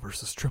Kurt Angle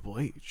versus Triple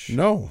H?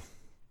 No.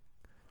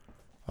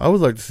 I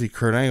would like to see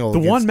Kurt Angle. The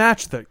against- one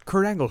match that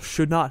Kurt Angle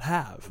should not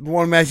have. The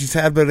one match he's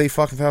had about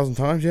 8,000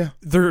 times, yeah.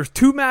 There are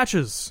two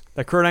matches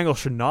that Kurt Angle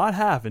should not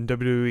have in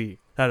WWE.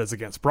 That is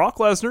against Brock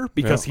Lesnar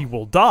because he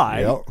will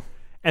die, Yep.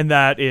 and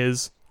that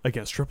is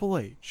against Triple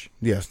H.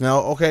 Yes. Now,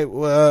 okay,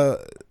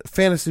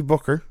 fantasy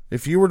booker.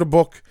 If you were to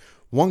book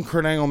one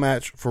Kurt Angle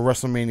match for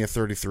WrestleMania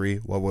 33,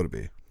 what would it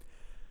be?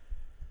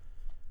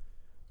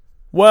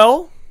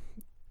 Well,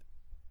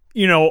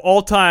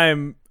 all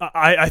time,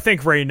 I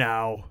think right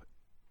now,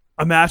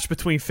 a match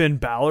between Finn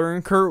Balor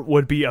and Kurt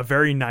would be a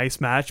very nice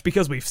match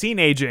because we've seen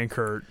AJ and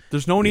Kurt.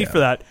 There's no need for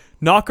that.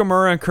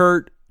 Nakamura and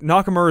Kurt.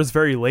 Nakamura is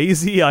very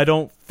lazy. I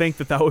don't think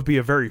that would be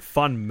a very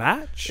fun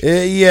match.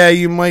 Yeah,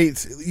 you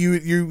might.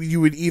 You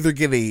would either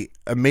get a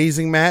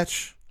amazing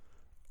match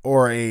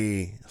or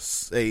a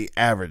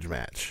average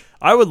match.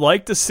 I would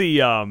like to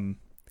see.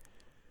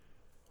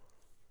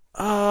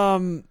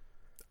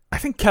 I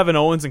think Kevin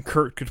Owens and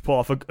Kurt could pull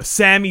off a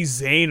Sami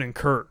Zayn and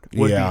Kurt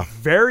would be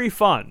very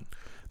fun.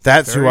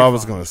 That's Very who I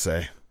was fun. going to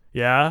say.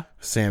 Yeah?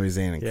 Sami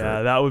Zayn and Yeah,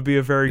 Kurt. that would be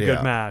a very Yeah.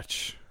 good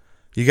match.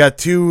 You got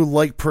two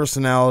like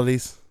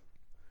personalities.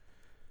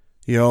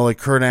 Like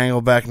Kurt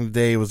Angle back in the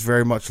day was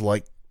very much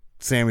like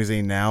Sami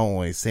Zayn now,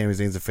 only Sami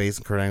Zayn's a face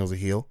and Kurt Angle's a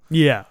heel.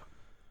 Yeah.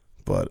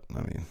 But,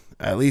 I mean,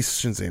 at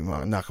least Shinsuke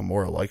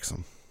Nakamura likes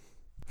him.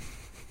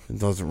 And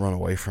doesn't run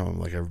away from him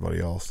like everybody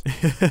else.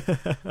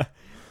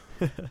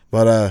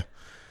 But,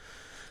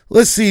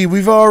 let's see.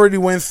 We've already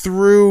went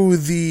through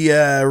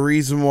the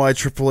reason why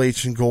Triple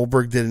H and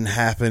Goldberg didn't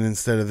happen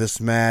instead of this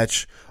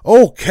match.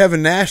 Oh,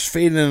 Kevin Nash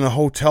faded in a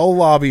hotel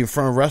lobby in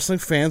front of wrestling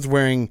fans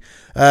wearing,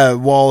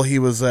 while he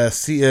was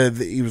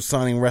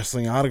signing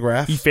wrestling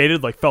autographs. He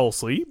faded, fell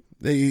asleep.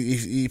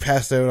 He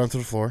passed out onto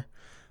the floor.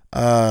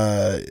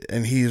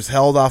 And he's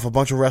held off a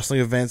bunch of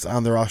wrestling events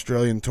on their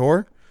Australian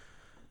tour.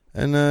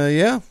 And,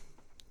 yeah.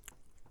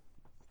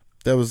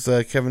 That was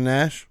Kevin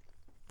Nash.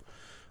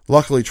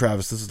 Luckily,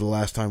 Travis, this is the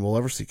last time we'll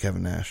ever see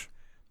Kevin Nash.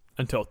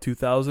 Until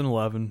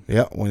 2011.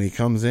 Yeah, when he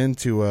comes in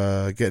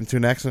to get into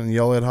an accident in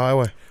Yellowhead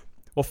Highway.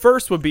 Well,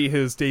 first would be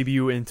his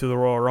debut into the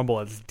Royal Rumble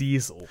as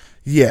Diesel.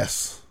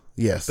 Yes.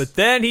 But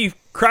then he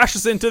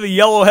crashes into the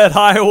Yellowhead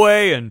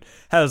Highway and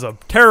has a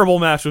terrible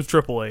match with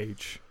Triple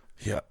H.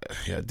 Yeah.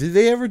 Did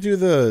they ever do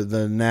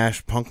the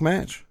Nash Punk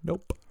match?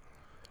 Nope.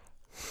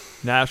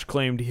 Nash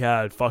claimed he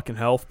had fucking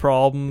health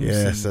problems.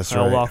 Yes, and that's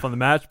held right. off on the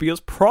match because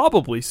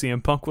probably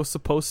CM Punk was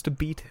supposed to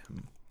beat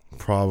him.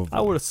 Probably.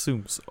 I would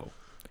assume so.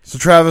 So,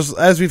 Travis,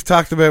 as we've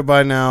talked about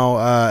by now,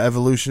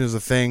 evolution is a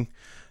thing.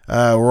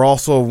 We're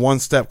also one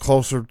step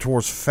closer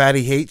towards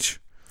Fatty H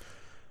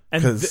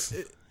because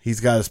he's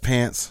got his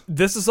pants.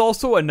 This is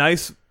also a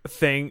nice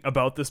thing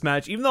about this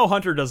match, even though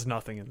Hunter does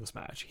nothing in this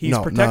match. He's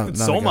protected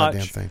not so a goddamn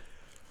much. thing.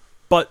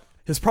 But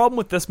his problem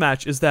with this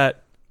match is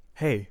that,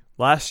 hey,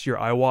 last year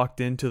I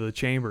walked into the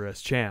chamber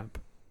as champ.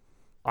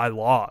 I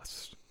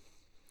lost.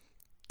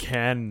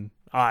 Can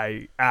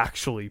I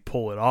actually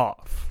pull it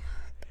off?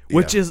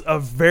 Which is a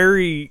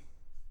very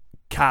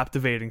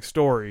captivating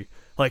story.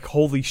 Like,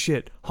 holy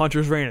shit,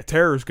 Hunter's reign of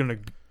terror is going to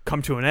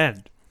come to an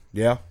end.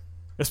 Yeah.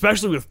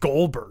 Especially with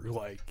Goldberg.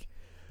 Like,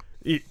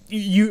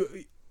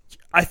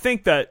 I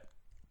think that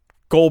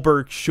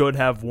Goldberg should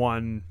have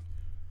won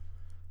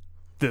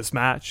this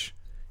match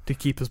to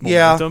keep his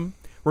momentum,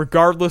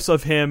 regardless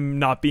of him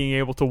not being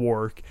able to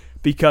work.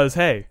 Because,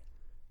 hey,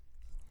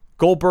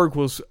 Goldberg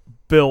was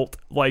built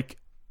like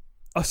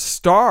a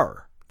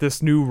star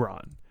this new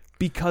run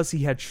because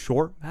he had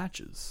short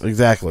matches.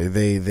 Exactly.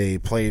 They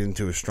played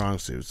into his strong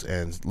suits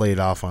and laid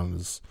off on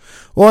his...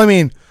 Well, I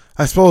mean,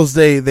 I suppose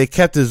they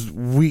kept his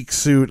weak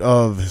suit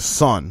of his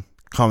son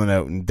coming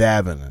out and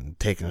dabbing and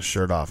taking his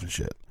shirt off and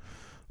shit.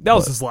 That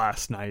was his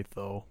last night,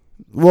 though.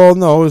 Well,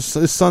 no,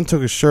 his son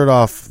took his shirt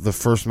off the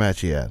first match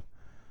he had.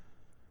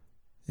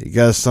 He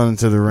got his son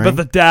into the ring. But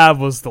the dab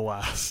was the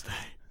last night.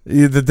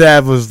 Yeah, the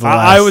dab was the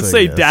last I would thing,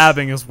 say yes.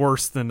 dabbing is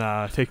worse than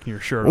taking your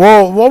shirt off.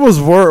 Well, what was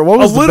worse? What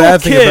was A the little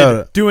bad thing about kid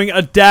it? doing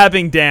a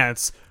dabbing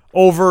dance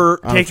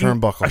over On a taking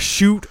turnbuckle. a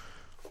shoot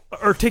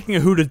or taking a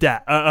hoot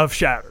of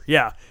shatter.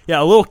 Yeah,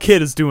 a little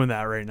kid is doing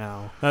that right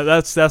now.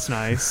 That's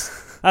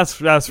nice.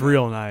 That's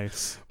real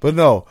nice. But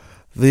no,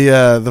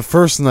 the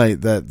first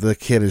night that the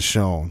kid is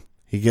shown,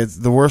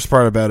 the worst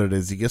part about it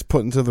is he gets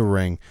put into the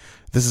ring.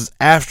 This is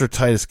after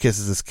Titus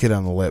kisses this kid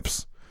on the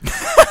lips.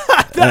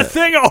 That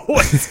thing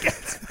always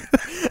gets me.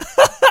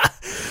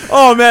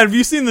 Oh man, have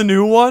you seen the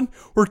new one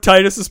where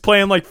Titus is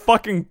playing like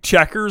fucking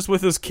checkers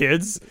with his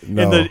kids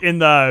No. in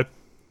the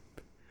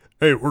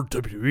hey, we're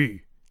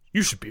WWE.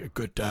 You should be a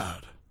good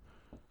dad.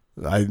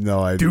 I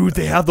know. Dude,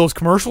 they have those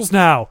commercials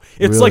now.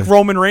 It's Really? like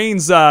Roman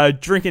Reigns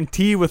drinking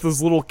tea with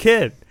his little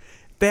kid.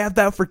 They have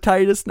that for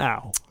Titus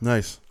now.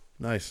 Nice.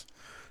 I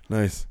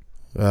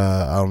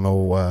don't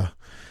know.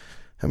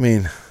 I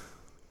mean,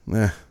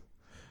 I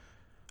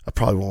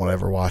probably won't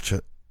ever watch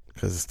it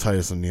because it's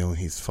Titus O'Neil and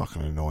he's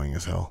fucking annoying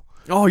as hell.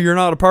 Oh, you're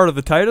not a part of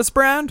the Titus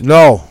brand?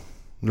 No,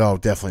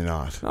 definitely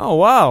not. Oh,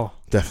 wow.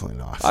 Definitely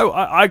not.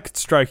 I could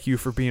strike you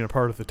for being a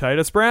part of the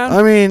Titus brand.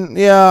 I mean,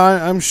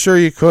 yeah, I'm sure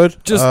you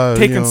could. Just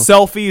taking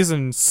selfies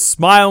and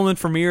smiling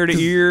from ear to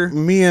ear.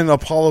 Me and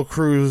Apollo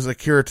Crews,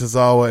 Akira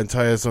Tozawa, and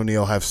Titus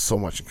O'Neil have so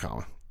much in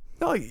common.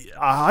 No,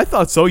 I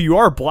thought so. You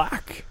are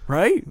black,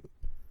 right?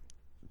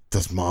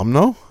 Does Mom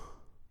know?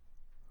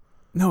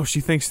 No,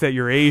 she thinks that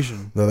you're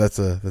Asian. No, that's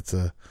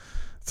a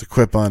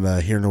quip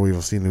on Hear No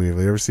Evil, See No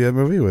Evil. You ever see that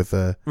movie with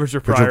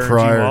Richard Pryor and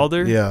Gene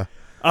Wilder? Yeah.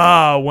 When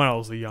I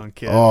was a young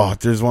kid. Oh,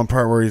 there's one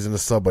part where he's in the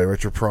subway.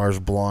 Richard Pryor's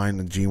blind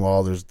and Gene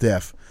Wilder's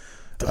deaf.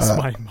 Does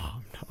my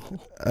mom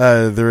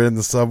know? They're in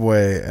the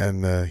subway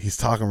and he's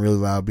talking really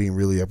loud, being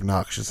really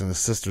obnoxious, and his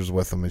sister's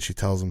with him, and she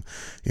tells him,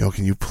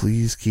 can you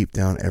please keep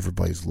down?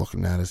 Everybody's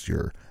looking at us.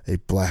 You're a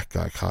black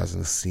guy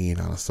causing a scene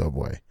on a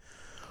subway.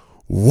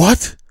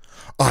 What?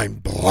 I'm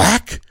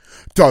black?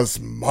 Does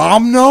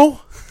Mom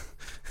know?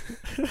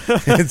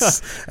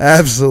 It's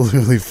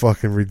absolutely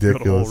fucking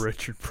ridiculous. Good old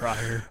Richard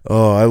Pryor.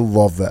 Oh, I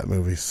love that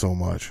movie so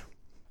much.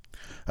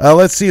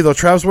 Let's see, though.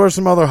 Travis, what are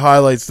some other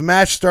highlights? The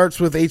match starts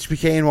with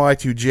HBK and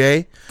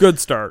Y2J. Good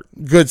start.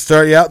 Good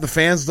start, yeah. The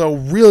fans, though,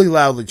 really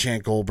loudly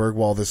chant Goldberg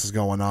while this is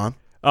going on.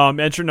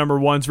 Entrant number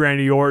 1's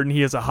Randy Orton.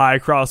 He has a high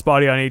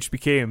crossbody on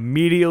HBK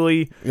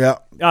immediately. Yeah.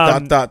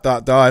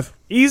 Dive.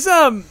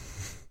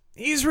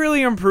 He's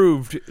really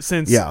improved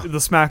since the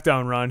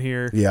SmackDown run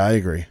here. Yeah, I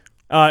agree.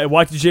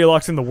 Y2J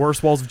locks in the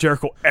worst walls of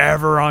Jericho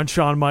ever on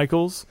Shawn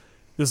Michaels.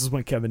 This is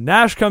when Kevin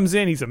Nash comes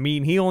in. He's a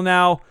mean heel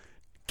now.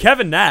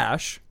 Kevin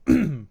Nash,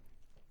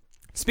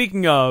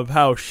 speaking of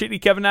how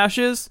shitty Kevin Nash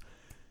is,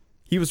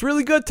 he was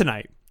really good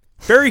tonight.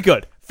 Very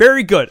good.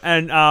 Very good.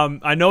 And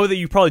I know that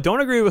you probably don't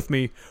agree with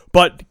me,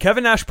 but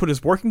Kevin Nash put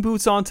his working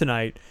boots on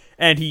tonight,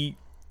 and he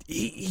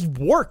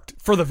worked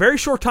for the very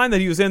short time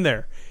that he was in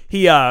there.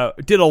 He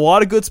did a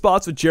lot of good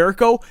spots with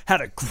Jericho, had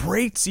a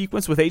great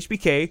sequence with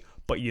HBK,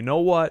 but you know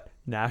what?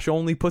 Nash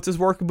only puts his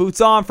working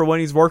boots on for when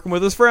he's working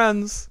with his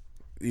friends.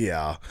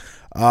 Yeah.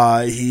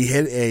 He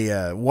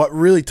hit what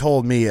really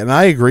told me, and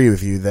I agree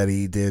with you that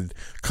he did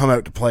come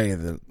out to play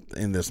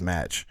in this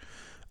match.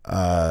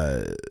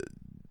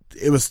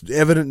 It was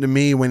evident to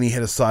me when he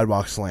hit a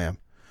sidewalk slam,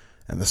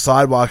 and the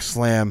sidewalk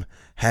slam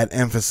had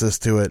emphasis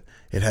to it.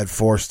 It had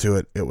force to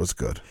it. It was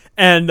good.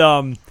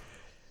 And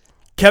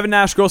Kevin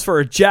Nash goes for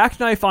a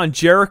jackknife on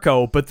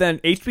Jericho, but then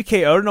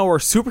HBK out of nowhere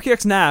super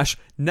kicks Nash.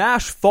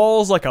 Nash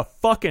falls like a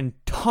fucking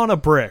ton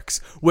of bricks,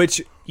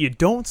 which you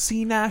don't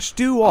see Nash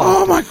do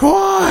often. Oh my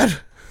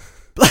god!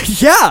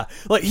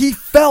 Like he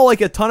fell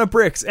like a ton of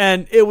bricks,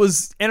 and it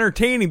was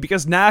entertaining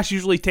because Nash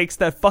usually takes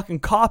that fucking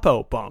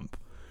cop-out bump.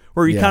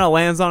 where he kind of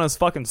lands on his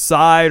fucking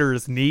side or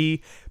his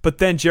knee. But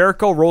then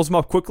Jericho rolls him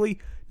up quickly.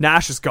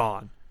 Nash is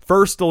gone.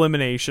 First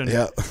elimination.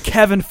 Yeah.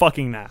 Kevin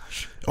fucking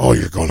Nash. Oh,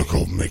 you're going to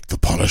go make the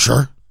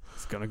Punisher?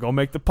 He's going to go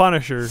make the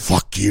Punisher.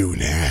 Fuck you,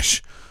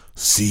 Nash.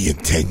 See you in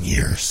 10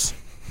 years.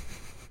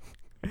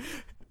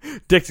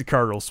 Dixie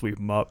Carter will sweep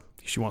him up.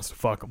 She wants to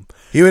fuck him.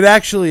 He would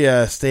actually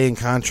stay in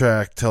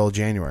contract till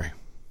January.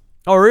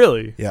 Oh,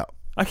 really? Yeah.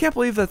 I can't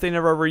believe that they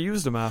never ever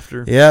used him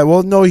after. Yeah,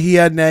 well, no, he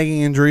had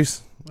nagging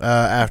injuries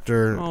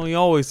after. Oh, he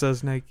always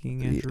says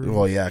nagging injuries.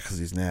 Well, yeah, because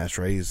he's Nash,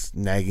 right? He's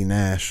nagging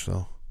Nash,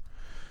 so.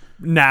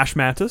 Nash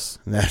Mantis.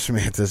 Nash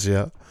Mantis,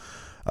 yeah.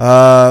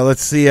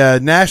 Let's see.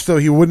 Nash, though,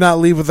 he would not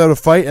leave without a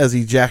fight as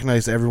he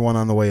jackknifes everyone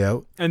on the way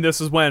out. And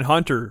this is when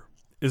Hunter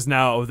is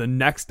now the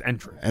next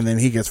entrant. And then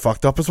he gets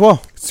fucked up as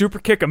well. Super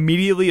kick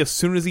immediately as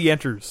soon as he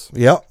enters.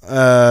 Yep.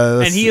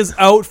 And he is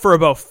out for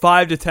about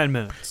 5 to 10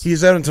 minutes.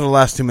 He's out until the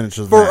last 2 minutes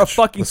of the for match. A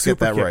fucking Let's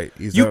super get that kick. right.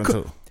 He's you out could,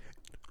 until...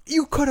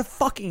 You could have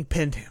fucking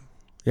pinned him.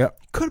 Yep.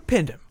 Could have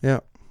pinned him.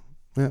 Yep.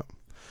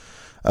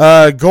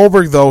 Yep.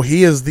 Goldberg, though,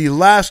 he is the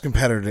last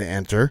competitor to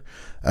enter.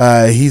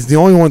 He's the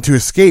only one to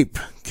escape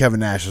Kevin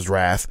Nash's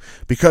wrath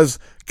because,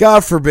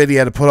 God forbid, he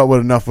had to put up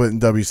with enough with in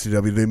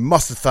WCW. They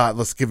must have thought,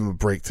 let's give him a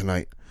break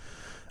tonight.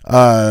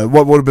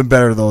 What would have been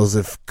better, though, is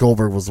if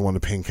Goldberg was the one to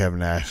pin Kevin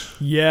Nash.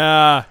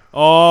 Yeah.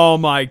 Oh,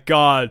 my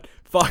God.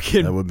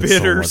 Fucking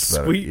bitter,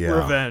 so sweet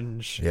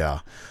revenge. Yeah.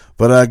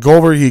 But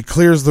Goldberg, he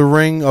clears the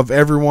ring of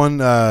everyone.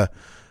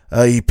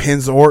 He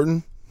pins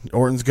Orton.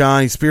 Orton's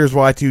gone. He spears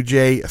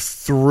Y2J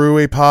through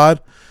a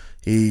pod.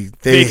 They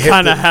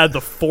kind of had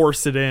to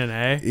force it in,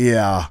 eh?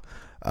 Yeah.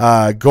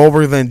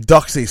 Goldberg then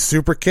ducks a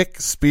super kick,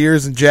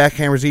 spears and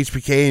jackhammers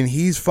HBK, and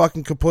he's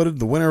fucking kaputted.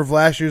 The winner of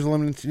last year's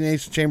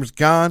Elimination Chamber's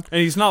gone.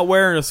 And he's not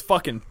wearing his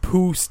fucking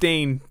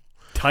poo-stained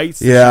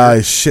tights. Yeah,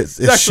 his shit.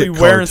 He's actually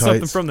wearing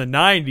something from the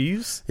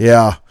 90s.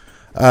 Yeah.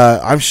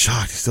 I'm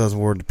shocked he still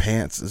hasn't worn the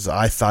pants.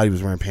 I thought he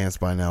was wearing pants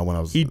by now when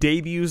I was... He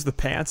debuts the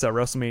pants at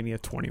WrestleMania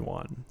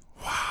 21.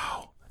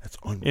 Wow. That's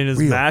unreal. In his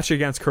match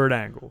against Kurt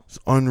Angle. It's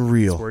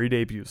unreal. That's where he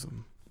debuts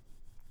them.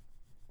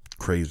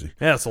 Crazy.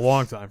 Yeah, it's a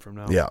long time from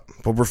now. Yeah,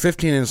 but we're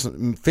 15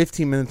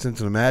 minutes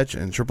into the match,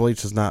 and Triple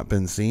H has not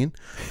been seen.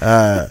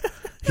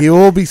 He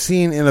will be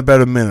seen in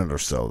about a minute or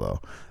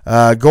so,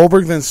 though.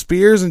 Goldberg then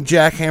spears and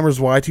jackhammers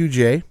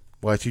Y2J.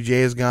 Y2J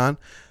is gone.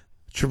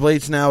 Triple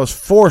H now is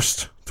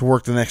forced to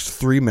work the next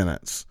 3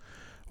 minutes.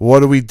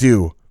 What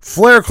do?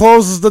 Flair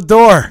closes the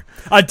door.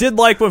 I did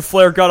like when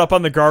Flair got up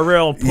on the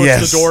guardrail and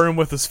puts the door in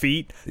with his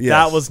feet. Yes.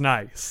 That was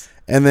nice.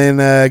 And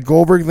then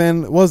Goldberg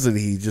then,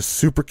 he just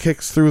super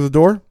kicks through the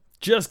door?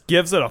 Just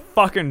gives it a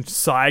fucking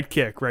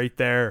sidekick right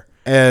there.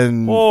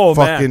 And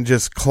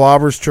just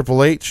clobbers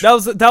Triple H. That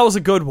was a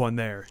good one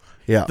there.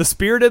 Yeah. The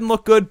spear didn't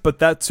look good, but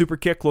that super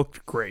kick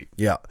looked great.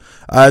 Yeah.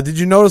 Did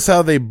you notice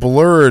how they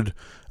blurred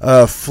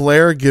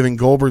Flair giving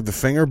Goldberg the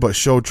finger, but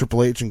showed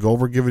Triple H and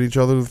Goldberg giving each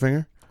other the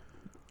finger?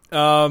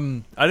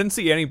 I didn't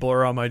see any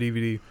blur on my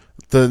DVD.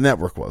 The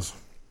network was.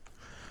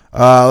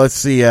 Let's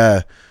see.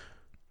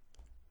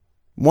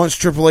 Once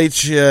Triple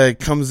H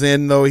comes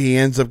in, though, he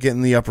ends up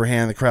getting the upper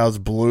hand. The crowds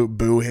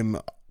boo him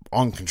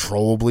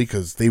uncontrollably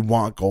because they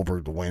want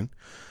Goldberg to win.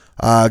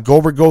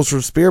 Goldberg goes for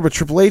a spear, but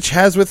Triple H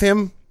has with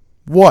him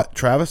what,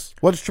 Travis?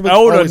 What does Triple H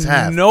always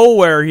have? Out of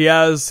nowhere, he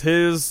has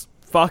his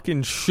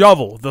fucking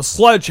shovel, the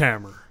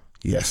sledgehammer.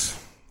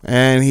 Yes.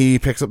 And he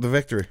picks up the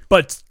victory.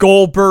 But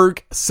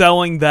Goldberg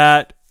selling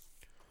that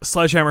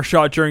sledgehammer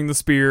shot during the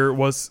spear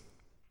was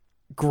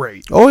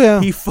great. Oh,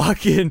 yeah. He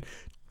fucking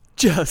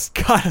just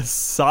kind of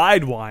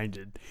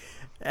sidewinded.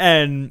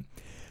 And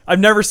I've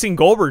never seen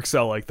Goldberg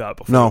sell like that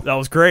before. No. That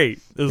was great.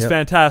 It was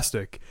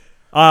fantastic.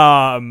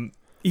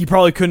 He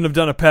probably couldn't have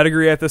done a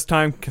pedigree at this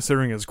time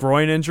considering his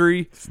groin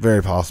injury.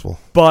 Very possible.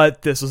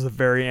 But this was a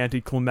very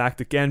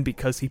anticlimactic end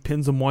because he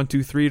pins him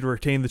 1-2-3 to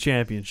retain the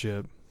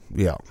championship.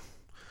 Yeah.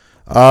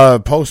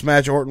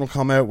 Post-match, Orton will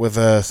come out with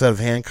a set of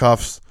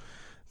handcuffs.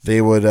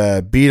 They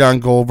would beat on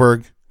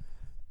Goldberg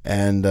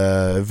and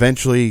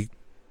eventually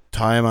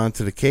tie him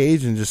onto the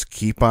cage and just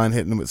keep on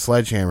hitting him with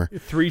sledgehammer.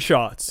 3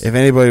 shots. If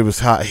anybody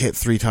was hit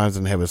 3 times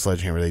in the head with a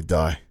sledgehammer, they'd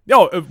die.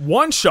 No,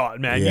 1 shot,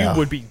 man. You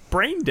would be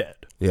brain dead.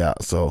 Yeah,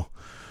 so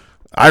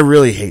I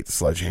really hate the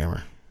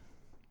sledgehammer.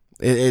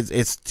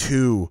 It's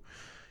too...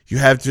 You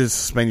have to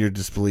suspend your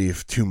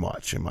disbelief too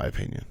much, in my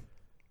opinion.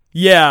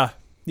 Yeah,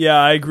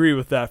 I agree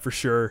with that for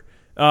sure.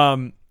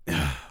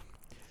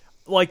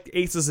 Like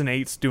Aces and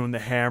Eights doing the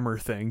hammer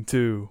thing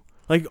too.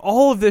 Like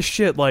all of this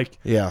shit,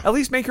 at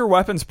least make your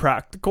weapons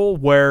practical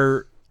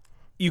where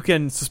you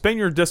can suspend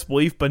your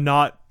disbelief but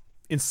not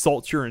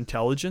insult your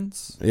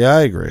intelligence. Yeah,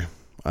 I agree.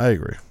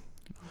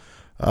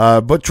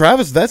 But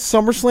Travis, that's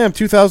SummerSlam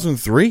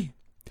 2003.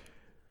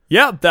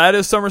 Yeah, that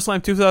is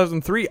SummerSlam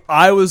 2003.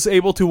 I was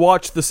able to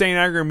watch the St.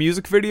 Anger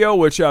music video,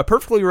 which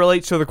perfectly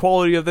relates to the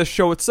quality of this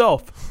show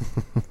itself.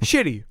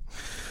 Shitty.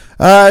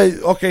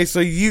 Okay, so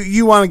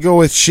you want to go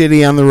with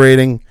shitty on the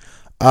rating.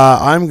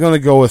 I'm going to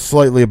go with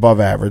slightly above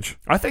average.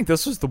 I think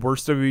this was the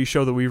worst WWE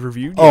show that we've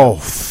reviewed yet. Oh,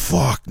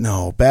 fuck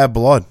no. Bad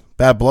Blood.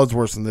 Bad Blood's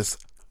worse than this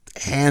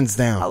hands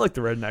down. I like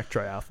the redneck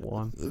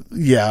triathlon.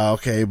 Yeah,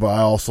 okay, but I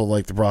also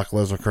like the Brock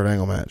Lesnar Kurt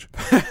Angle match.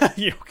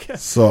 You okay?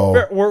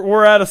 So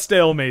we're at a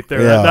stalemate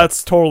there. Yeah.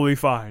 That's totally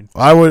fine.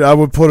 I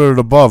would put it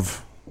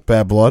above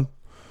Bad Blood.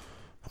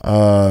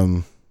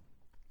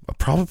 I'd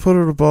probably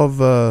put it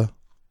above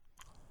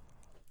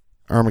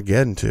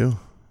Armageddon too.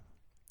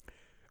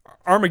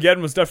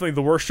 Armageddon was definitely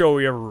the worst show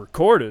we ever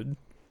recorded.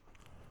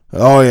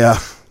 Oh yeah,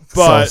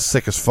 But so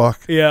sick as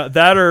fuck. Yeah,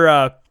 that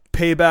or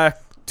Payback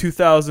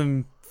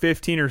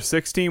 2015 or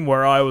 16,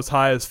 where I was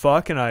high as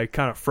fuck and I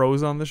kind of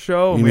froze on the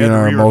show. And we had to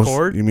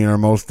re-record. You mean our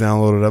most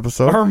downloaded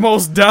episode? Our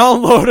most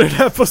downloaded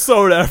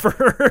episode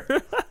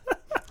ever.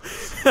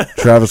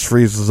 Travis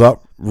freezes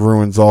up,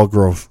 ruins all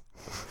growth.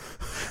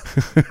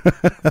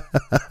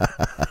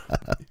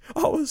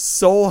 I was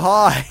so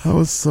high.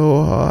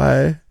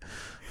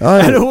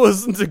 And it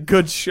wasn't a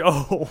good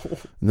show.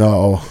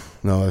 No,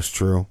 that's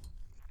true.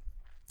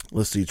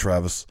 Let's see,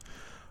 Travis.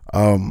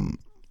 We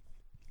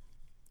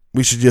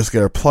should just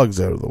get our plugs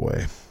out of the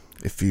way.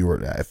 If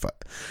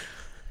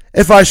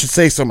I should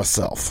say so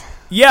myself.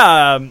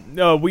 Yeah,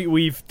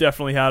 we've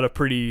definitely had a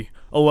pretty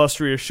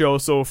illustrious show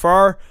so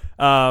far.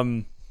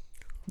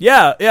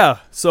 Yeah.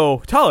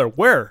 So, Tyler,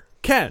 where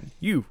can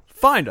you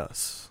find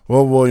us?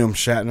 Well, William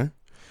Shatner.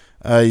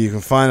 You can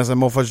find us at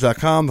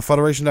mofudge.com,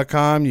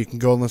 thefederation.com. You can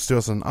go and listen to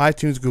us on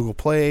iTunes, Google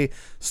Play,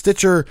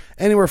 Stitcher,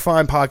 anywhere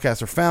fine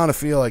podcasts are found. I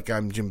feel like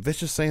I'm Jim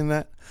Vicious saying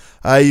that.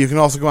 You can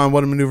also go on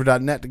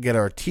whatamaneuver.net to get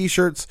our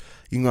t-shirts.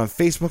 You can go on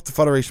Facebook, The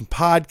Federation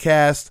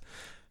Podcast.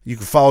 You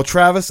can follow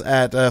Travis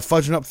at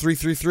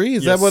FudgingUp333.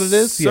 Is that what it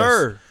is?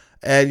 Sir. Yes.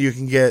 And you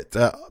can get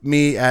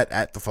me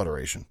at The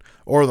Federation,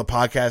 or the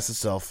podcast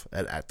itself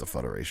at The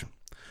Federation.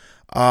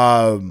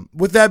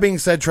 With that being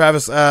said,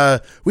 Travis,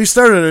 we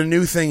started a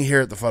new thing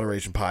here at the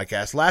Fuderation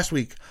podcast. Last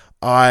week,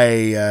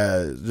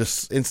 I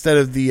just, instead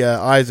of the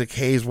Isaac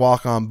Hayes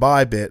Walk On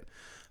By bit,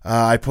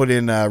 I put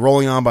in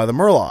Rolling On by the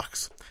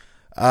Murlocs.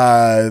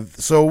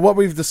 So what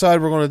we've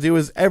decided we're going to do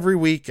is every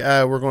week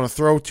we're going to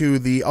throw to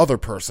the other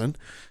person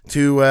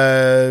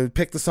to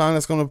pick the song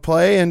that's going to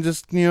play and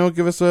just,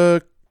 give us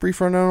a brief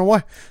rundown on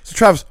why. So,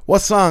 Travis, what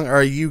song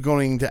are you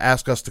going to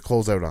ask us to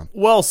close out on?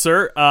 Well,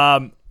 sir,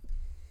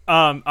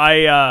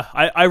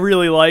 I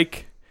really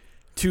like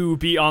to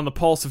be on the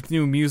pulse of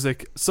new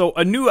music. So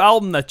a new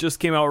album that just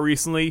came out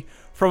recently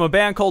from a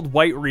band called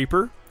White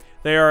Reaper.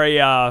 They are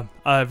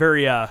a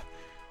very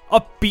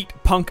upbeat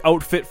punk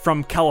outfit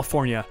from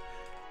California.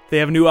 They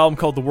have a new album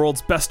called The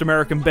World's Best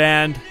American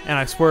Band, and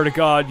I swear to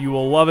God, you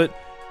will love it.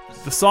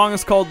 The song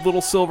is called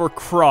Little Silver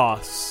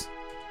Cross.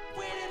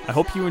 I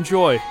hope you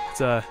enjoy.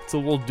 It's a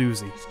little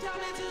doozy.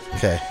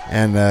 Okay,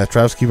 and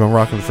Travis, keep on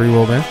rocking the free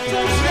world, man.